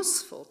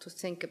useful to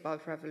think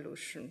about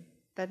revolution,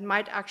 that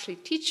might actually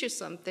teach you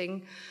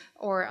something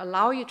or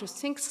allow you to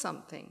think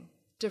something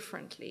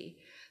differently.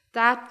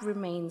 That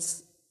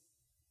remains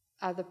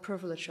the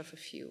privilege of a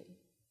few.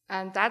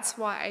 And that's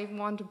why I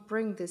want to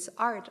bring this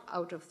art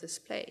out of this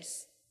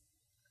place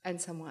and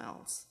somewhere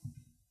else.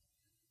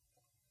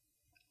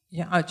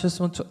 Yeah, I just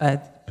want to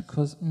add,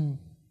 because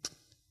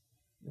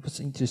it was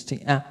interesting.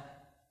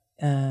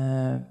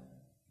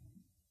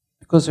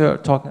 Because we are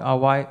talking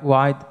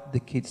why the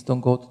kids don't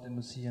go to the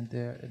museum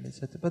there, and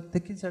etc. But the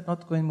kids are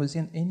not going to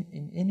museum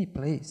in any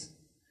place.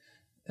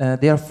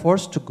 They are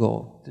forced to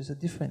go. There's a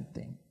different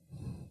thing.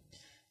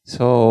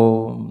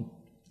 So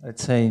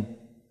let's say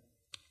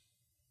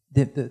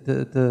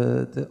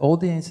the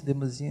audience in the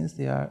museums,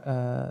 they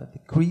are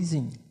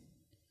decreasing.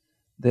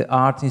 The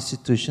art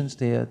institutions,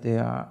 they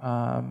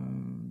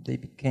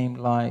became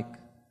like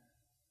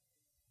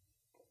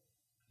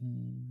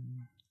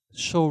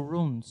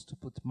showrooms, to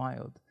put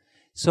mild.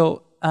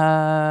 So,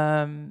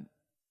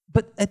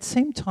 but at the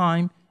same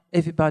time,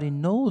 everybody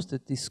knows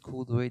that this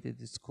school, the way that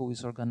the school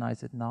is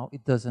organized now,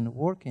 it doesn't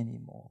work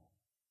anymore.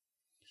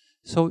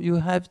 So you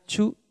have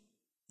two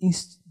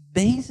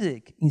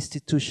basic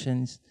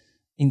institutions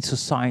in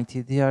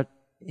society. They are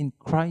in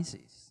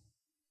crisis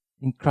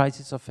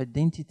of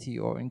identity,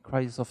 or in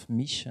crisis of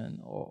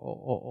mission,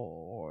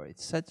 or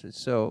etc.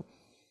 So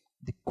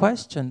the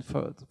question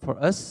for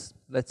us,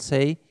 let's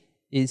say,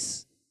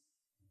 is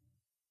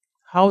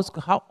how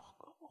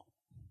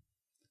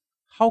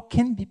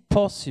can it be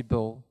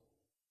possible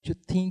to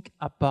think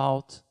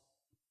about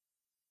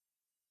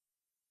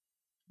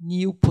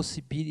new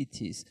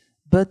possibilities,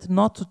 but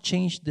not to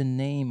change the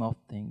name of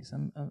things.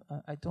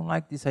 I don't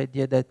like this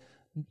idea that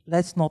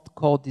let's not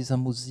call this a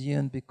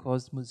museum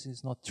because museum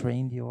is not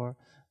trendy or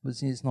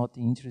museum is not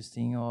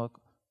interesting or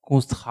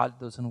Kunsthalle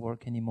doesn't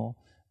work anymore.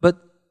 But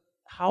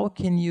how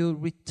can you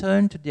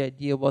return to the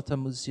idea of what a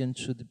museum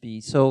should be?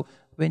 So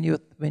when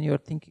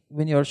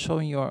you're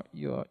showing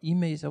your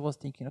image, I was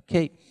thinking,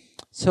 okay,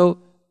 so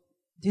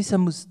this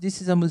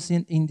is a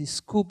museum in the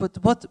school, but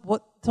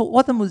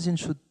what a museum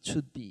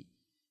should be?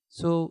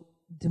 So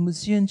the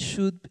museum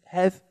should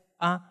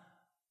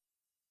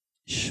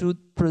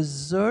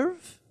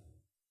preserve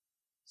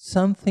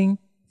something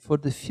for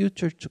the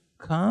future to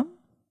come.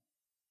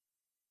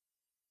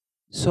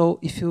 So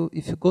if you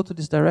go to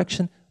this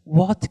direction,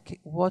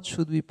 what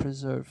should we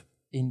preserve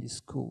in the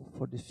school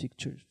for the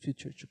future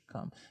to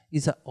come?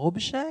 Is an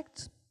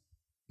object?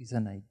 Is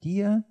an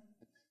idea?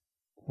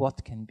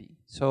 What can be?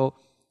 So,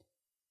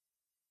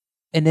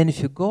 and then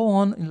if you go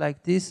on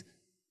like this,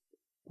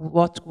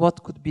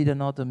 what could be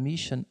another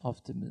mission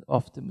of the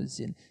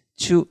museum?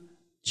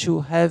 To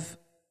have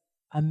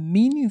a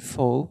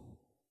meaningful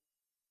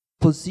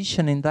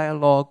position in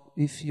dialogue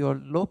with your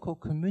local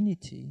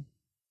community.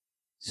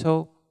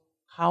 So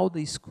how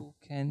the school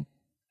can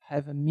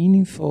have a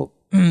meaningful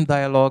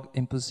dialogue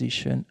and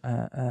position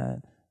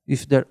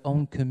with their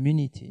own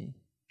community,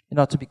 and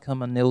not to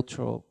become a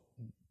neutral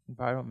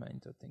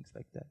environment or things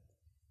like that.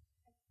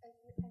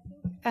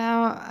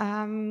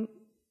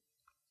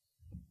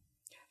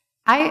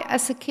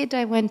 As a kid,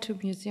 I went to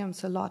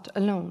museums a lot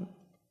alone,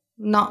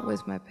 not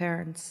with my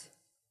parents.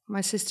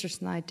 My sisters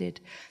and I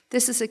did.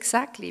 This is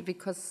exactly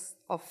because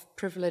of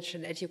privilege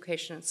and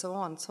education and so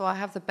on. So I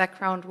have the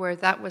background where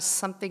that was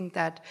something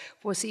that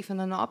was even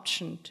an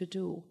option to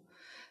do.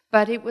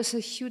 But it was a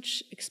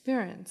huge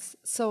experience.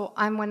 So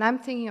when I'm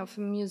thinking of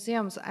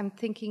museums, I'm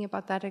thinking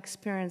about that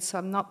experience. So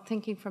I'm not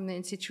thinking from the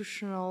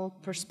institutional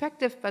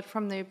perspective, but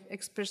from the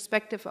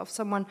perspective of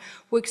someone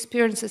who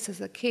experienced this as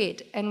a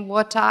kid. And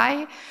what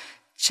I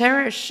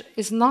cherish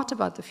is not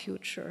about the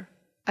future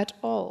at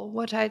all.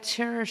 What I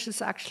cherish is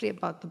actually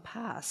about the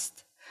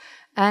past.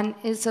 And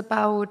is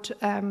about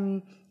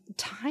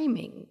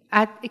timing,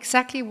 at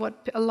exactly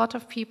what a lot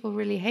of people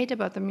really hate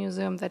about the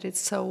museum, that it's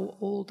so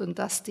old and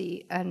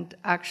dusty and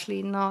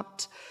actually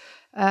not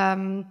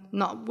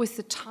with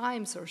the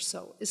times or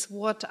so, is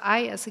what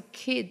I as a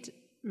kid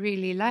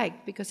really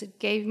liked, because it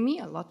gave me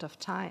a lot of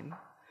time.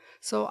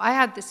 So I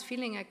had this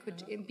feeling I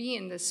could be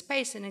in this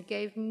space, and it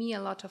gave me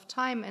a lot of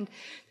time. And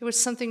there was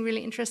something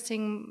really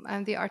interesting.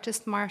 The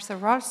artist Martha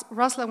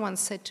Rosler once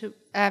said to,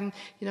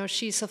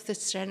 she's of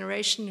this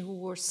generation who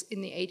was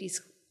in the 80s,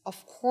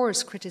 of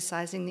course,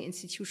 criticizing the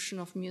institution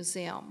of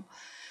museum.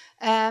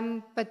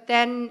 But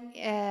then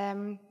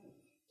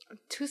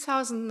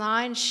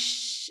 2009,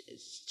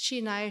 she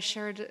and I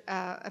shared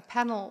a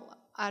panel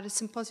at a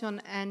symposium,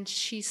 and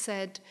she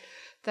said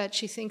that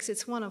she thinks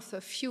it's one of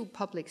the few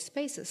public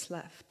spaces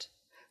left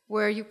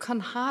where you can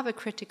have a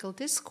critical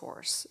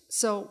discourse.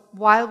 So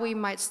while we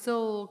might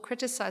still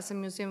criticize the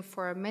museum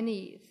for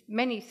many,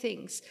 many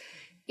things,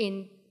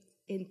 in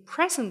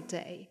present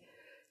day,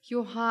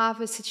 you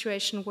have a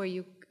situation where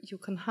you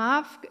can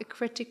have a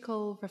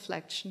critical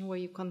reflection, where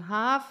you can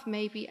have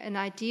maybe an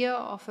idea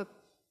of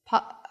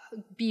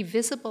be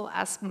visible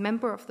as a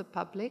member of the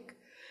public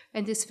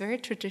in this very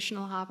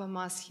traditional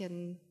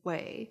Habermasian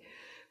way,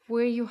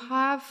 where you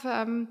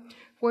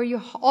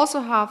also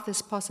have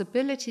this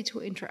possibility to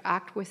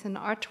interact with an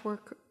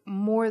artwork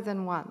more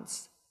than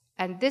once.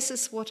 And this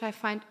is what I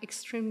find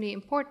extremely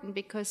important,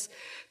 because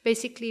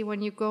basically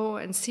when you go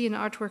and see an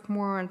artwork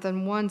more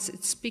than once,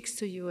 it speaks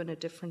to you in a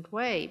different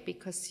way,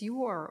 because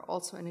you are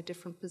also in a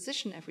different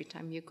position every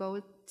time you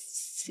go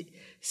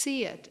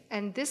see it.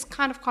 And this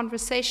kind of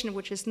conversation,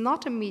 which is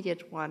not an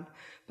immediate one,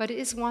 but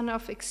is one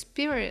of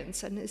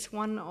experience and is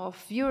one of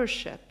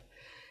viewership,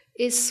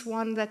 is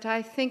one that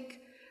I think,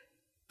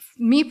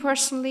 me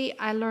personally,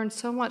 I learned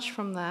so much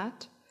from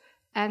that.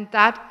 And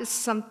that is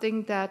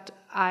something that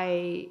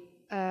I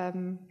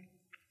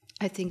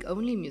think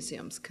only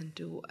museums can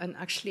do, and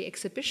actually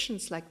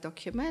exhibitions like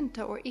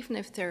Documenta, or even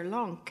if they're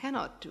long,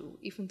 cannot do,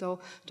 even though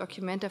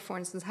Documenta, for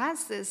instance,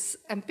 has this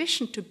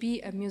ambition to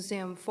be a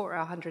museum for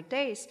 100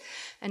 days,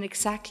 and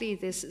exactly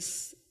this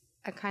is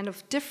a kind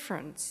of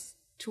difference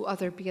to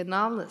other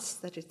biennales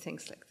that it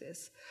thinks like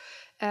this.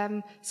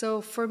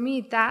 So for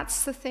me,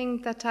 that's the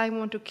thing that I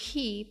want to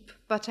keep,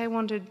 but I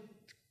want to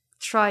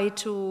try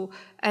to,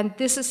 and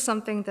this is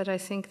something that I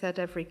think that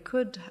every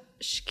good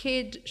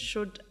kid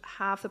should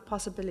have the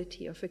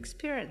possibility of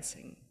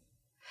experiencing.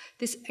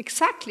 This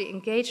exactly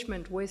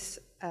engagement with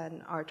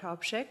an art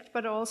object,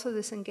 but also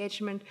this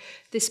engagement,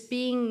 this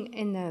being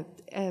in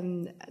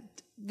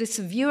this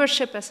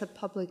viewership as a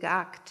public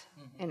act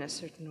in a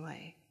certain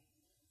way.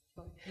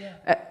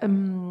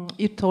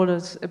 You told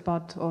us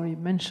about, or you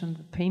mentioned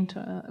the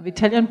painter, the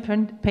Italian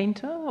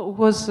painter who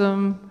was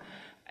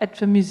at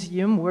the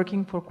museum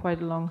working for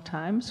quite a long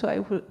time. So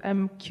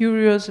I'm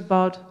curious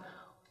about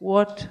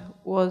what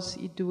was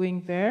he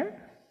doing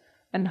there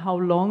and how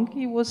long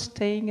he was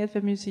staying at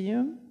the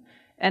museum.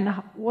 And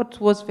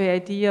what was the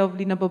idea of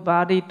Lina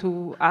Bobadi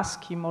to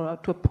ask him or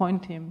to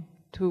appoint him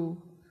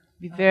to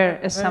be there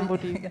as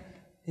somebody?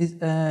 His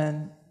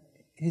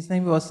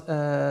name was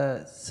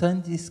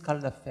Sandy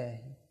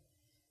Scaldaferri.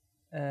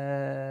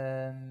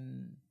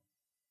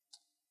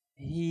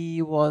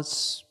 He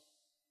was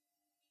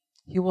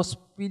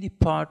really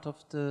part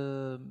of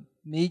the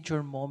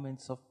major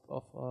moments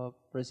of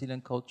Brazilian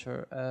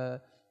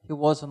culture. He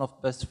was one of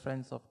the best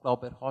friends of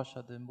Glauber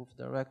Rocha, the movie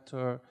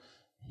director.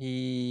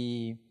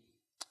 He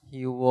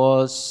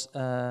was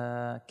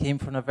came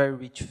from a very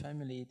rich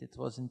family that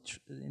was in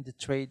the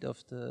trade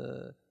of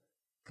the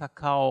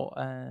cacao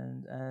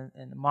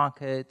and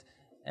market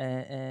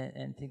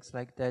and things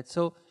like that.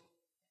 So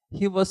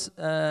he was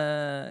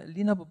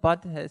Lina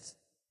Bobadi has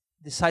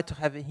decided to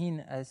have him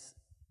as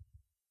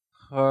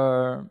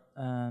her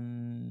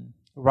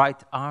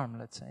right arm,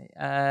 let's say,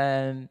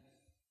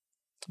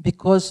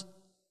 because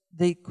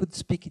they could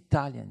speak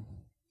Italian.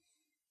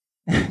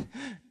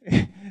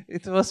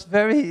 It was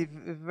very,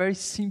 very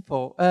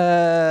simple.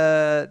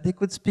 They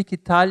could speak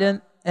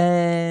Italian,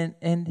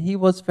 and he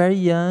was very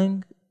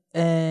young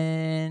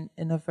and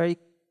a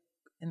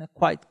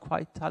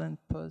quite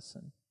talented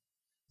person.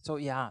 So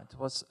yeah, it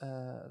was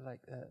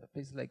like a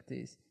place like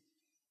this.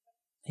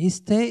 He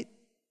stayed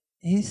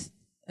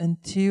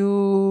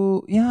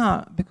until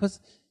because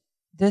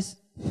that's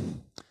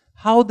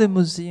how the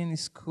museum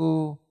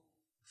school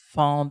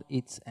found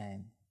its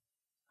end,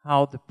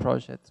 how the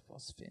project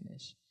was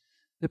finished.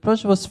 The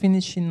project was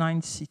finished in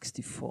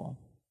 1964,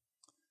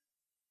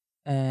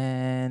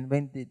 and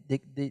when the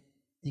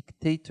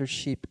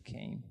dictatorship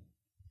came.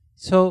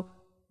 So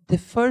the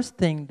first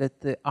thing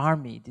that the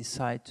army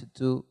decided to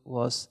do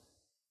was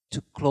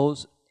to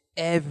close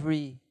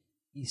every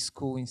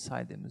school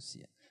inside the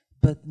museum,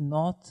 but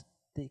not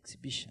the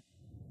exhibition.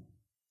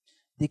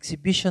 The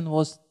exhibition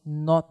was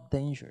not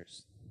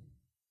dangerous,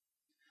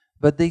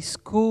 but the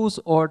schools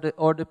or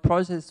the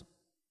projects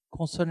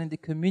concerning the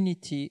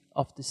community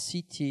of the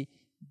city,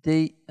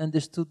 they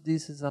understood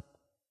this as a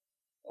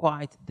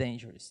quite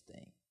dangerous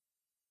thing.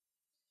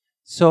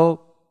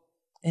 So,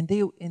 and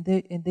they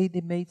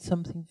made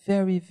something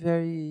very,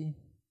 very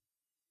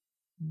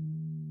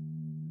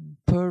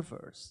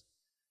perverse.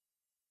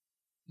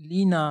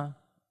 Lina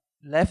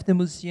left the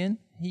museum,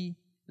 he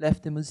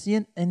left the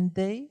museum, and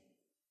they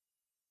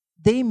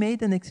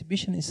made an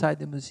exhibition inside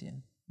the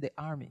museum, the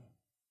army.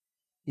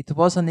 It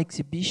was an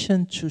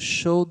exhibition to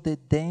show the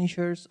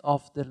dangers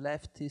of the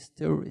leftist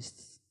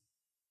terrorists.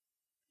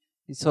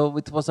 So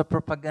it was a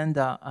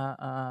propaganda,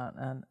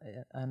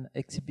 an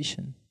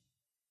exhibition.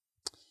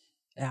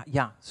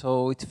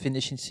 So it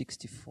finished in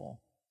 1964.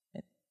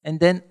 And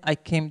then I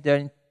came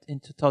there in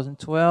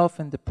 2012,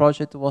 and the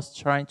project was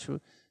trying to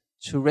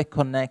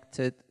reconnect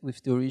it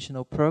with the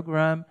original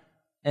program,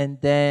 and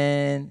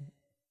then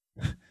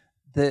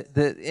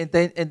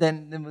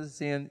the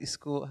museum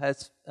school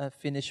has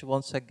finished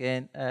once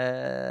again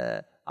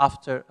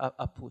after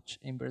a putsch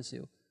in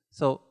Brazil.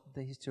 So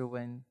the history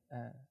went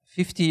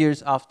 50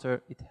 years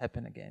after it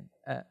happened again.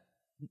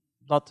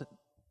 Not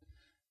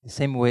the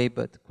same way,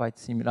 but quite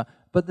similar.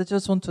 But I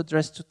just want to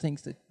address two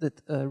things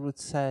that Ruth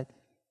said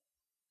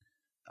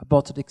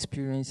about the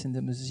experience in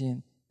the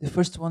museum. The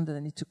first one, that I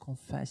need to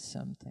confess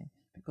something,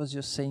 because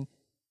you're saying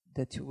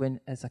that you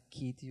went as a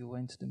kid, you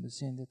went to the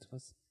museum. That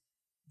was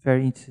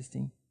very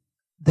interesting.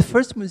 The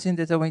first museum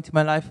that I went in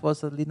my life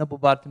was the Lina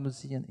Bobadi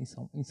Museum in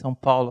São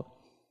Paulo.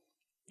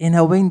 And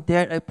I went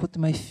there, I put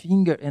my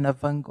finger in a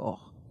Van Gogh.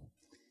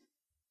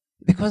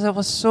 Because I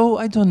was so,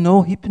 I don't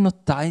know,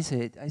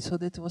 hypnotized. I saw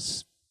that it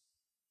was...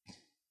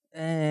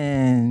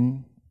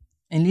 And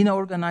Lina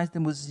organized the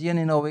museum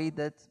in a way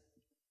that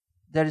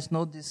there is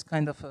no this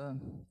kind of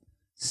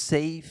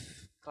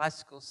safe,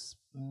 classical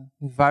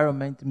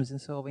environment in the museum.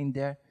 So I went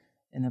there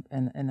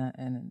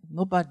and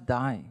nobody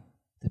died.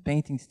 The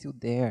painting's still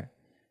there.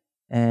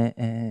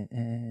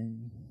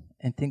 And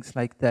things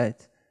like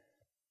that.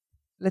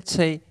 Let's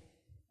say,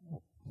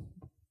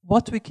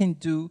 what we can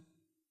do,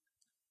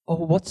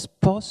 or what's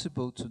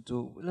possible to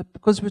do,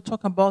 because we're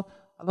talking a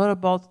lot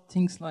about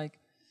things like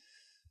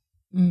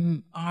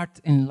art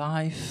and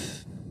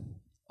life.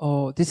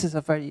 Oh, this is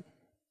a very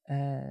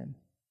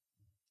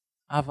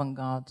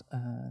avant-garde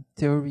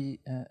theory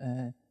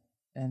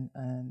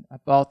and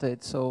about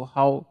it. So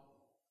how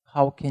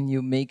can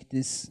you make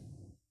this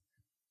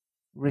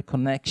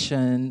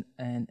reconnection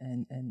and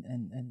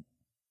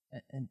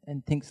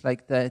things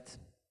like that?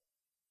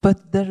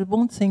 But there's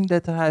one thing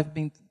that I have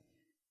been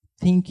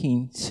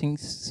thinking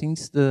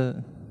since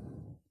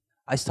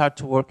I started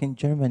to work in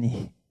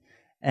Germany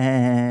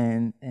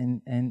and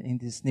in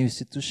this new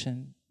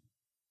institution,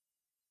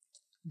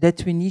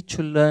 that we need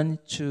to learn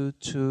to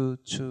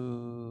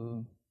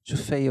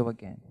fail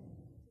again.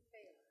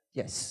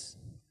 Yes.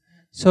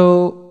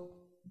 So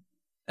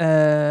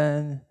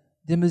the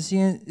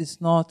museum is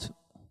not.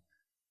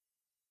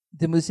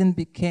 The museum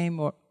became,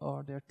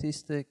 or the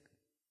artistic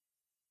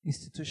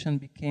institution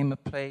became a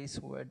place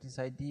where this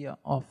idea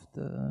of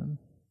the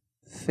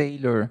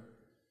failure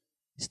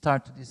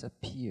started to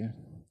disappear.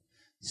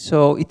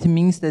 So it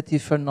means that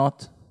if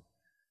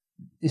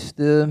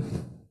the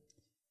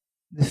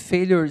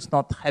failure is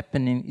not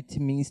happening, it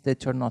means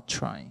that you're not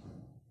trying.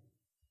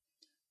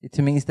 It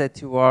means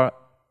that you are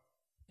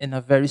in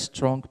a very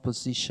strong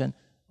position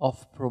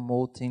of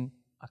promoting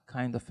a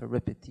kind of a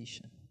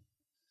repetition.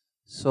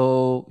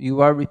 So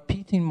you are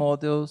repeating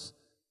models,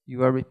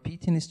 you are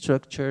repeating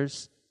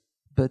structures,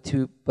 but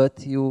you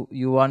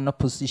are in a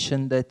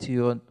position that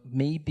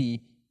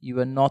maybe you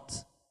are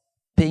not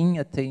paying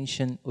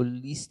attention or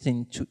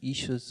listening to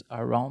issues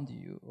around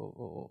you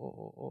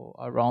or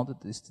around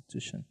the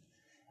institution.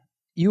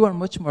 You are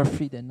much more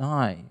free than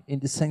I, in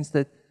the sense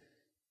that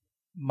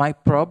my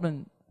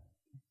problem,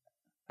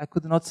 I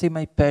could not say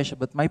my passion,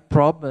 but my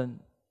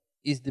problem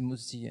is the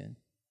museum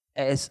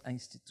as an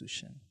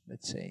institution,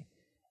 let's say.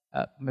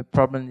 My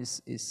problem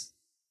is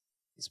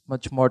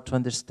much more to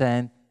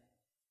understand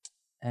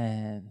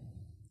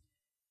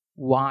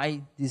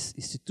why this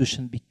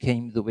institution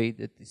became the way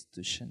that the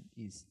institution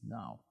is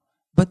now.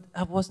 But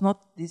I was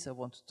not this I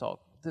want to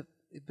talk,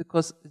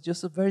 because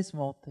just a very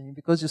small thing,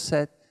 because you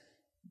said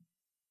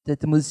that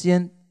the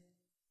museum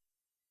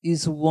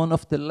is one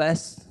of the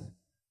last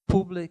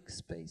public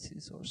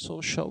spaces or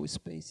social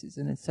spaces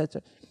and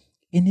etc.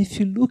 And if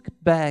you look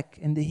back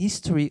in the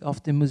history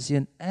of the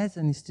museum as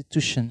an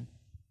institution,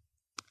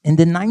 in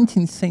the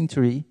 19th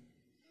century,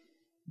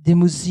 the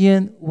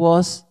museum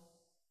was,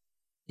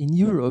 in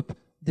Europe,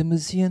 the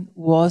museum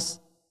was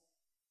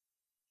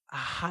a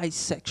high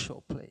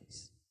sexual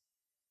place,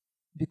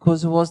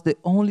 because it was the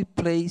only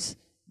place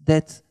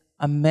that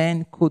a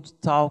man could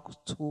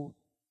talk to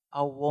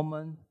a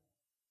woman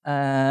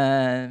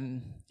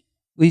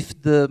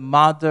with the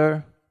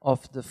mother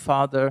of the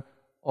father,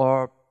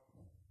 or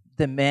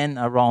the man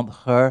around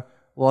her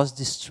was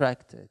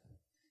distracted.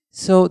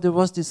 So there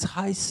was this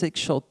high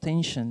sexual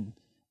tension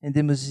in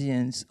the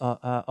museums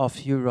of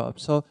Europe.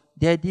 So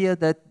the idea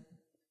that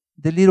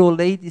the little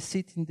lady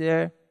sitting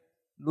there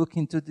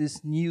looking to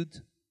this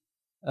nude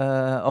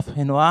of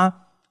Renoir,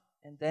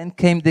 and then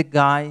came the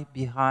guy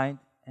behind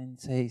and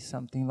say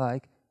something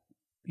like,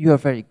 "You are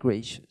very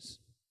gracious."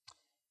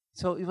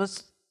 So it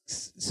was.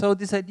 So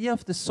this idea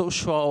of the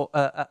social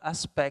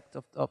aspect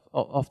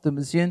of the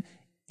museum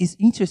is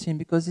interesting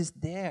because it's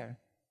there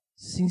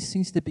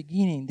since the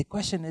beginning. The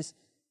question is,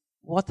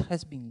 what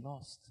has been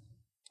lost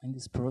in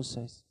this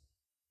process?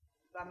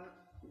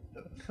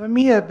 For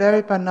me, a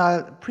very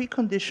banal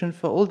precondition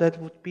for all that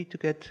would be to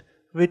get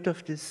rid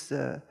of this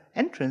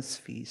entrance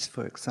fees,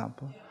 for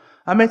example.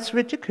 I mean, it's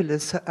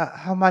ridiculous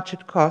how much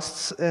it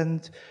costs,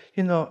 and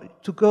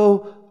to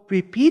go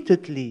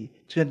repeatedly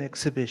to an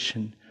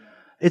exhibition,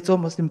 it's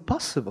almost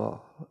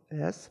impossible.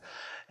 Yes,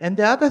 and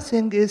the other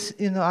thing is,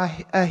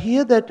 I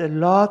hear that a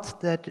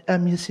lot, that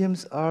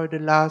museums are the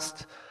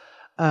last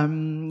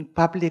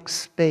public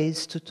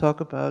space to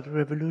talk about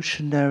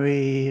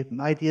revolutionary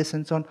ideas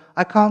and so on.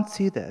 I can't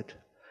see that.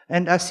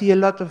 And I see a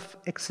lot of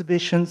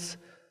exhibitions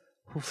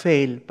who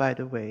fail, by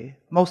the way.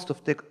 Most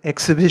of the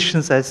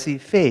exhibitions I see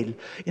fail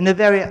in a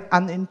very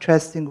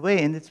uninteresting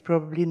way, and it's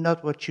probably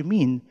not what you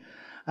mean.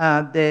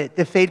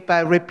 They failed by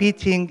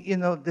repeating,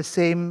 the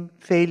same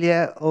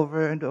failure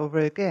over and over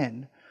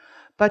again.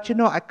 But,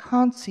 I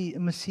can't see a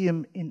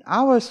museum in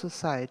our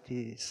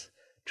societies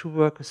to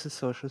work as a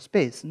social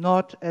space,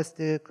 not as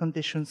the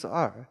conditions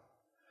are.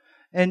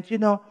 And,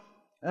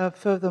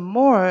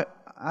 furthermore,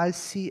 I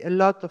see a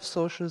lot of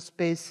social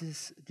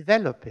spaces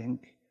developing,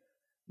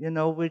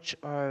 which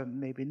are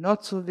maybe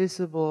not so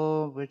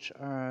visible, which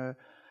are,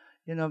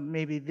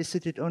 maybe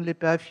visited only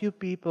by a few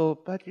people,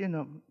 but,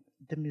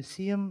 the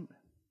museum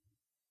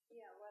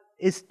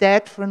is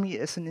dead for me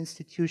as an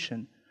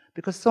institution.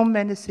 Because so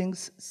many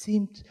things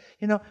seemed,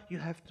 you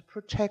have to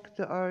protect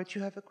the art,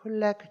 you have a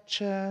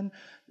collection,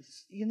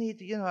 you need,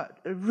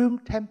 a room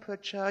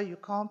temperature, you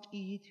can't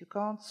eat, you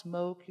can't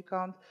smoke, you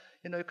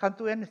can't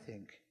do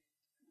anything.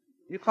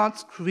 You can't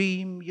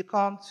scream, you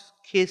can't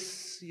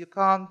kiss, you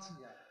can't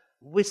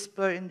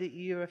whisper in the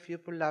ear of your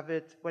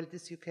beloved. Well,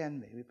 this you can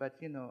maybe, but,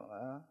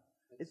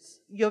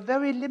 you're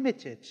very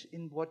limited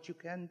in what you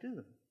can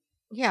do.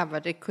 Yeah,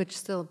 but it could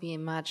still be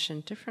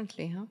imagined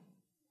differently, huh?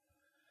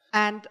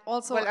 And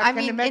also, Well, I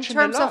mean, in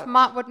terms of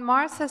what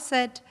Martha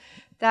said,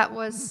 that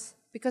was,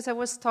 because I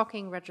was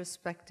talking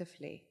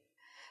retrospectively.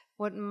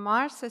 What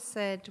Martha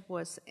said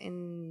was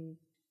in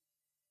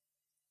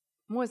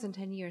more than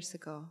 10 years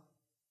ago.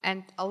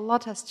 And a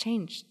lot has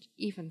changed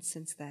even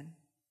since then.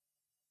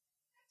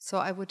 So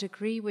I would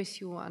agree with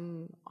you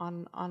on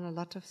a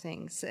lot of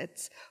things.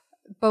 It's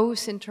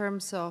both in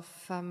terms of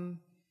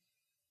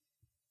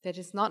that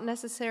is not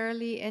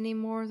necessarily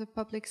anymore the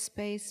public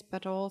space,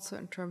 but also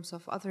in terms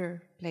of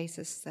other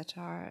places that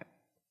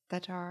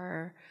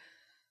are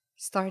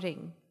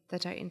starting,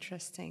 that are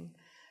interesting.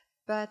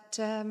 But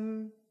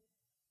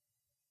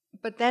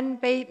then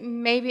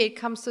maybe it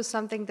comes to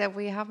something that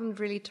we haven't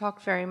really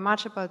talked very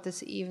much about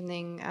this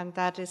evening, and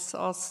that is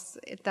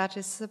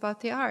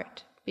about the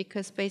art.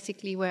 Because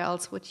basically, where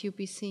else would you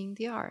be seeing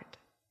the art?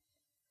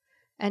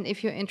 And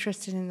if you're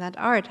interested in that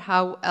art,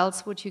 how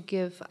else would you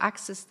give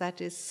access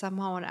that is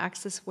somehow an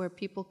access where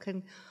people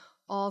can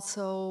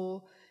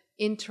also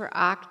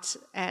interact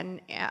and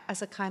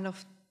as a kind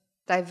of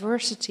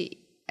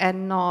diversity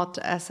and not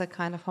as a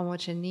kind of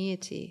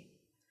homogeneity?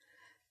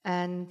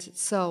 And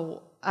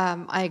so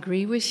I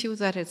agree with you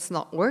that it's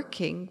not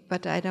working,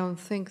 but I don't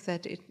think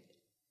that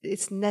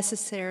it's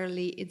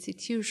necessarily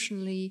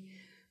institutionally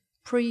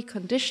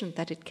preconditioned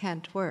that it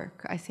can't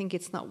work. I think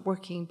it's not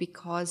working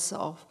because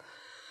of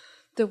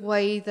the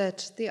way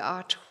that the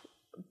art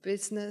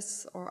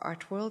business or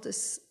art world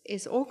is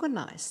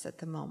organized at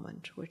the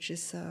moment, which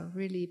is a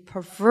really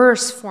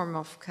perverse form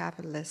of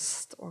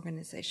capitalist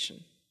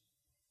organization.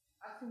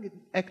 I think it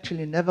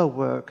actually never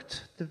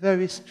worked. The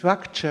very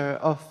structure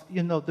of,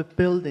 the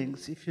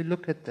buildings, if you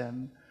look at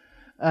them,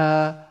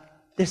 the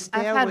stairways.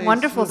 I've had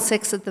wonderful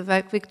sex at the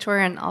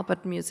Victoria and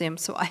Albert Museum,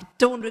 so I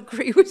don't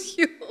agree with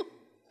you.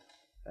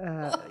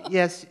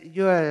 Yes,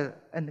 you're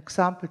an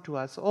example to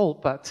us all,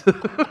 but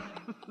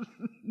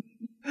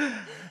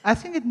I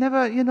think it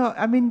never, a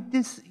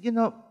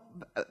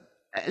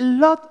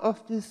lot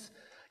of this,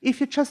 if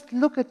you just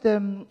look at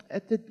the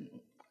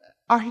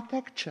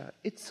architecture,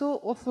 it's so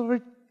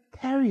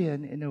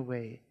authoritarian in a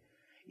way.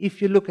 If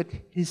you look at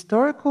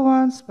historical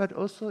ones, but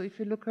also if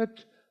you look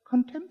at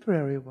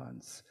contemporary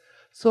ones.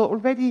 So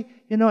already,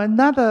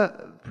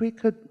 another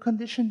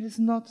precondition is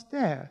not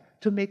there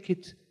to make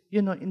it,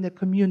 in the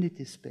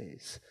community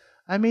space.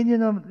 I mean,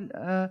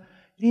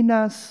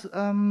 Lina's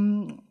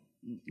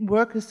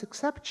work is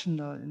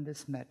exceptional in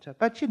this matter,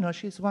 but,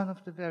 she's one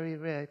of the very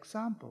rare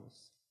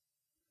examples.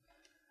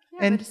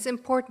 Yeah, but it's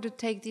important to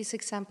take these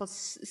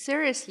examples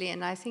seriously,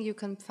 and I think you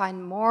can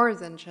find more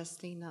than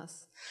just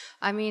Lina's.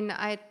 I mean,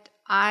 there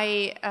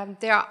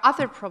are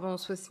other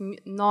problems with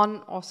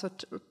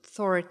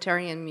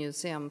non-authoritarian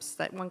museums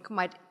that one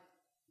might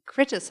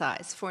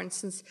criticize. For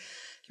instance,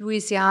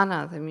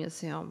 Louisiana, the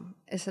museum,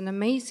 is an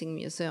amazing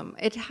museum.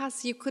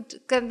 You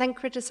could then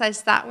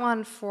criticize that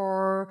one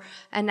for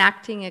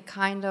enacting a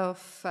kind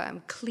of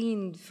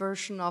clean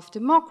version of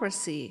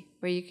democracy,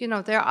 where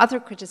there are other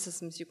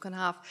criticisms you can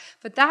have,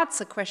 but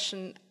that's a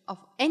question of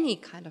any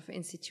kind of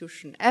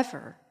institution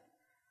ever.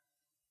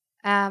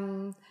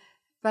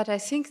 But I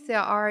think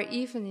there are,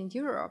 even in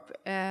Europe,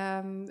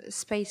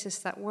 spaces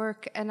that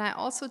work, and I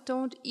also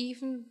don't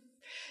even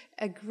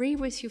agree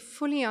with you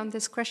fully on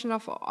this question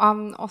of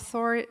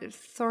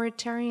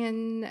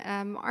authoritarian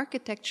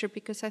architecture,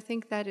 because I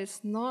think that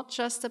is not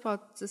just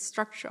about the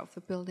structure of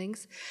the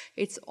buildings,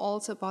 it's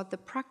also about the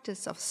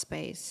practice of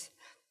space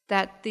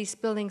that these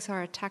buildings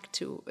are attacked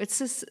to. It's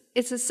the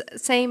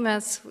same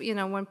as,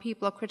 when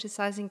people are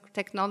criticizing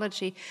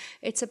technology,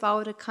 it's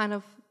about a kind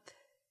of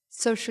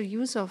social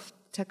use of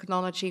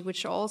technology,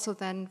 which also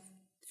then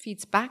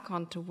feeds back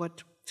onto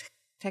what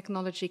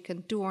technology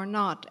can do or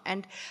not.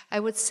 And I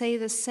would say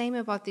the same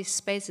about these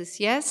spaces.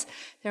 Yes,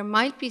 there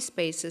might be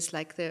spaces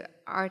like the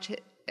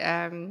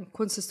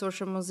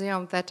Kunsthistorische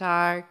Museum that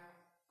are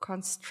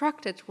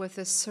constructed with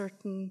a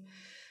certain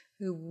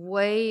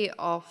way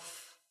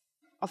of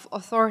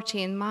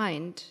authority in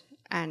mind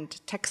and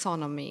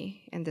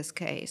taxonomy in this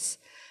case.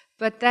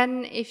 But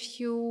then if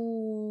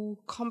you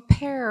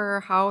compare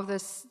how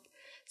this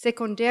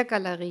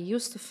Sekundärgalerie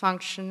used to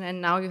function and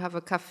now you have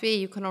a cafe,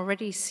 you can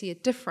already see a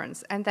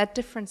difference, and that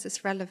difference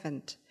is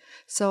relevant.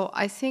 So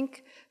I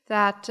think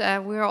that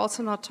we're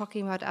also not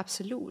talking about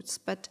absolutes,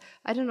 but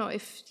I don't know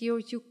if you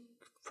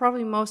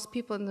probably most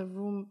people in the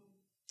room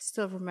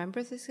still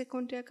remember the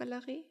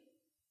Sekundärgalerie.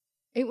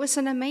 It was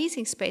an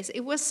amazing space.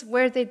 It was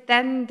where they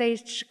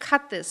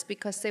cut this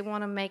because they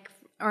want to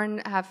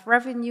have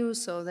revenue,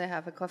 so they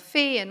have a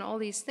cafe and all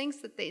these things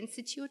that they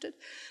instituted.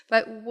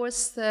 But it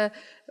was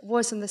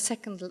on the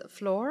second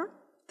floor,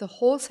 the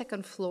whole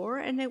second floor,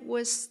 and it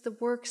was the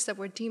works that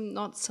were deemed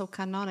not so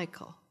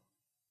canonical.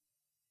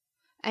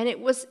 And it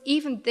was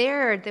even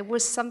there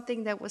was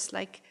something that was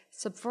like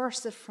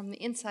subversive from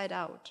the inside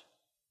out.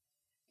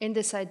 In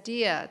this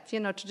idea,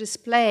 to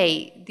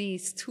display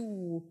these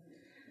two,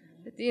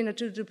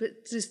 to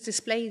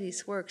display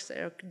these works that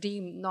are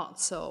deemed not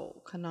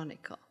so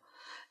canonical.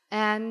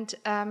 And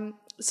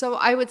so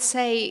I would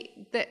say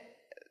that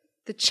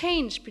the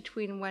change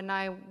between when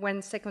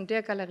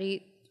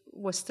Sekundärgalerie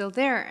was still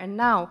there and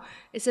now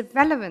is a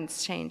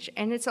relevance change,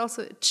 and it's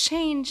also a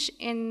change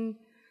in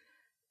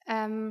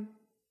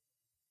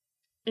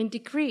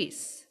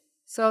degrees.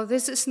 So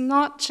this is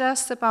not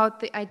just about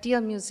the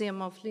ideal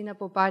museum of Lina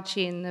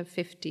Bobaji in the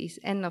 50s,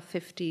 end of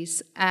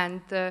 50s,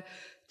 and the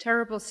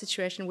terrible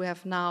situation we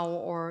have now,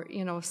 or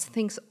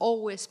things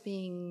always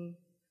being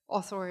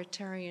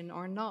authoritarian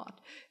or not.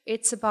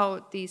 It's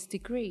about these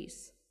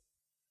degrees,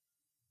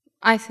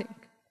 I think.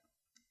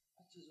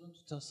 I just want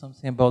to tell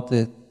something about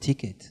the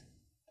ticket.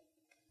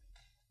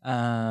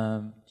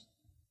 I'm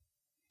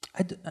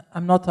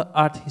not an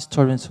art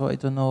historian, so I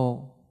don't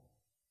know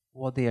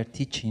what they are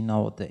teaching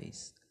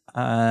nowadays.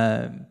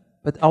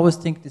 But I always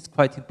think it's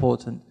quite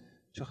important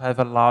to have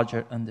a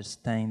larger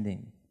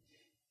understanding.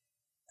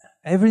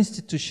 Every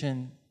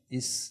institution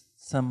is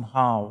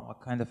somehow a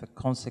kind of a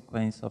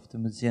consequence of the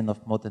Museum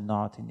of Modern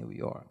Art in New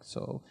York.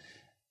 So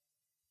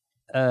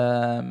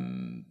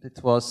it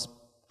was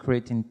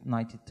created in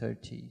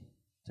 1930,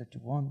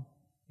 31,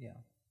 yeah,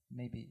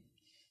 maybe.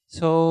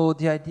 So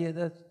the idea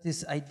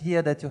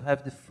that you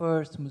have the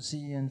first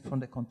museum from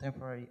the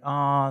contemporary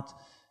art,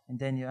 and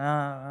then you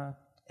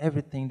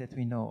everything that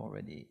we know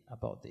already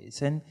about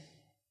this, and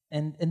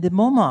the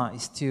MoMA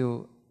is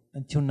still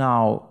until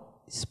now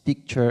is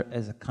pictured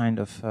as a kind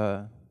of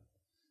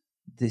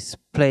this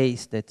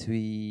place that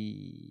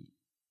we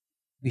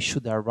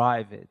should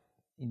arrive at,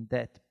 in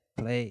that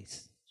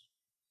place.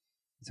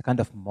 It's a kind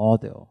of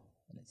model,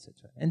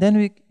 etc. And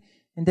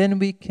then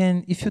we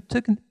can, if you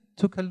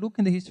took a look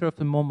in the history of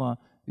the MoMA,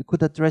 you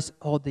could address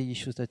all the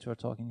issues that you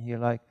are talking here,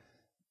 like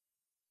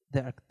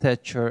the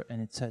architecture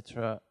and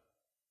etc.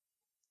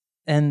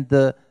 And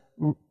the,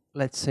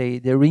 let's say,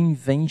 the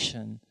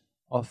reinvention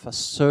of a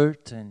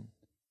certain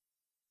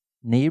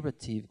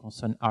narrative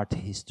concerning art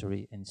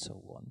history and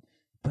so on.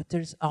 But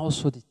there's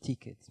also the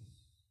ticket.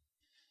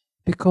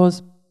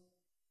 Because,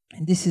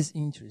 and this is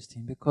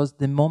interesting, because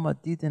the MoMA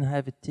didn't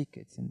have a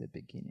ticket in the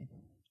beginning.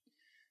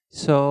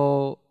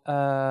 So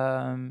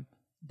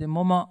the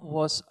MoMA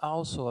was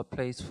also a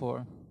place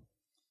for,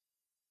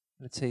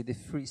 let's say, the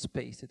free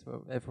space that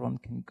where everyone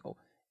can go.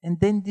 And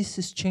then this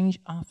is changed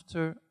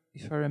after,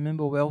 if I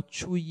remember well,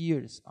 2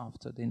 years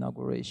after the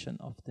inauguration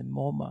of the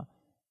MoMA.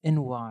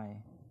 And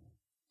why?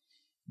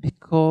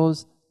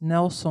 Because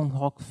Nelson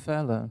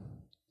Rockefeller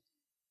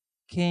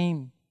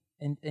came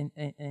and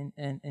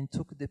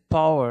took the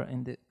power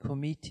in the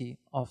committee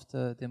of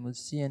the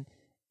museum,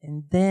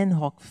 and then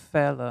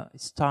Rockefeller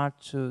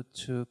started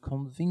to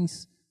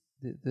convince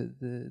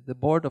the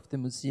board of the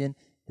museum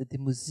that the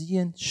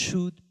museum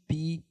should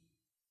be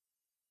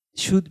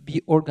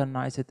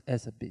organized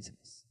as a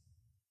business.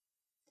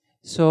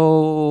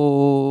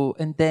 So,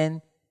 and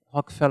then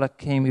Rockefeller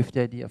came with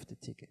the idea of the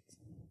ticket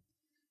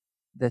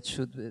that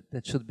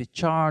should be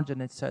charged,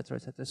 and etc.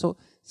 etc. So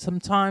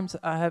sometimes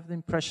I have the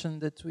impression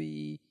that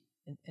we,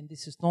 and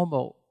this is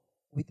normal,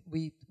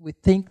 we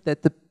think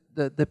that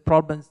the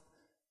problems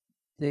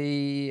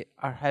they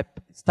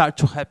start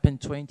to happen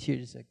 20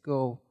 years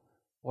ago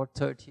or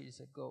 30 years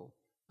ago.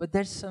 But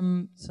there's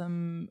some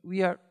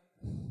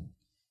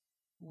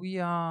we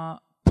are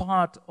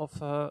part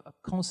of a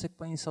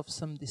consequence of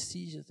some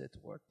decisions that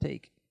were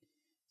taken.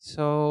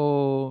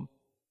 So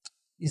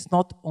it's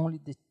not only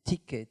the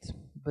ticket,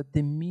 but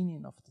the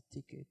meaning of the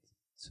ticket.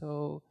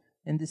 So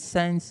in the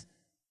sense,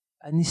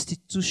 an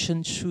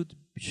institution should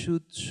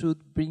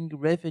bring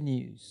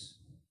revenues.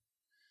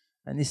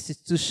 An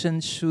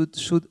institution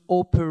should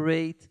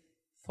operate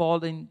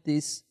following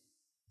this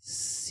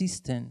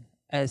system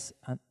as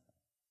an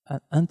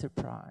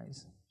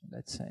enterprise,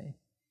 let's say.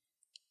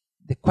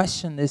 The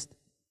question is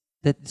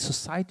that the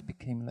society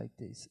became like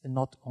this, and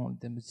not only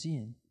the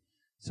museum.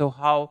 So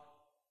how,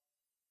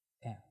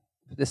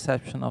 with the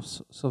exception of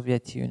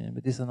Soviet Union,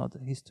 but this is another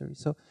history.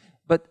 So,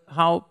 but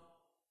how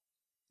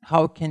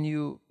can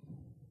you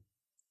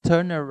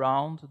turn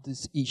around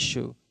this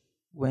issue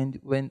when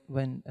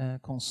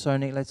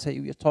concerning, let's say,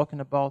 we are talking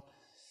about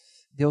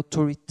the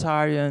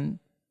authoritarian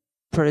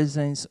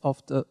presence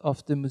of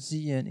the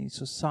museum in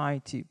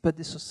society, but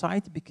the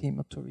society became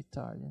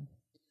authoritarian.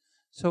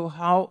 So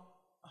how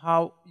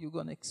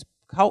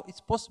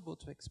it's possible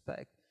to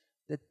expect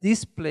that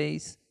this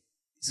place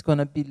is going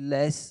to be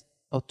less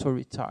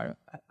authoritarian?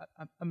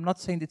 I'm not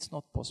saying it's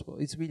not possible.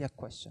 It's really a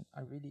question.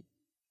 I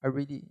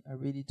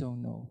really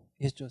don't know.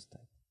 It's just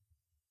that.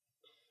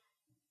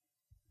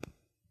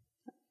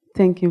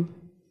 Thank you.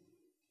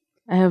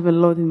 I have a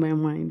lot in my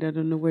mind. I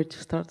don't know where to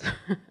start.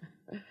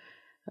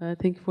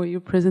 Thank you for your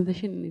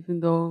presentation, even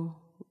though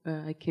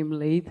I came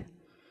late.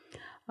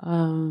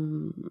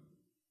 I'm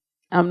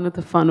not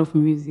a fan of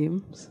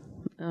museums,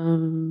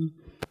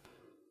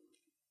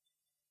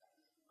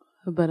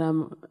 but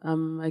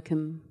I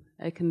can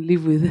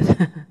live with it.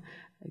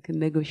 I can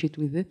negotiate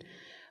with it.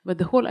 But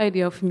the whole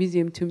idea of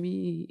museum to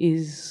me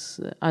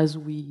is, as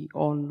we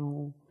all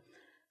know,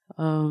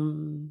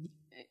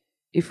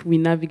 if we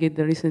navigate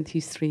the recent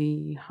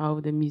history, how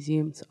the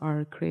museums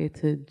are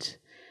created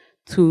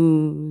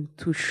to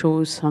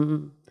show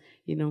some,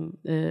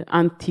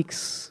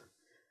 antiques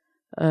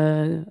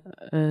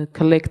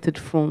collected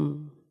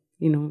from,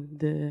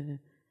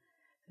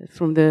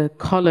 from the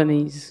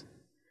colonies,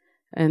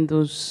 and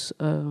those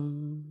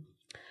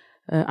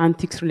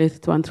antiques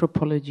related to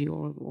anthropology,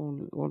 or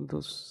all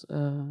those,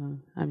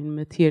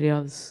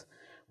 materials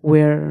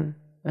were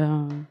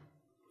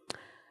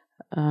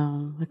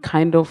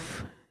kind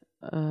of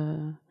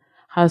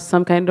has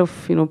some kind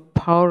of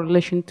power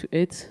relation to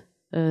it.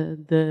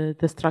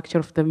 The structure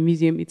of the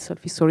museum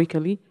itself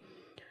historically.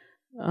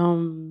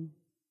 And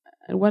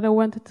what I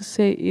wanted to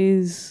say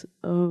is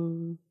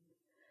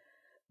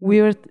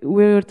we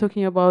were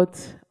talking about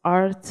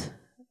art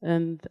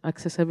and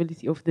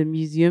accessibility of the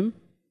museum,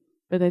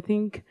 but I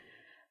think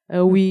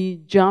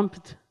we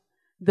jumped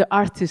the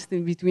artist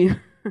in between.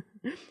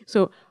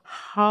 So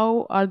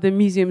how are the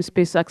museum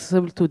space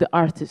accessible to the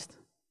artist?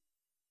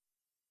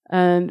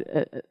 and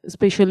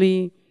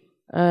especially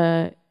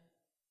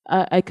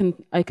I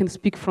can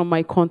speak from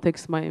my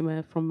context,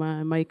 from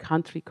my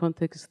country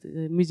context.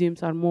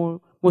 Museums are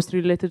mostly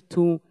related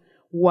to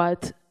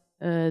what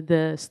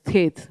the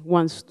state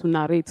wants to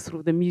narrate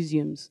through the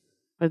museums,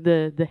 or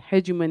the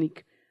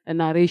hegemonic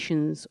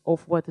narrations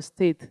of what the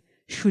state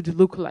should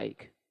look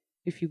like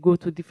if you go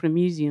to different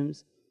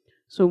museums.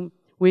 So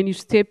when you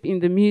step in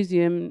the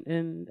museum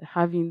and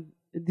having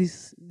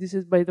this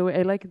is, by the way,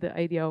 I like the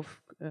idea of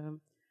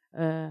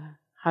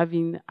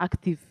having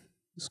active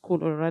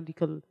school or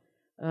radical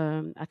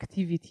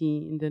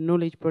activity in the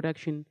knowledge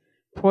production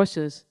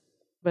process,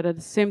 but at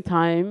the same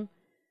time,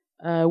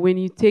 when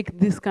you take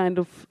this kind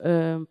of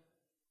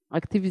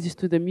activities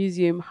to the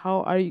museum,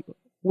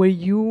 were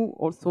you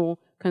also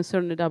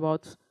concerned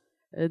about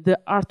the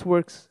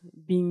artworks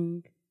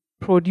being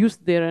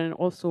produced there and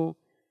also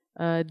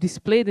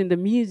displayed in the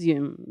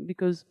museum?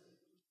 Because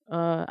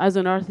as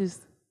an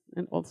artist,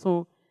 and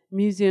also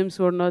museums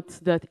were not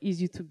that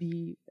easy to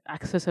be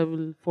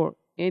accessible for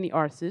any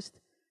artist.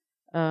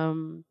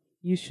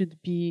 You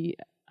should be,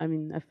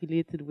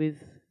 affiliated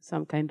with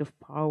some kind of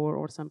power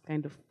or some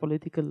kind of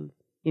political,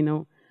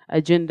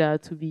 agenda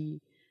to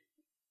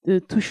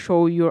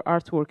show your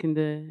artwork in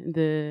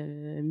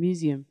the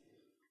museum.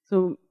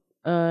 So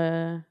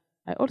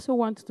I also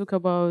want to talk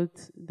about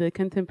the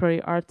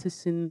contemporary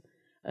artists. In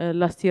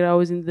last year I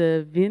was in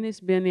the Venice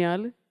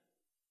Biennale,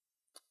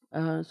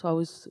 so I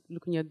was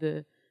looking at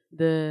the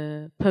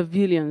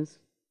pavilions,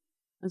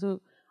 and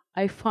so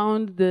I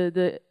found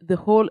the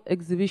whole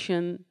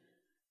exhibition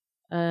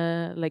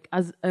like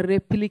as a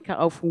replica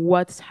of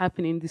what's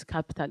happening in this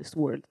capitalist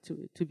world.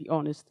 To be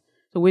honest,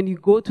 so when you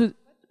go to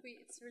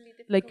it's really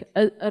like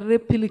a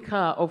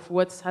replica of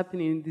what's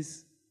happening in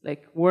this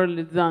like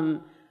world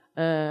than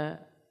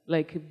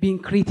like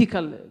being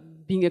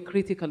a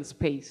critical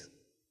space.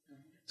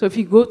 So if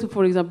you go to,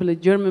 for example, a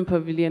German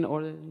pavilion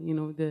or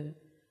the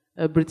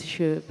British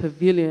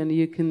pavilion,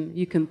 you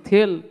can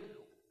tell,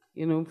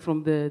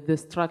 from the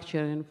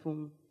structure and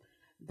from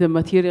the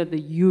material they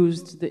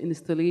used, the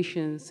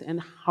installations,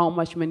 and how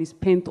much money is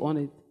spent on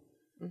it.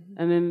 Mm-hmm.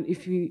 And then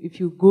if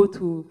you go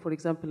to, for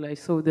example, I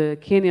saw the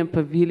Kenyan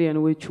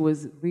pavilion, which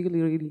was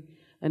really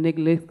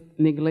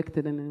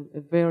neglected and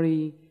a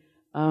very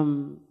I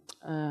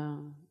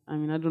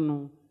don't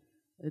know.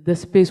 The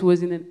space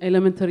was in an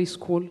elementary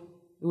school.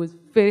 It was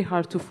very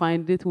hard to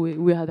find it.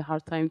 We had a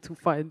hard time to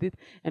find it.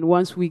 And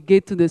once we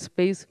get to the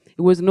space,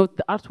 it was not,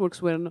 the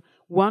artworks were,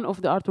 one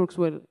of the artworks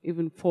were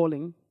even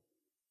falling.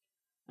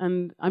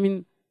 And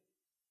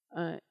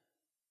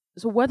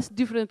so what's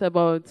different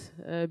about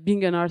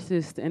being an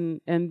artist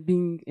and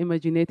being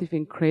imaginative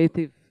and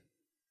creative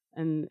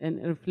and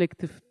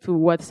reflective to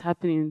what's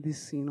happening in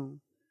this,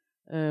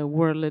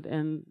 world?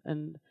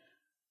 And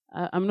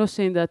I'm not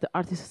saying that the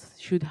artists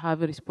should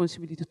have a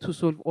responsibility to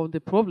solve all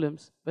the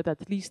problems, but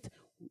at least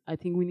I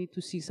think we need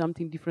to see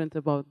something different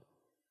about.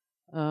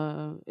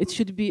 It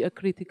should be a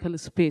critical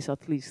space,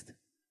 at least,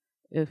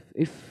 if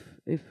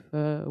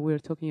we're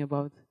talking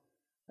about,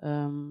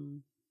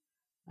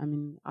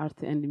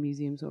 art and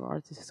museums or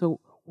artists. So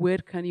where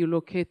can you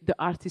locate the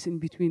artists in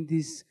between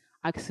this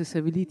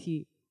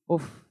accessibility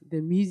of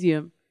the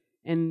museum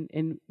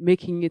and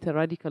making it a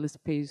radical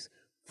space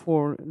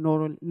for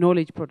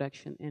knowledge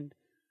production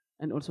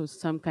and also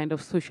some kind of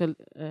social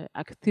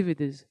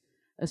activities,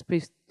 a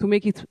space to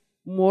make it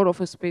more of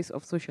a space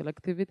of social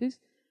activities.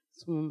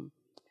 So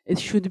it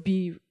should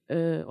be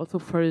also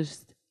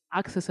first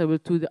accessible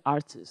to the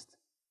artist,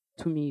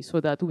 to me, so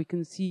that we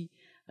can see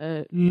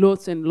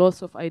lots and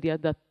lots of ideas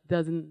that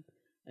doesn't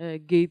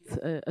get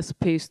a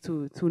space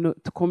to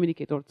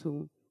communicate or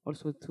to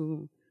also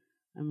to,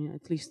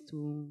 at least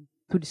to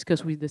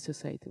discuss with the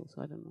society.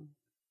 Also, I don't know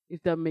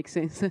if that makes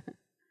sense.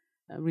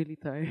 I'm really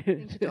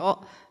tired.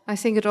 I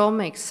think it all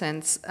makes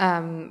sense.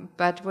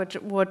 But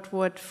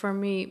what for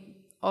me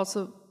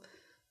also,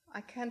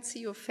 I can't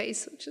see your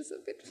face, which is a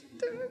bit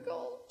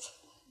difficult.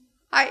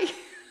 Hi.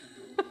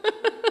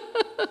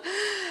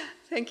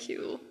 Thank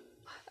you.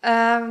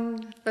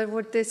 But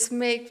what this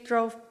made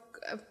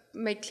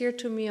clear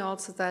to me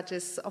also, that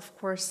is, of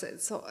course,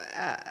 it's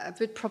a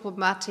bit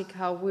problematic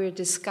how we're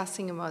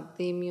discussing about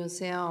the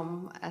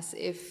museum as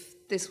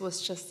if this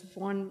was just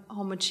one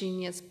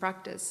homogeneous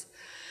practice.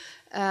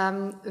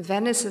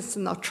 Venice is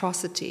an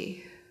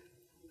atrocity,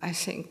 I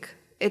think.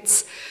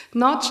 It's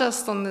not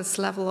just on this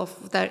level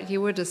of that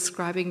you were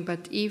describing,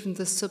 but even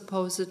the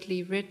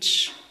supposedly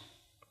rich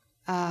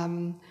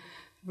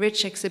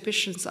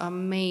exhibitions are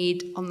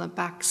made on the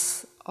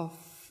backs of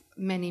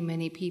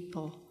many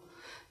people,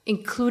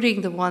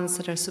 including the ones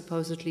that are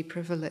supposedly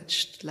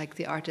privileged, like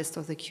the artist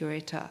or the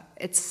curator.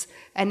 It's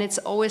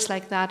always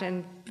like that,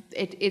 and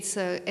it's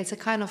a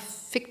kind of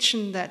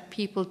fiction that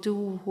people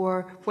do who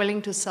are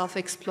willing to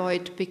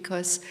self-exploit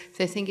because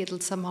they think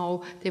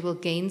they will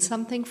gain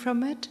something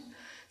from it,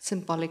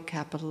 symbolic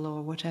capital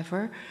or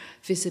whatever,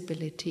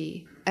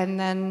 visibility, and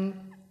then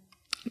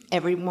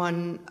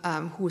everyone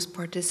who's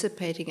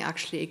participating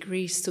actually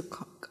agrees to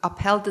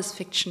upheld this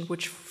fiction,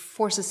 which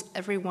forces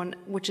everyone,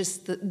 which is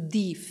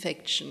the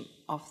fiction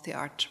of the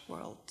art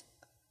world,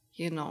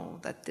 you know,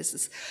 that this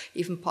is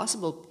even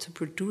possible to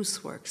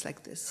produce works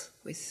like this.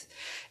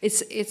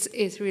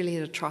 It's really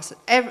an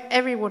atrocity.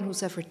 Everyone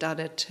who's ever done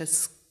it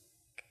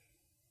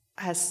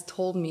has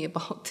told me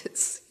about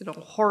this, you know,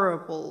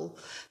 horrible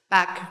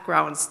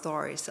background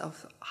stories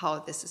of how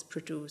this is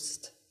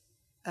produced.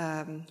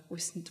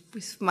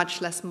 With much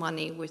less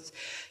money, with,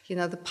 you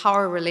know, the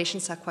power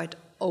relations are quite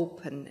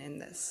open in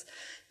this.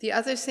 The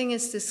other thing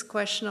is this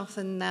question of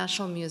the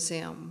National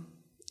Museum,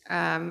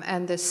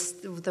 and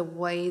the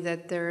way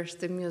that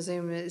the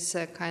museum is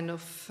a kind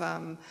of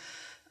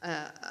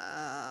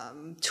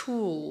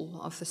tool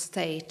of the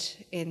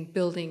state in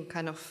building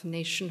kind of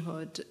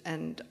nationhood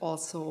and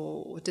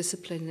also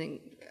disciplining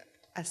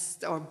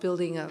or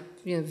building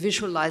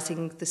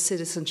visualizing the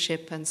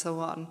citizenship and so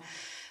on.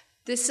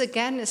 This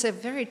again is a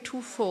very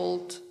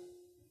twofold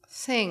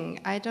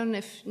thing. I don't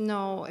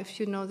know if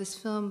you know this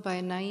film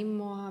by Naim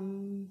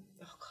Moamin,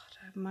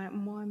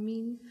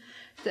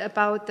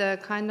 about the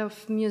kind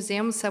of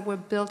museums that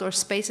were built or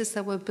spaces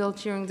that were built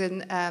during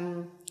the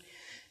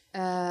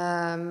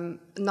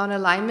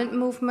non-alignment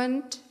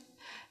movement.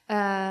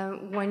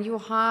 When you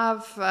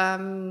have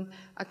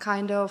a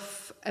kind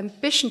of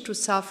ambition to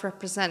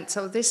self-represent.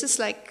 So this is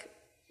like,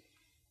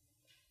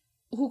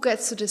 who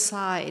gets to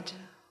decide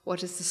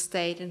what is the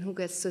state and who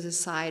gets to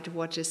decide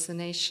what is the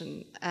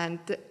nation? And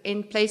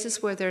in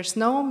places where there's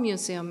no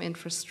museum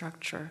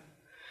infrastructure,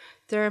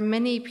 there are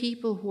many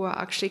people who are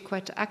actually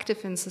quite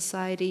active in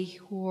society,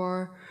 who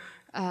are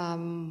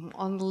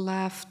on the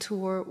left,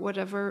 who are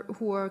whatever,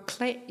 who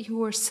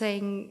are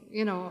saying,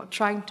 you know,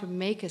 trying to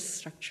make a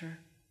structure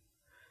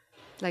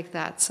like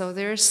that. So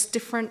there's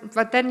different,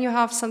 but then you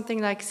have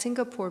something like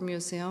Singapore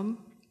Museum,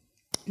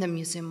 the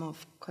Museum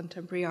of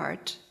Contemporary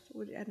Art,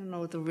 I don't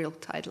know the real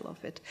title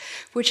of it,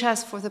 which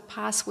has for the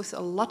past, with a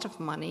lot of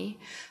money,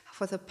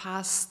 for the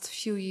past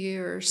few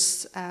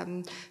years,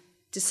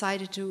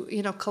 decided to,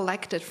 you know,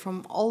 collect it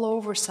from all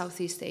over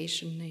Southeast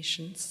Asian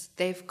nations.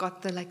 They've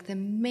got the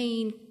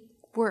main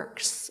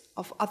works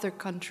of other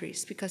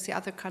countries, because the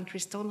other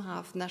countries don't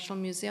have national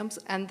museums,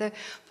 and the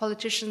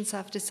politicians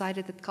have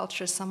decided that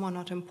culture is somewhat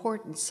not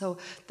important. So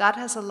that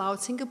has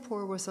allowed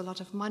Singapore, with a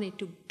lot of money,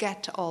 to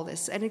get all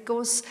this. And it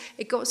goes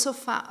so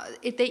far.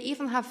 They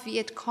even have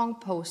Viet Cong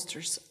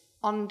posters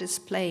on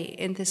display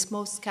in this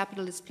most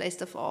capitalist place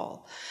of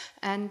all.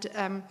 And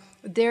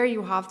there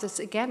you have this,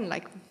 again,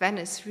 like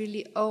Venice,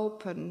 really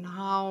open,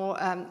 how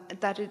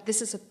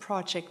this is a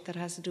project that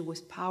has to do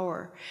with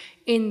power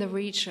in the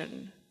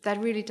region, that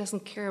really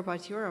doesn't care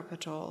about Europe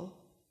at all.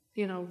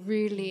 You know,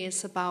 really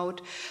is about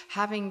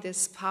having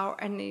this power.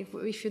 And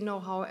if you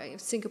know how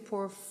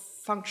Singapore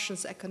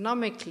functions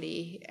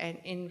economically and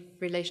in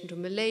relation to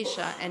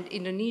Malaysia and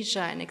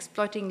Indonesia and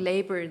exploiting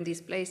labor in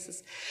these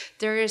places,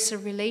 there is a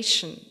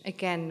relation,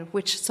 again,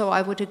 so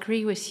I would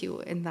agree with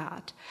you in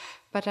that.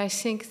 But I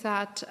think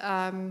that,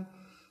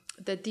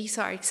 that these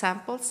are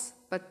examples,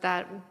 but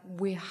that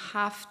we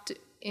have to,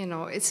 you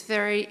know,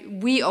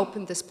 we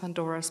opened this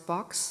Pandora's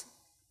box.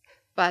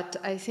 But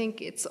I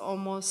think it's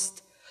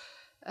almost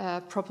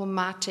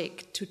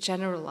problematic to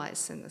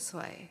generalize in this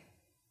way.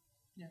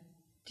 Yeah.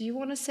 Do you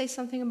want to say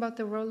something about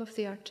the role of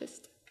the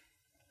artist?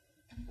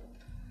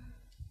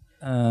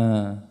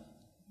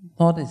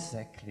 Not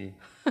exactly.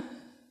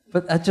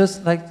 But I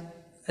just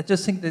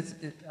think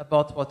that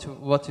about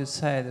what you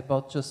said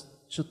about just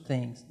two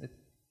things that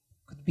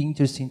could be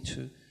interesting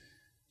to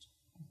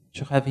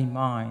have in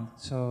mind.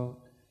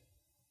 So,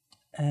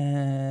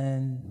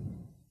 and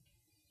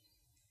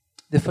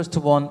the first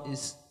one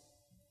is,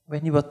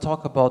 when you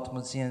talk about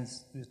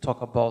museums, you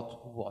talk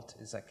about what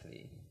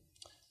exactly?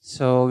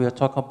 So we are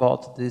talking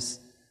about this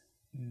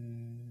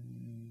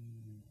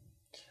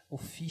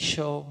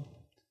official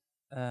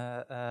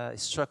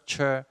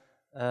structure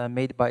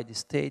made by the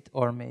state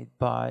or made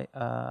by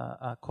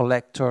a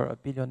collector, a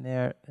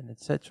billionaire, and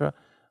etc.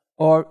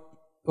 Or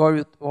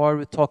we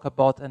talk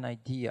about an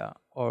idea,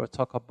 or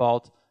talk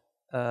about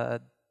a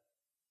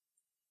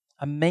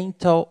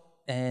mental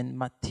and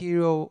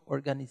material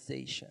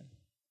organization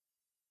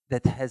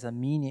that has a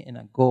meaning and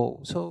a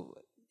goal. So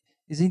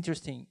it's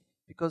interesting,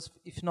 because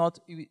if not,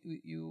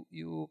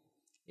 you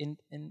in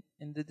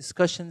the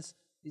discussions,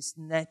 it's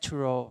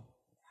natural.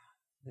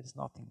 There's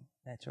nothing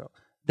natural.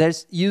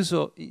 There's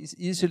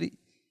usually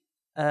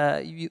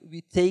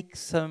we take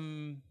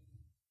some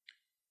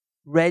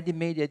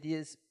ready-made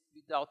ideas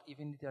without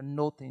even there are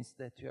no things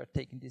that we are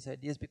taking these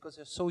ideas, because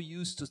you're so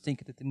used to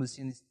thinking that the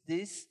museum is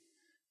this,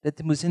 that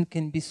the museum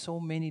can be so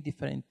many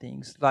different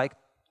things, like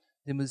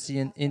the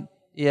museum in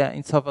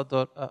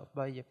Salvador,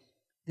 Bahia.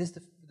 This is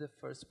the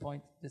first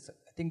point.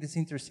 I think it's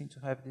interesting to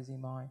have this in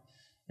mind.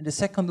 And the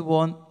second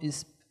one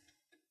is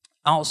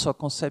also a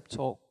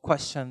conceptual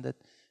question, that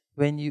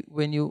when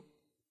you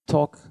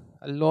talk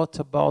a lot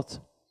about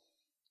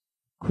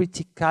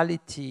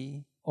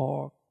criticality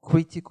or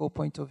critical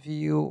point of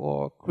view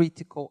or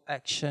critical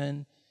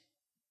action,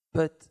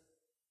 but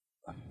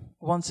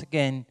once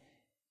again,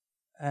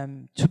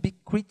 to be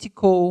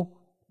critical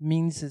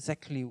means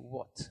exactly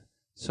what.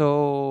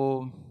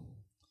 So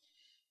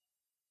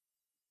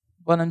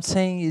what I'm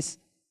saying is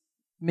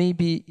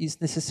maybe it's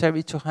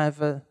necessary to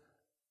have a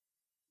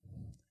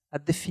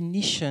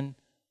definition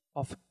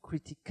of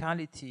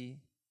criticality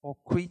or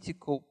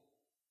critical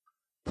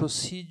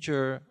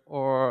procedure,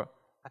 or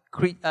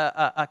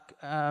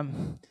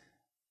an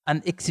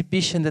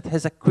exhibition that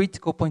has a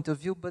critical point of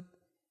view, but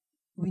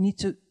we need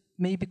to,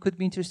 maybe could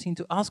be interesting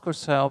to ask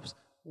ourselves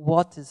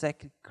what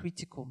exactly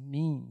critical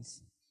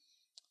means.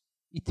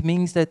 It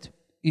means that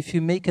if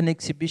you make an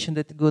exhibition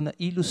that's going to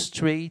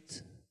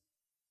illustrate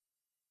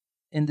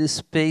in this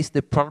space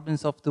the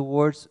problems of the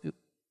world,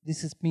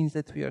 this means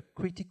that we are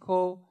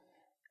critical.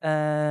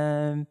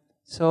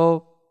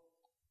 So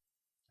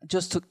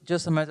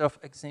just a matter of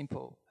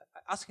example,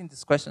 asking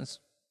these questions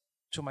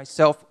to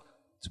myself,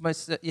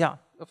 yeah,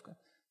 of course.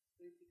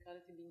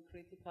 Criticality, being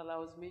critical, I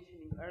was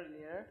mentioning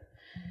earlier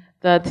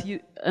that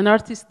an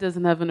artist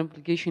doesn't have an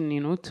obligation,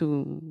 you know,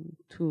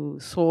 to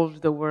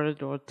solve the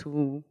world or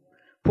to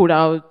put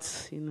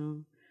out, you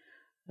know,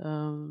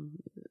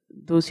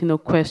 those, you know,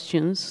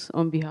 questions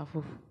on behalf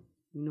of,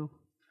 you know,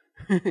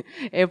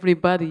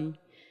 everybody.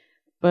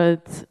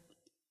 But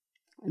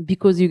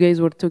because you guys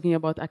were talking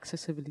about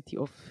accessibility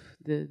of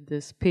the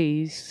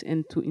space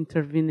and to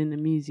intervene in a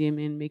museum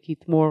and make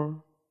it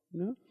more, you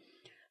know,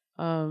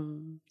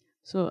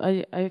 so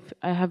I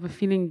have a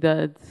feeling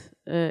that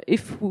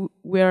if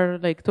we are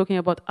like talking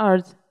about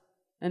art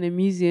and a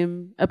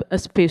museum, a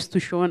space to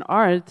show an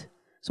art,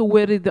 so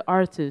where is the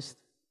artist?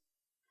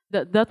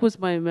 That was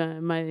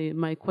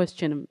my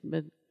question,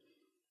 but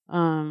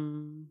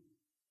and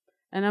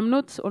I'm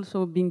not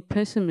also being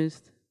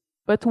pessimist,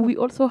 but we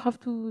also have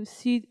to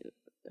see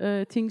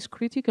things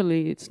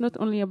critically. It's not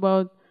only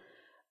about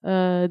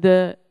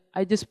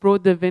I just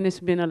brought the Venice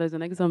Biennale as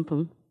an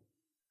example,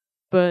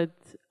 but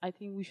I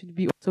think we should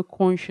be also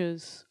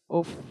conscious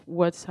of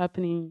what's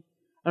happening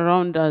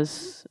around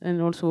us,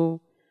 and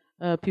also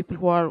people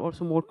who are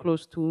also more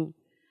close to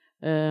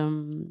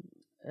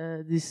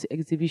this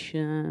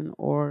exhibition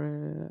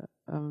or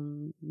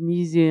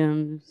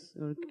museums,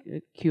 or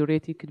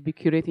could be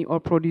curating or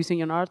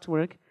producing an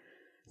artwork.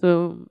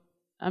 So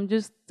I'm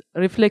just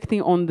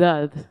reflecting on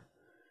that.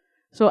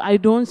 So I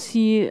don't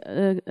see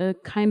a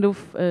kind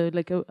of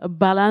like a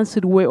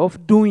balanced way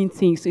of doing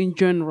things in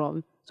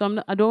general.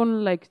 So I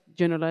don't like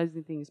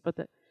generalizing things, but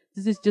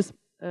this is just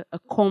a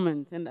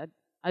comment, and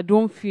I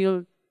don't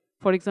feel,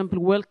 for example,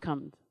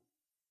 welcomed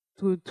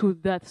to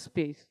that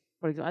space.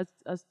 For example,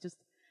 as just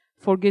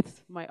forget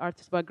my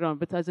artist background,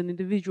 but as an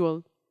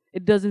individual,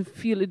 it doesn't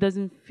feel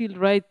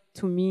right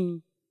to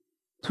me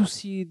to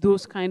see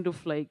those kind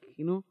of, like,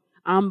 you know,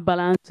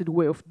 unbalanced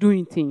way of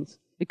doing things.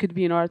 It could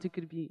be an art, it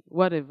could be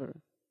whatever.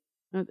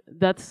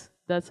 That's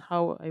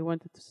how I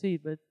wanted to see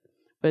it.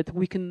 But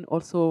we can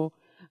also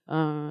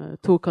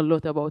talk a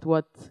lot about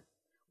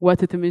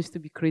what it means to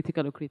be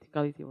critical or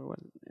criticality or what.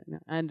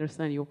 I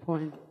understand your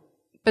point.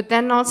 But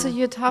then also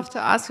you'd have to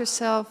ask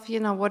yourself,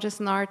 you know, what is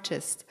an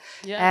artist?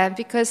 Yeah.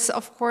 Because,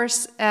 of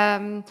course,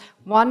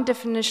 one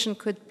definition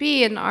could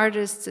be an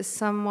artist is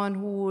someone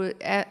who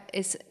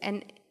is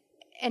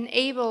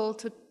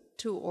enabled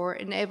to or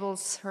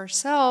enables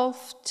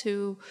herself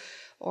to,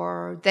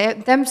 or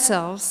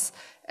themselves,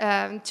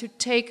 to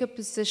take a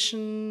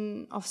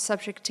position of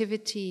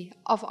subjectivity,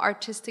 of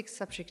artistic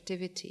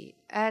subjectivity.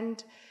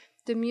 And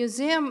the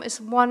museum is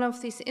one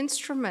of these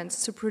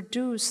instruments to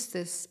produce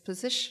this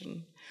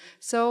position.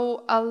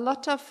 So a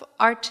lot of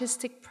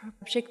artistic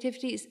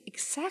subjectivity is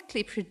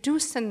exactly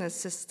produced in the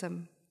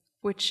system,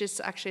 which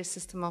is actually a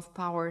system of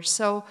power.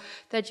 So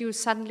that you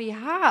suddenly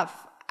have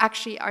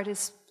actually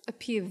artists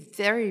appear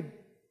very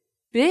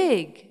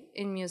big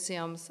in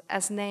museums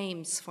as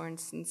names, for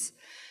instance,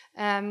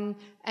 and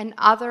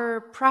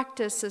other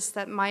practices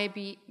that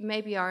maybe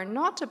are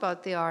not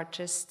about the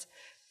artist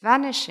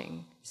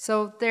vanishing.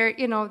 So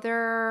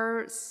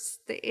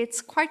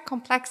it's quite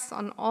complex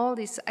on all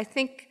these. I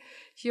think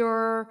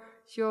you're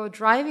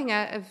driving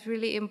a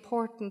really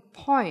important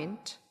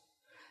point.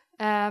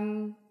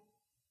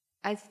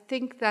 I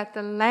think that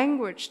the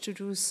language to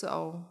do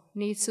so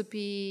needs to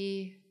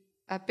be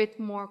a bit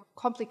more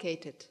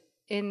complicated.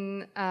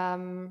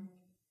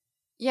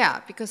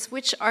 Because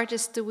which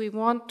artists do we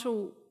want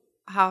to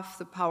have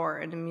the power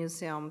in a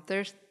museum?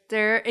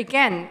 There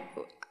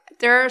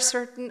are a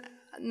certain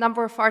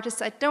number of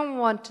artists I don't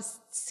want to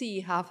see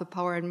have the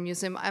power in a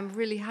museum. I'm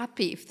really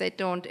happy if they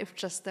don't, if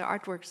just their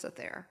artworks are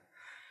there.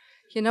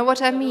 You know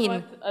what I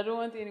mean? I don't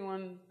want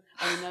anyone,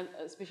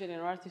 especially an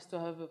artist, to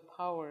have a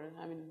power.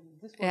 I mean,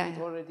 this one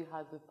already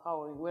has the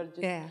power. We're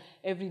just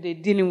every day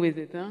dealing with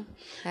it.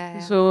 Huh?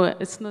 So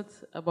it's not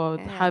about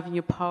having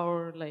a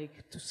power,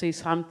 like, to say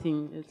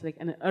something. It's like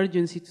an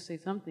urgency to say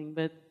something.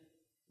 But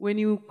when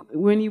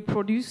you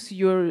produce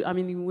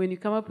when you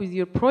come up with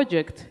your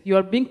project, you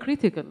are being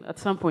critical at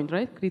some point,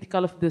 right?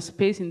 Critical of the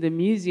space in the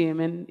museum,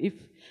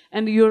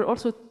 and you're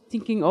also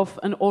thinking of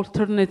an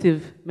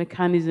alternative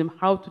mechanism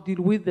how to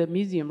deal with the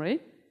museum,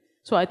 right?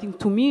 So I think,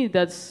 to me,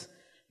 that's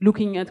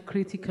looking at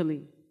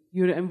critically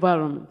your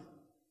environment.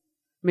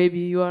 Maybe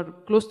you are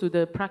close to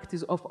the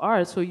practice of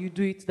art, so you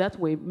do it that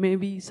way.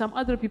 Maybe some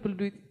other people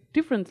do it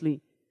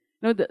differently.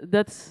 No,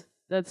 that's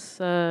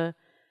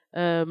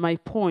my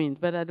point.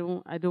 But I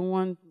don't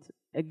want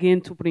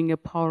again to bring a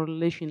power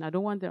relation. I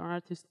don't want the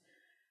artist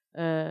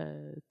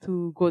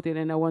to go there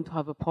and I want to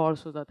have a power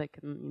so that I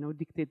can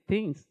dictate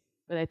things.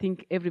 But I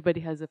think everybody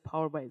has a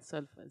power by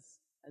itself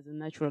as a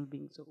natural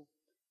being. So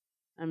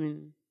I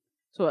mean,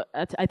 so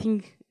I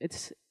think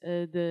it's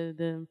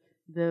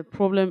the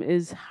problem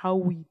is how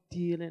we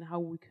deal and how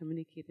we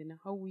communicate and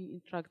how we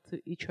interact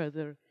with each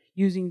other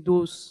using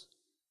those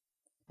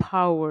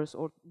powers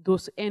or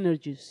those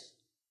energies.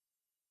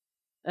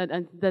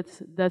 And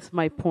that's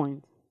my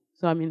point.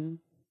 So I mean,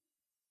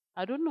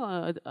 I don't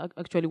know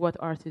actually what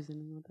art is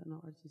and what an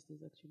artist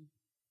is actually.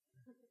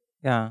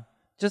 Yeah,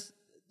 just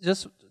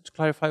to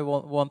clarify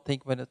one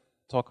thing when I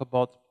talk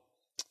about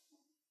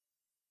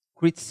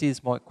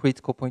criticism or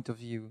critical point of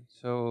view.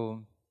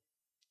 So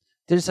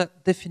there's a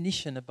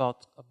definition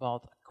about a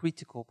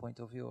critical point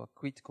of view, a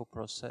critical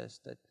process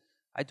that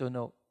I don't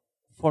know.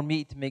 For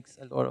me, it makes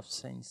a lot of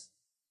sense.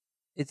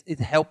 It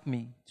helped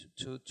me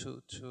to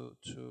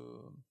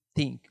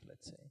think,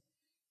 let's say.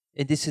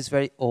 And this is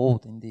very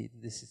old indeed.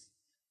 This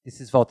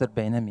is Walter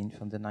Benjamin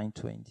from the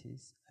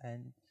 1920s,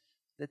 and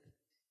that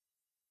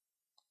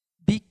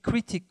be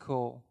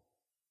critical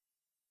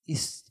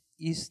is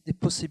the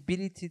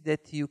possibility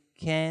that you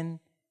can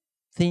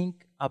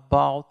think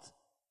about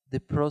the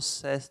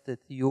process that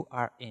you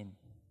are in.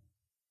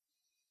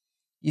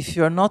 If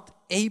you are not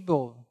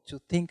able to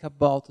think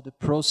about the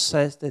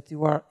process that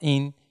you are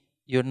in,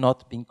 you're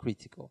not being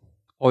critical,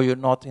 or you're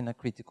not in a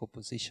critical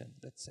position,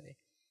 let's say.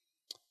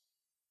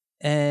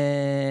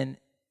 And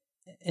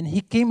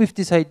he came with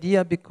this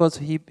idea because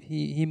he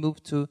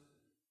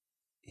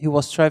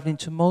was traveling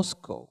to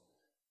Moscow,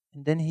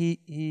 and then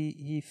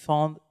he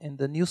found in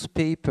the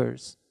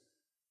newspapers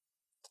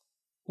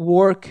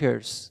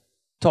workers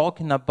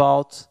talking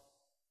about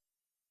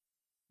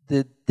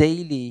the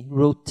daily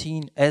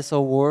routine as a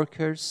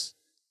workers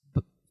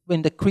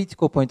in the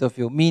critical point of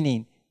view,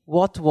 meaning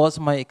what was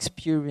my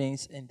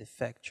experience in the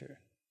factory?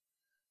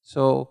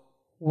 So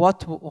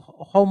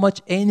how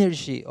much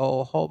energy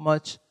or how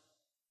much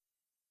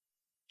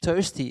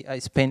thirsty I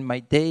spend my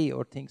day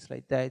or things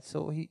like that.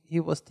 So he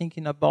was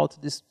thinking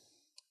about this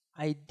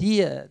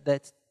idea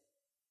that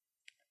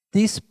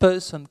this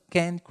person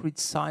can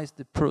criticize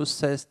the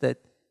process that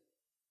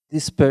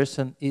this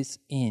person is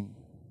in.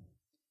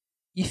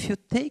 If you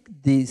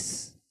take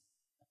this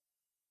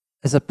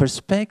as a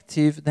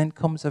perspective, then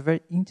comes a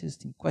very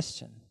interesting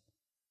question.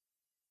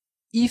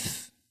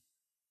 If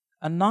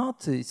an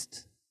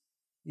artist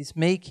is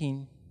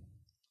making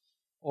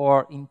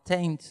or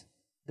intend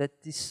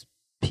that this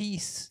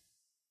piece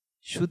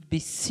should be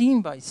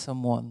seen by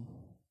someone,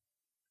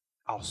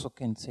 also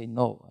can say,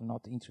 no, I'm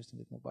not interested,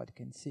 that nobody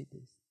can see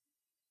this.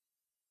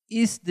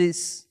 Is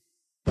this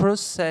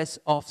process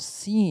of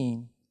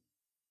seeing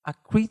a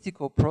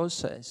critical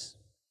process?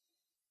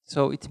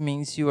 So it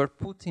means you are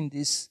putting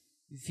this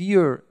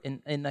viewer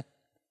in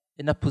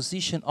a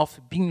position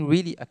of being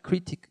really a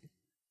critic,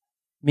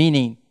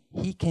 meaning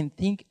he can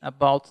think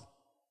about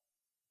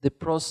the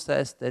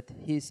process that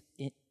he's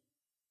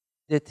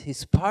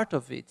part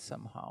of it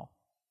somehow.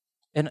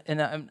 And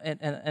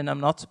I'm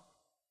not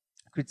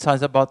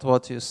criticizing about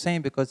what you're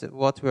saying, because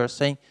what we are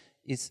saying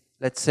is,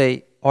 let's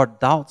say, our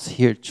doubts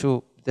here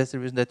too. That's the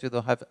reason that we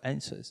don't have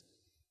answers.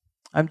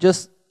 I'm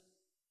just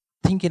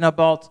thinking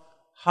about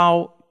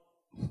how,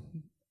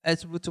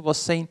 as Ruth was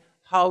saying,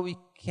 how we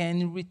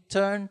can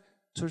return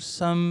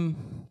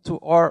to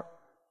our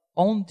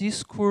own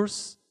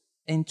discourse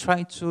and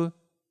try to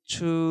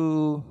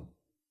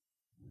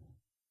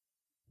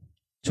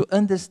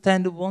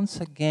understand once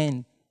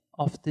again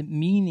of the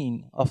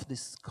meaning of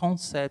these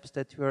concepts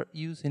that we are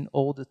using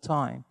all the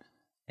time,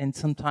 and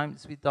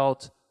sometimes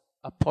without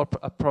a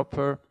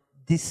proper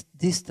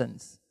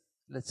distance,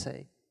 let's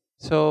say.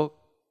 So,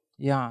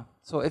 yeah,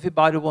 so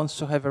everybody wants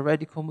to have a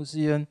radical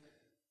museum,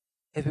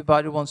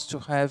 everybody wants to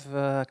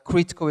have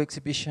critical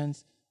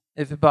exhibitions,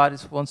 everybody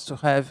wants to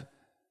have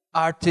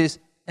artists,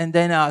 and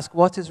then ask,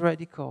 what is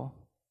radical?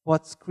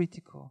 What's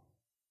critical?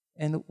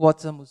 And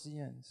what's a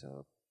museum?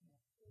 So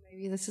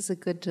maybe this is a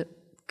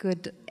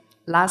good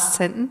last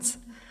sentence.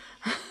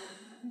 I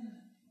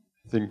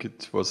think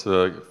it was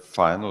a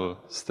final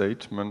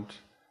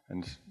statement,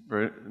 and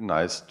very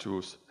nice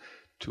to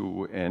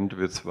end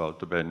with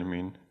Walter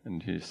Benjamin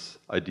and his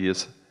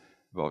ideas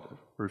about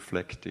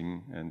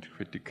reflecting and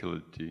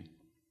criticality.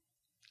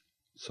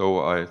 So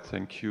I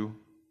thank you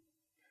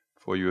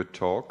for your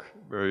talk,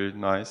 very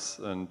nice,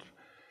 and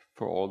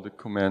for all the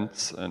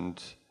comments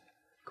and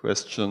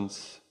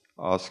questions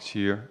asked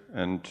here.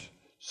 And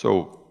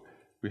so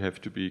we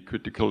have to be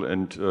critical,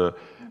 and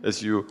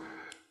as you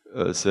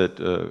said,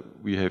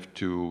 we have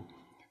to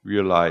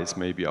realize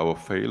maybe our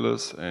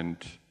failures and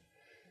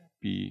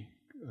be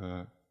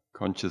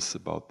conscious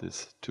about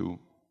this too.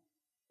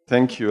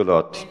 Thank you a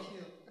lot.